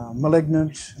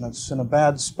malignant, and it's in a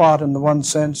bad spot in the one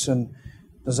sense, and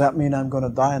does that mean I'm going to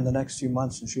die in the next few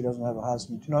months and she doesn't have a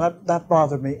husband? You know, that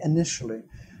bothered me initially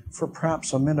for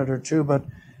perhaps a minute or two, but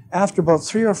after about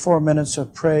 3 or 4 minutes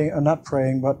of praying, or not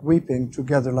praying, but weeping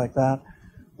together like that,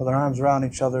 with our arms around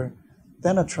each other,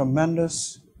 then a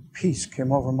tremendous peace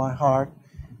came over my heart.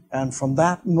 And from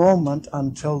that moment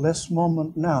until this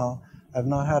moment now, I've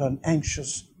not had an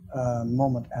anxious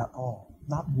moment at all.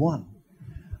 Not one.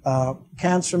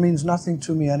 Cancer means nothing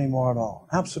to me anymore at all.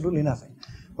 Absolutely nothing.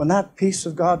 When that peace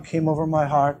of God came over my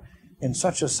heart in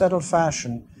such a settled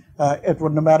fashion, it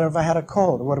wouldn't have mattered if I had a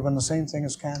cold. It would have been the same thing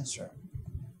as cancer.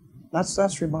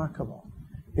 That's remarkable.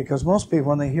 Because most people,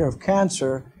 when they hear of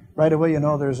cancer, right away, you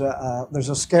know, there's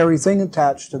a scary thing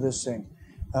attached to this thing.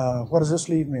 What does this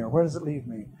leave me, or where does it leave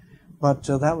me? But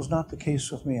that was not the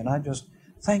case with me, and I just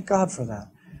thank God for that.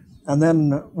 And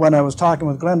then when I was talking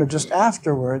with Glenda just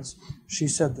afterwards, she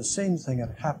said the same thing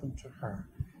had happened to her.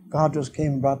 God just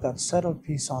came and brought that settled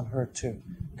peace on her too,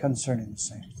 concerning the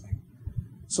same thing.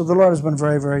 So the Lord has been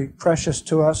very, very precious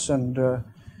to us, and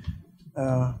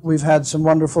we've had some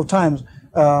wonderful times.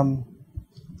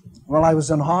 Well, I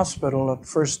was in hospital at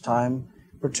first time,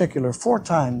 particular 4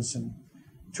 times in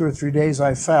 2 or 3 days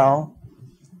I fell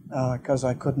because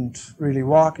I couldn't really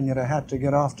walk, and yet I had to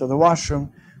get off to the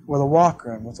washroom with a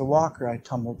walker, and with the walker I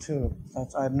tumbled too.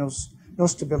 I had no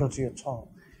stability at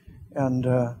all. And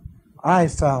I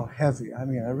fell heavy. I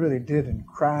mean, I really did, and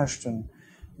crashed. And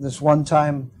this one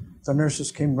time, the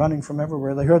nurses came running from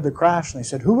everywhere. They heard the crash, and they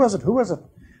said, "Who was it? Who was it?"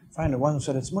 Finally, one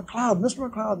said, "It's McLeod, Mr.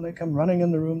 McLeod," and they come running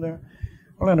in the room there.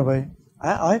 Well, anyway,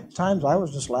 at times I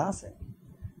was just laughing,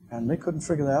 and they couldn't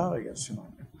figure that out, I guess, you know.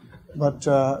 But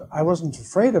I wasn't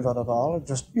afraid of it at all. It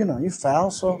just, you know, you fell,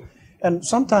 so, and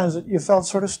sometimes you felt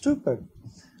sort of stupid.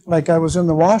 Like I was in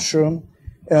the washroom,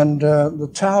 and the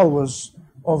towel was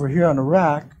over here on a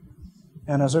rack,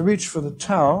 and as I reached for the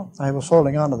towel, I was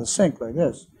holding onto the sink like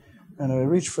this, and I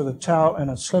reached for the towel, and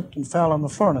it slipped and fell on the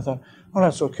floor, and I thought, oh,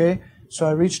 that's okay. So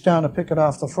I reached down to pick it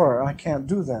off the floor. I can't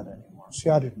do that anymore. See,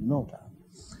 I didn't know that.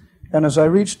 And as I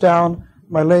reached down,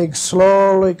 my legs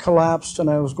slowly collapsed, and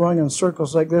I was going in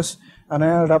circles like this, and I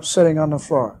ended up sitting on the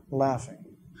floor, laughing,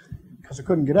 because I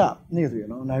couldn't get up, neither, you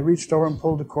know. And I reached over and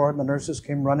pulled the cord, and the nurses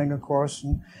came running, of course,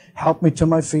 and helped me to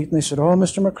my feet, and they said, "Oh,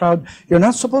 Mr. McLeod, you're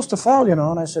not supposed to fall, you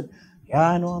know." And I said,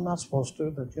 "Yeah, I know I'm not supposed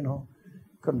to, but, you know,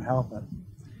 couldn't help it."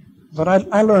 But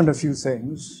I learned a few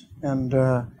things, and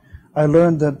I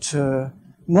learned that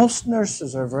most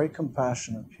nurses are very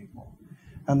compassionate people,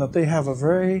 and that they have a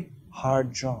very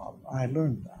hard job. I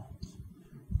learned that.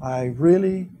 I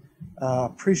really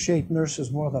appreciate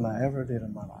nurses more than I ever did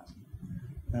in my life.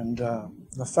 And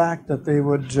the fact that they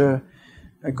would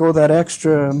go that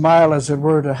extra mile, as it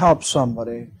were, to help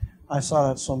somebody, I saw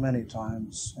that so many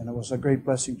times, and it was a great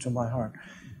blessing to my heart.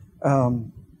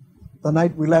 The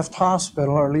night we left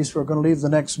hospital, or at least we were going to leave the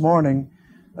next morning,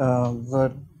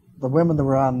 the women that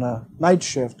were on night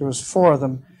shift, there was 4 of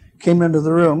them, came into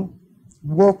the room,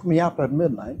 woke me up at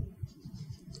midnight,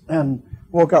 and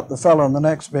woke up the fellow in the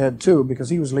next bed too, because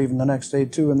he was leaving the next day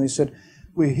too, and they said,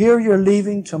 "We hear you're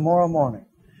leaving tomorrow morning."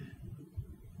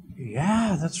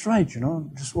 Yeah, that's right, you know,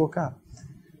 just woke up.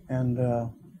 And,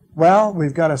 well,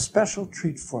 we've got a special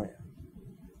treat for you.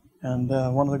 And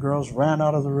one of the girls ran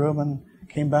out of the room and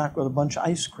came back with a bunch of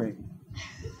ice cream.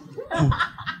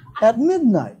 At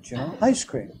midnight, you know, ice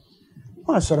cream.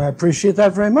 Well, I said, "I appreciate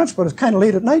that very much, but it's kind of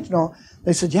late at night, you know."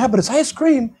 They said, "Yeah, but it's ice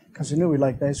cream," because they knew we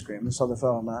liked ice cream, this other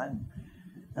fellow and I.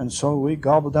 And so we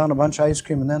gobbled down a bunch of ice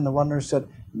cream, and then the one nurse said,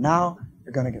 "Now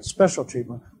you're going to get special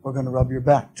treatment. We're going to rub your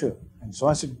back, too." And so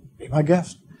I said, "Be my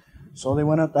guest." So they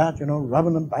went at that, you know,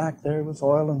 rubbing them back there with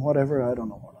oil and whatever, I don't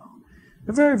know what else.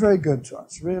 They're very, very good to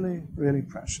us, really, really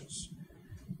precious.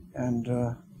 And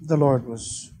the Lord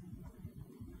was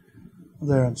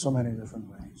there in so many different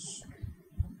ways.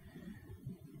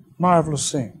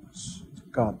 Marvelous things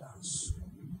God does.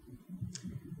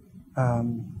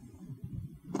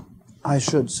 I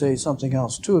should say something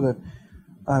else too, that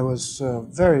I was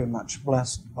very much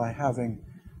blessed by having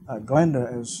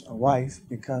Glenda as a wife,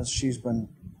 because she's been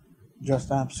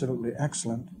just absolutely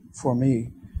excellent for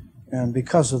me, and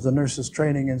because of the nurses'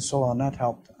 training and so on, that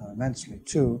helped immensely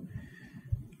too.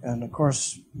 And of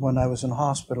course, when I was in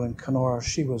hospital in Kenora,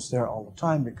 she was there all the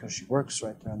time because she works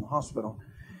right there in the hospital,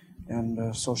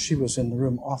 and so she was in the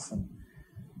room often.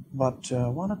 But I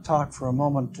want to talk for a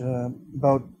moment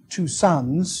about 2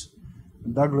 sons,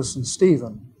 Douglas and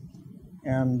Stephen.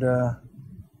 And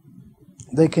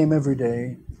they came every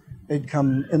day. They'd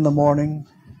come in the morning,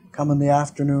 come in the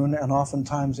afternoon, and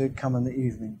oftentimes they'd come in the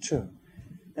evening too.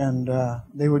 And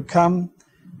they would come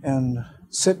and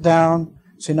sit down,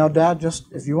 Say, now, Dad,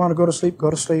 just if you want to go to sleep,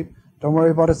 go to sleep. Don't worry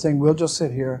about a thing. We'll just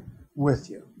sit here with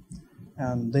you.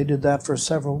 And they did that for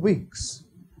several weeks.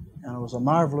 And it was a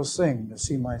marvelous thing to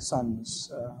see my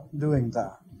sons doing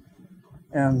that.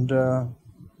 And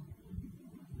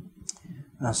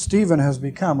Stephen has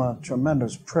become a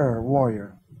tremendous prayer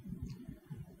warrior.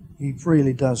 He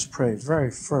really does pray,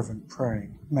 very fervent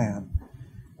praying man.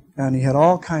 And he had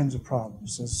all kinds of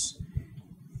problems.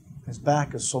 His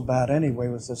back is so bad anyway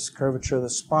with this curvature of the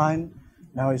spine.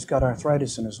 Now he's got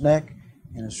arthritis in his neck,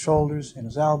 in his shoulders, in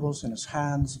his elbows, in his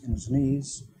hands, in his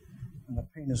knees. And the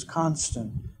pain is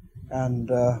constant. And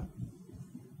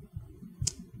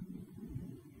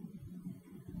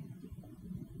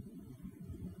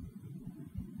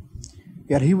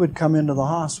yet he would come into the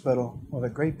hospital with a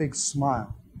great big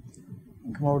smile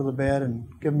and come over to the bed and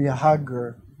give me a hug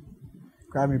or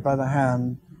grab me by the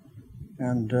hand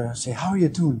and say, "How are you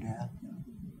doing, Dad?"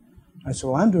 I said,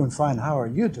 "Well, I'm doing fine. How are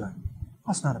you doing?"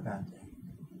 "Well, it's not a bad day."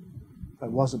 But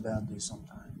it was a bad day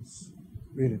sometimes.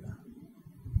 Really bad.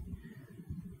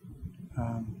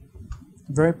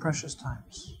 Very precious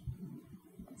times.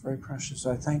 Very precious.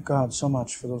 I thank God so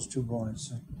much for those two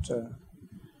boys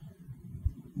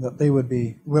that they would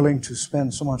be willing to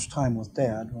spend so much time with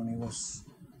Dad when he was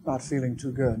not feeling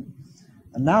too good.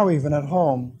 And now even at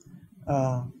home,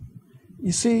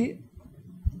 you see,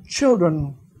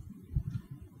 children,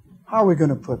 how are we going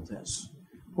to put this?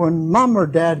 When Mom or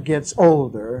Dad gets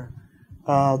older,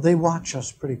 they watch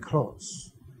us pretty close.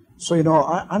 So, you know,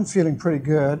 I'm feeling pretty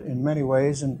good in many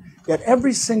ways, and yet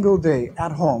every single day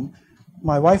at home,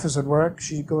 my wife is at work.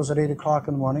 She goes at 8 o'clock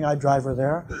in the morning. I drive her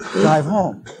there, drive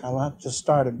home. Now, that just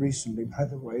started recently, by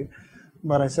the way.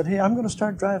 But I said, "Hey, I'm going to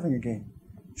start driving again."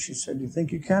 She said, "You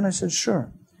think you can?" I said,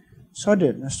 "Sure." So I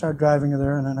did. And I started driving her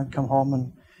there, and then I'd come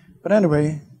home. But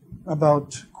anyway,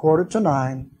 about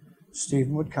 8:45,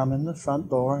 Stephen would come in the front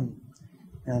door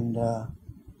and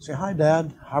say, "Hi,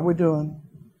 Dad. How are we doing?"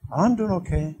 "I'm doing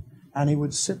okay." And he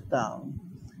would sit down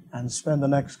and spend the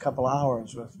next couple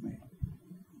hours with me.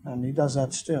 And he does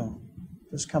that still.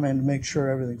 Just come in to make sure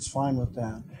everything's fine with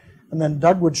Dad. And then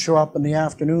Doug would show up in the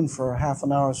afternoon for half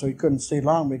an hour, so he couldn't stay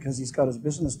long because he's got his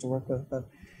business to work with. But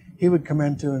he would come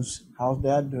in too and say, "How's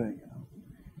Dad doing?"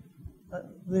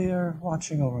 They are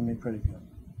watching over me pretty good.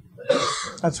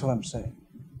 That's what I'm saying.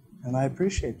 And I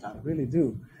appreciate that. I really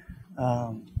do.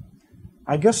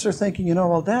 I guess they're thinking, you know,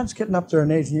 well, Dad's getting up there in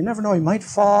age, and you never know, he might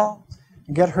fall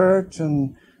and get hurt.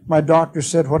 And my doctor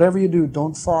said, whatever you do,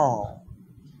 don't fall.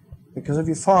 Because if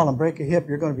you fall and break a hip,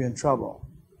 you're going to be in trouble.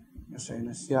 You're saying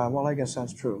this, yeah, well, I guess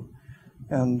that's true.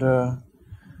 And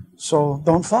so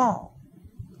don't fall.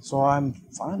 So I'm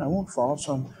fine, I won't fall.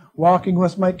 So I'm walking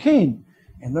with my cane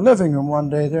in the living room one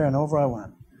day there, and over I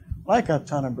went. Like a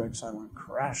ton of bricks, I went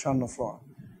crash on the floor.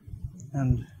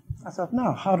 And I thought,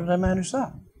 now, how did I manage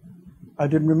that? I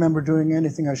didn't remember doing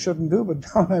anything I shouldn't do, but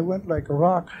down I went like a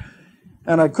rock.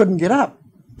 And I couldn't get up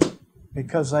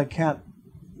because I can't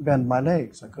bend my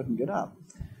legs. I couldn't get up.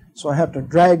 So I had to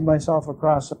drag myself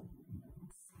across.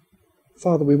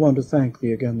 Father, we want to thank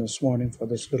Thee again this morning for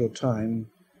this little time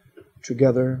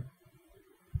together.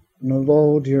 And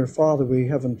although, dear Father, we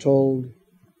haven't told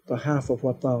the half of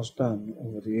what Thou hast done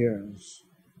over the years,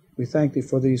 we thank Thee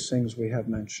for these things we have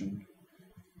mentioned.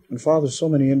 And Father, so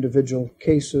many individual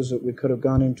cases that we could have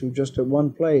gone into just at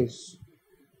one place,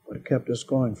 but it kept us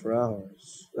going for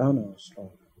hours. Thou knowest,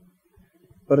 Lord.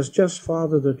 But it's just,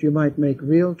 Father, that You might make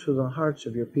real to the hearts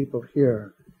of Your people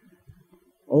here,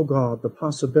 O God, the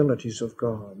possibilities of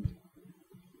God,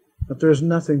 that there is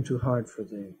nothing too hard for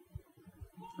Thee.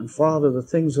 And Father, the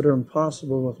things that are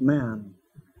impossible with man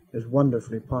is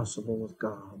wonderfully possible with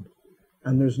God.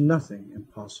 And there's nothing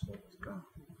impossible with God.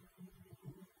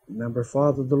 Remember,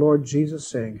 Father, the Lord Jesus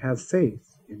saying, have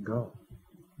faith in God.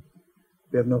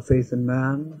 We have no faith in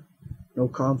man, no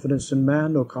confidence in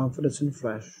man, no confidence in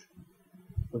flesh.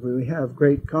 But we have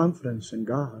great confidence in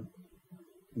God,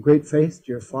 and great faith,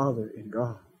 dear Father, in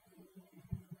God.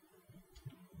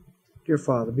 Dear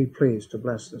Father, be pleased to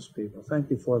bless this people. Thank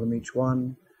Thee for them, each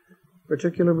one.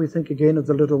 Particularly, we think again of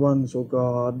the little ones, O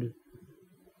God,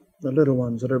 the little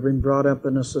ones that are being brought up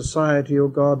in a society, O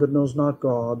God, that knows not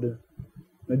God,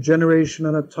 a generation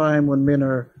and a time when men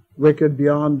are wicked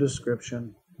beyond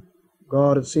description.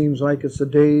 God, it seems like it's the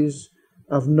days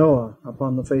of Noah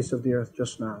upon the face of the earth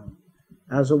just now.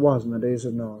 As it was in the days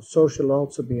of Noah, so shall it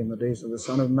also be in the days of the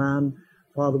Son of Man.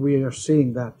 Father, we are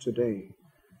seeing that today.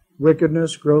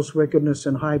 Wickedness, gross wickedness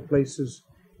in high places,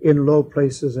 in low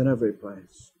places, in every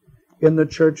place. In the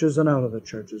churches and out of the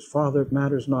churches. Father, it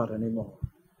matters not anymore.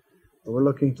 But we're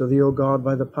looking to Thee, O God,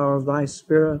 by the power of Thy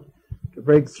Spirit, to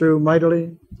break through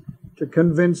mightily, to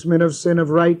convince men of sin, of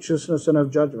righteousness, and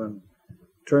of judgment.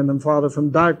 Turn them, Father,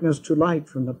 from darkness to light,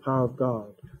 from the power of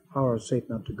God, power of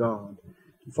Satan unto God.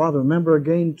 And Father, remember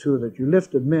again, too, that you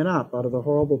lifted men up out of the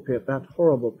horrible pit, that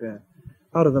horrible pit,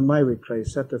 out of the miry clay,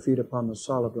 set their feet upon the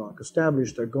solid rock,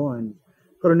 established their goings,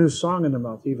 put a new song in their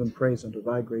mouth, even praise unto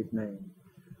thy great name.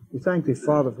 We thank thee,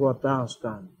 Father, for what thou hast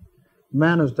done.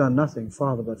 Man has done nothing,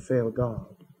 Father, but fail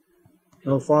God.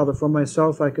 No, Father, for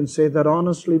myself I can say that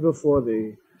honestly before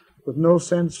thee, with no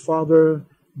sense, Father,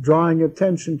 drawing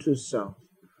attention to self.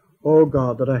 Oh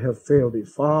God, that I have failed thee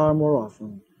far more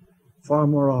often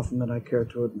than I care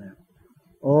to admit.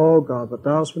 Oh God, but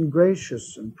thou hast been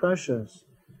gracious and precious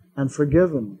and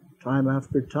forgiven time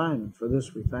after time, and for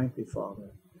this we thank thee, Father.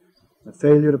 The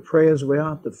failure to pray as we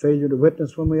ought, the failure to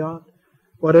witness when we ought,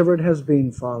 whatever it has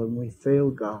been, Father, when we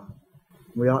failed God,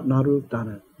 we ought not to have done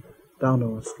it. Thou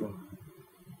knowest, Lord.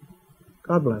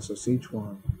 God bless us each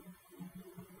one.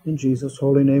 In Jesus'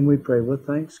 holy name we pray with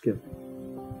thanksgiving.